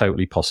this is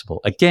totally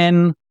possible.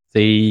 Again,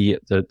 the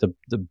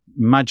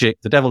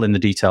magic, the devil in the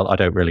detail, I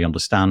don't really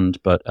understand,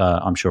 but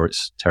I'm sure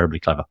it's terribly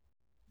clever.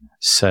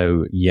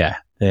 So yeah,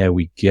 there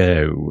we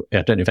go.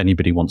 I don't know if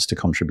anybody wants to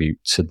contribute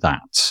to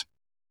that.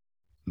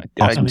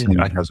 Awesome.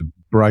 It has a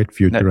bright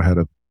future ahead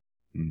of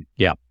it.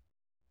 Yeah.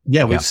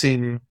 Yeah, we've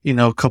seen,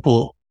 a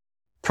couple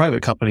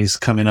private companies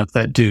coming up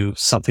that do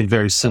something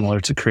very similar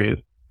to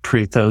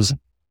create those.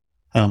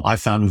 I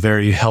found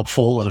very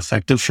helpful and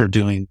effective for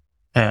doing,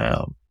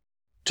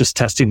 just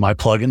testing my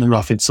plugin and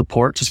offering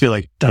support. Just be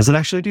like, does it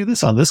actually do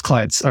this on this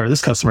client's or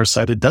this customer's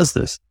site? It does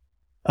this.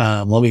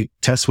 Let me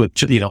test with,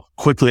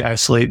 quickly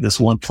isolate this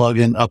one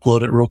plugin,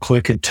 upload it real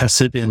quick and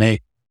test it in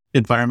a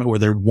environment where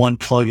their one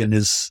plugin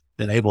is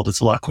enabled. It's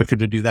a lot quicker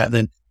to do that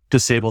than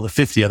disable the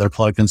 50 other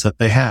plugins that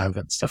they have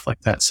and stuff like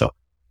that. So,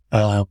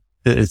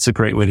 it's a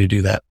great way to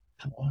do that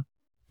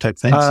type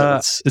thing.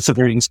 So it's a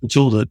very useful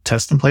tool to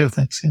test and play with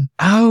things. Yeah.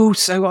 Oh,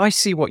 so I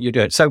see what you're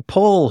doing. So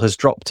Paul has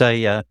dropped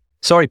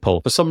sorry,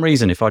 Paul, for some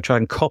reason, if I try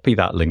and copy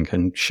that link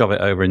and shove it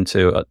over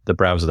into the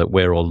browser that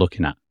we're all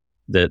looking at,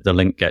 the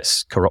link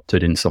gets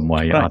corrupted in some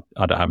way. Right.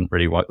 I haven't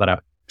really worked that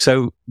out.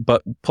 So,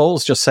 but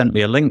Paul's just sent me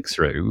a link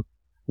through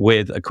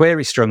with a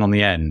query string on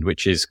the end,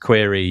 which is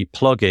query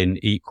plugin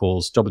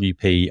equals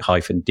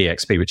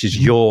WP-DXP, which is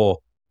your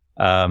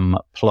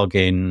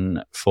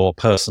plugin for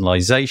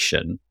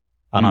personalization.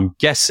 And I'm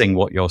guessing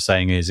what you're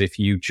saying is if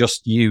you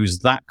just use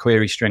that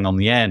query string on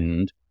the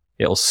end,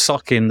 it'll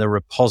suck in the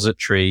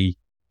repository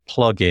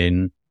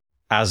plugin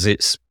as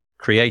it's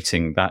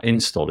creating that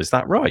install. Is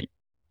that right?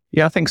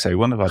 Yeah, I think so.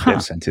 One of our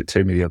devs sent it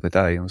to me the other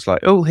day and was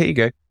like, oh, here you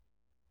go.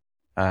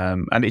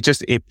 And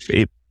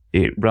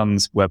it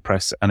runs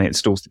WordPress and it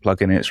installs the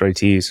plugin and it's ready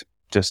to use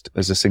just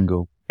as a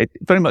single. It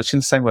very much in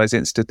the same way as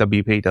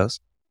InstaWP does.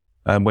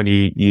 When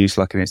you use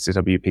like an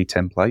InstaWP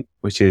template,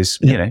 which is,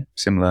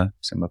 similar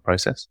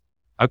process.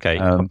 Okay.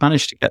 I've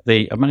managed to get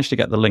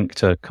the link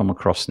to come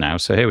across now.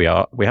 So here we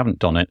are. We haven't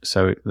done it.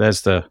 So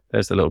there's the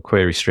little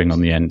query string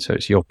on the end. So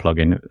it's your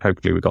plugin.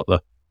 Hopefully we've got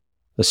the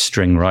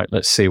string right.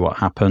 Let's see what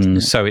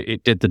happens. So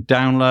it did the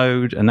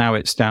download and now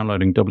it's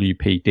downloading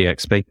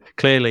WP-DXP.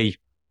 Clearly,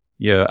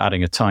 you're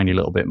adding a tiny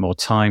little bit more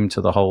time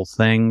to the whole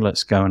thing.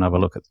 Let's go and have a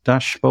look at the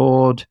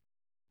dashboard.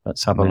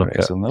 Let's have a look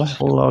at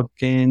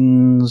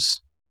plugins.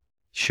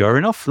 Sure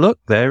enough, look,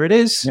 there it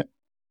is. Yep.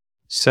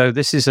 So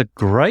this is a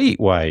great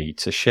way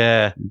to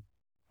share,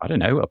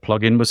 a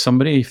plugin with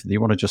somebody if you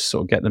want to just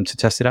sort of get them to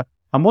test it out.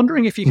 I'm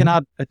wondering if you can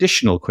add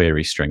additional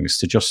query strings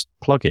to just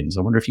plugins.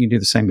 I wonder if you can do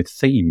the same with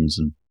themes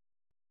and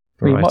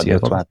we might be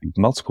able to add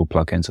multiple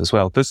plugins as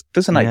well. There's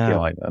an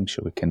API. I'm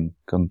sure we can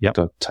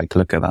take a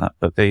look at that.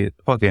 But the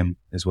plugin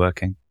is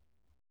working.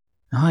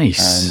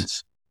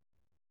 Nice.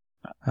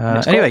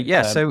 And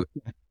anyway, so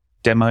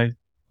demo,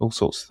 all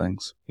sorts of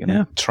things.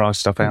 Try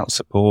stuff out,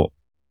 support.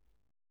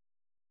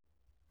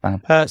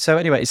 So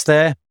anyway, it's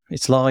there.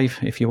 It's live.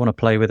 If you want to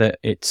play with it,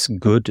 it's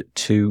good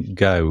to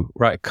go.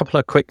 Right, a couple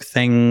of quick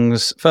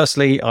things.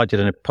 Firstly, I did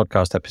a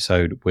podcast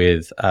episode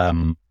with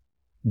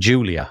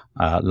Julia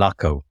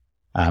Laco,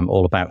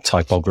 all about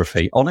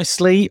typography.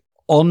 Honestly,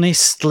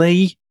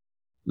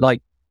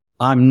 like,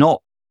 I'm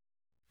not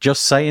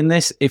just saying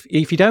this.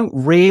 If you don't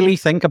really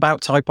think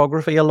about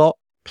typography a lot,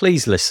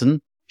 please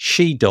listen.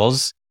 She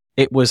does.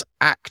 It was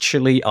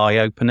actually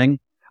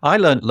eye-opening. I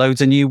learned loads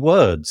of new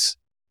words.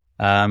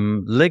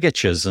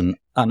 Ligatures and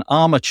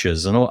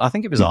armatures and all. I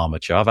think it was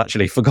armature. I've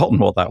actually forgotten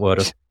what that word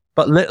is.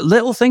 But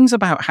little things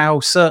about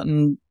how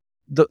certain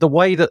the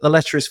way that the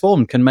letter is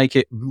formed can make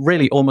it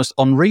really almost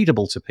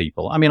unreadable to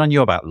people. I mean, I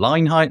knew about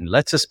line height and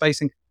letter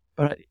spacing,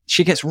 but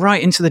she gets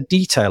right into the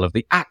detail of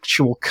the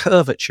actual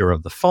curvature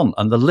of the font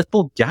and the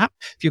little gap.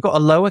 If you've got a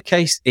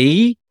lowercase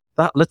e,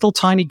 that little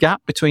tiny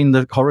gap between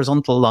the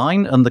horizontal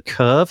line and the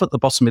curve at the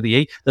bottom of the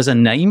e, there's a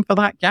name for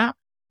that gap.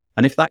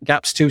 And if that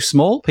gap's too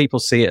small, people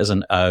see it as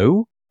an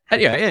O.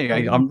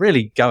 Anyway, I'm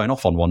really going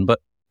off on one, but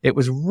it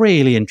was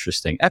really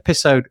interesting.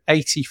 Episode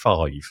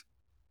 85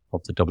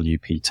 of the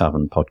WP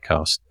Tavern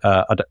podcast.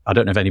 I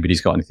don't know if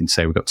anybody's got anything to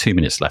say. We've got 2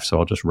 minutes left, so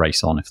I'll just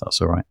race on if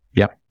that's all right.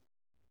 Yep.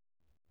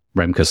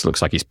 Remkus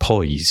looks like he's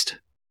poised.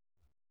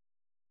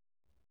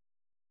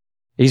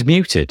 He's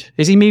muted.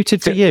 Is he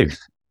muted for you?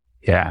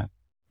 Yeah.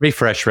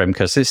 Refresh,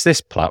 Remkus. It's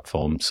this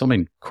platform.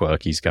 Something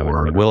quirky's going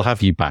on. We'll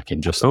have you back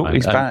in just a moment.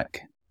 He's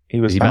back. He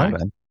was back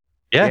then.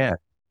 Yeah.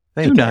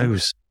 Who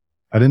knows?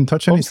 I didn't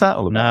touch anything. What's that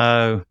all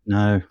about?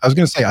 No. I was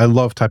going to say, I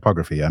love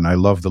typography and I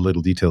love the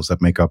little details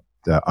that make up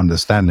the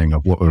understanding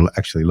of what we're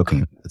actually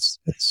looking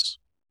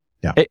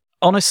at.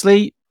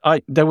 Honestly,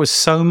 there was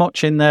so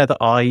much in there that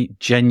I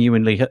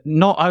genuinely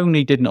not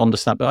only didn't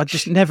understand, but I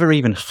just never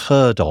even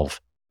heard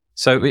of.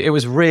 So it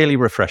was really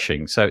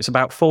refreshing. So it's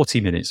about 40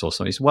 minutes or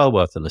so. It's well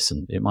worth a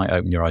listen. It might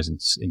open your eyes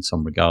in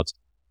some regards.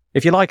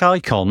 If you like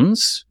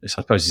icons, I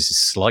suppose this is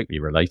slightly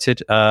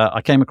related.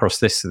 I came across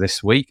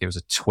this week. It was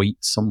a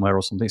tweet somewhere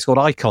or something. It's called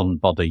Icon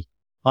Body,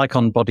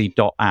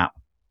 iconbody.app.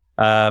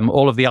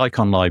 All of the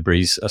icon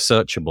libraries are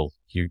searchable.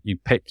 You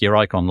pick your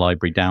icon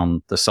library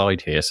down the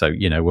side here. So,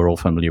 we're all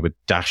familiar with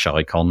dash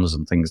icons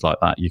and things like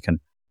that. You can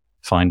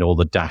find all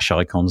the dash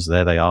icons.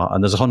 There they are.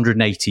 And there's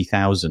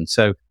 180,000.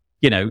 So,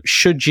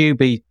 should you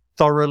be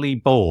thoroughly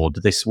bored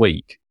this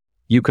week,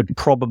 you could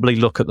probably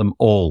look at them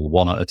all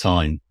one at a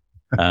time.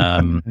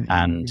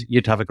 And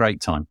you'd have a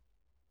great time.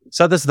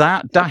 So there's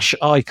that,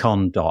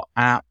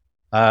 dashicon.app.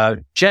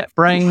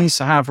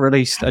 JetBrains have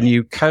released a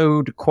new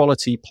code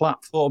quality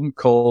platform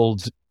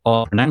called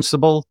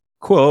unpronounceable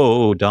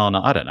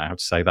Quodana. I don't know how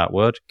to say that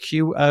word.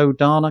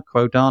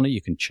 Quodana.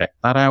 You can check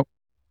that out.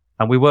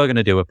 And we were going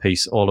to do a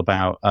piece all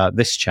about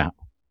this chap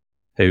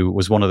who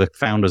was one of the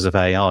founders of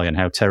AI and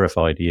how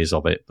terrified he is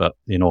of it. But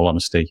in all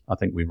honesty, I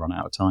think we've run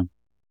out of time.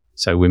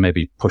 So we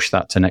maybe push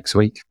that to next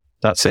week.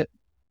 That's it.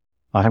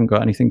 I haven't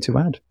got anything to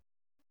add.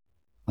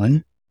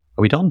 Are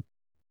we done?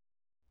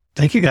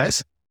 Thank you,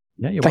 guys.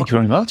 Yeah, Thank you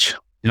very much.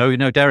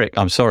 No, Derek,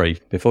 I'm sorry.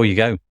 Before you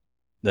go,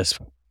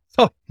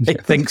 he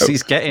thinks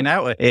he's getting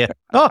out of here.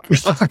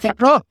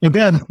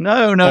 Again.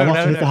 No.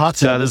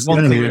 There's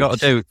one thing we've got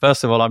to do.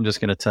 First of all, I'm just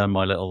going to turn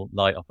my little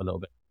light up a little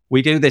bit.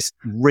 We do this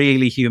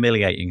really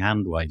humiliating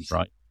hand wave,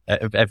 right,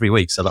 every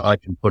week so that I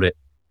can put it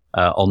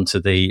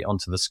onto the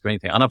screen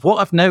thing. And what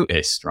I've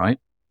noticed, right,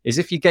 is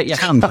if you get your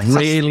hand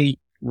really...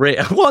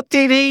 What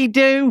did he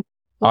do?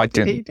 I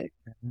didn't.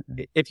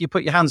 If you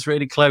put your hands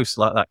really close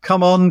like that,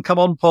 come on,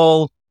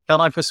 Paul.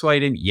 Can I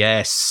persuade him?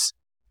 Yes.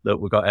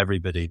 Look, we've got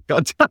everybody.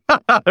 He's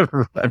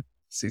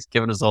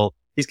given us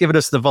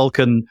the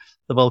Vulcan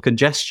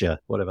gesture,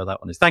 whatever that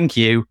one is. Thank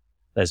you.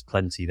 There's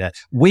plenty there.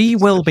 We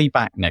will be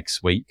back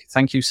next week.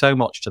 Thank you so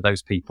much to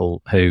those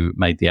people who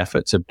made the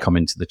effort to come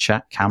into the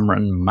chat.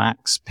 Cameron,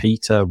 Max,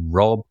 Peter,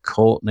 Rob,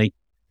 Courtney,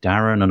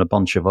 Darren and a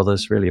bunch of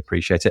others. Really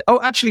appreciate it. Oh,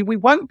 actually, we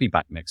won't be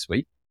back next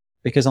week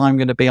because I'm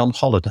going to be on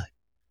holiday.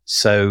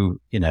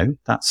 So,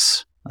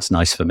 that's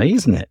nice for me,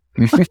 isn't it?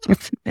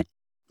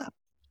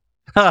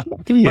 But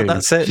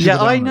that's it.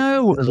 Yeah, I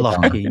know.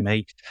 Lucky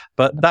me.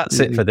 But that's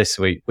it for this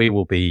week. We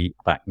will be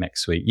back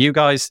next week. You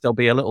guys, there'll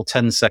be a little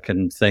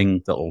 10-second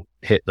thing that'll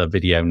hit the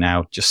video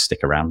now. Just stick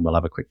around. We'll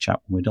have a quick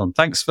chat when we're done.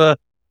 Thanks for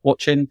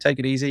watching. Take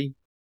it easy.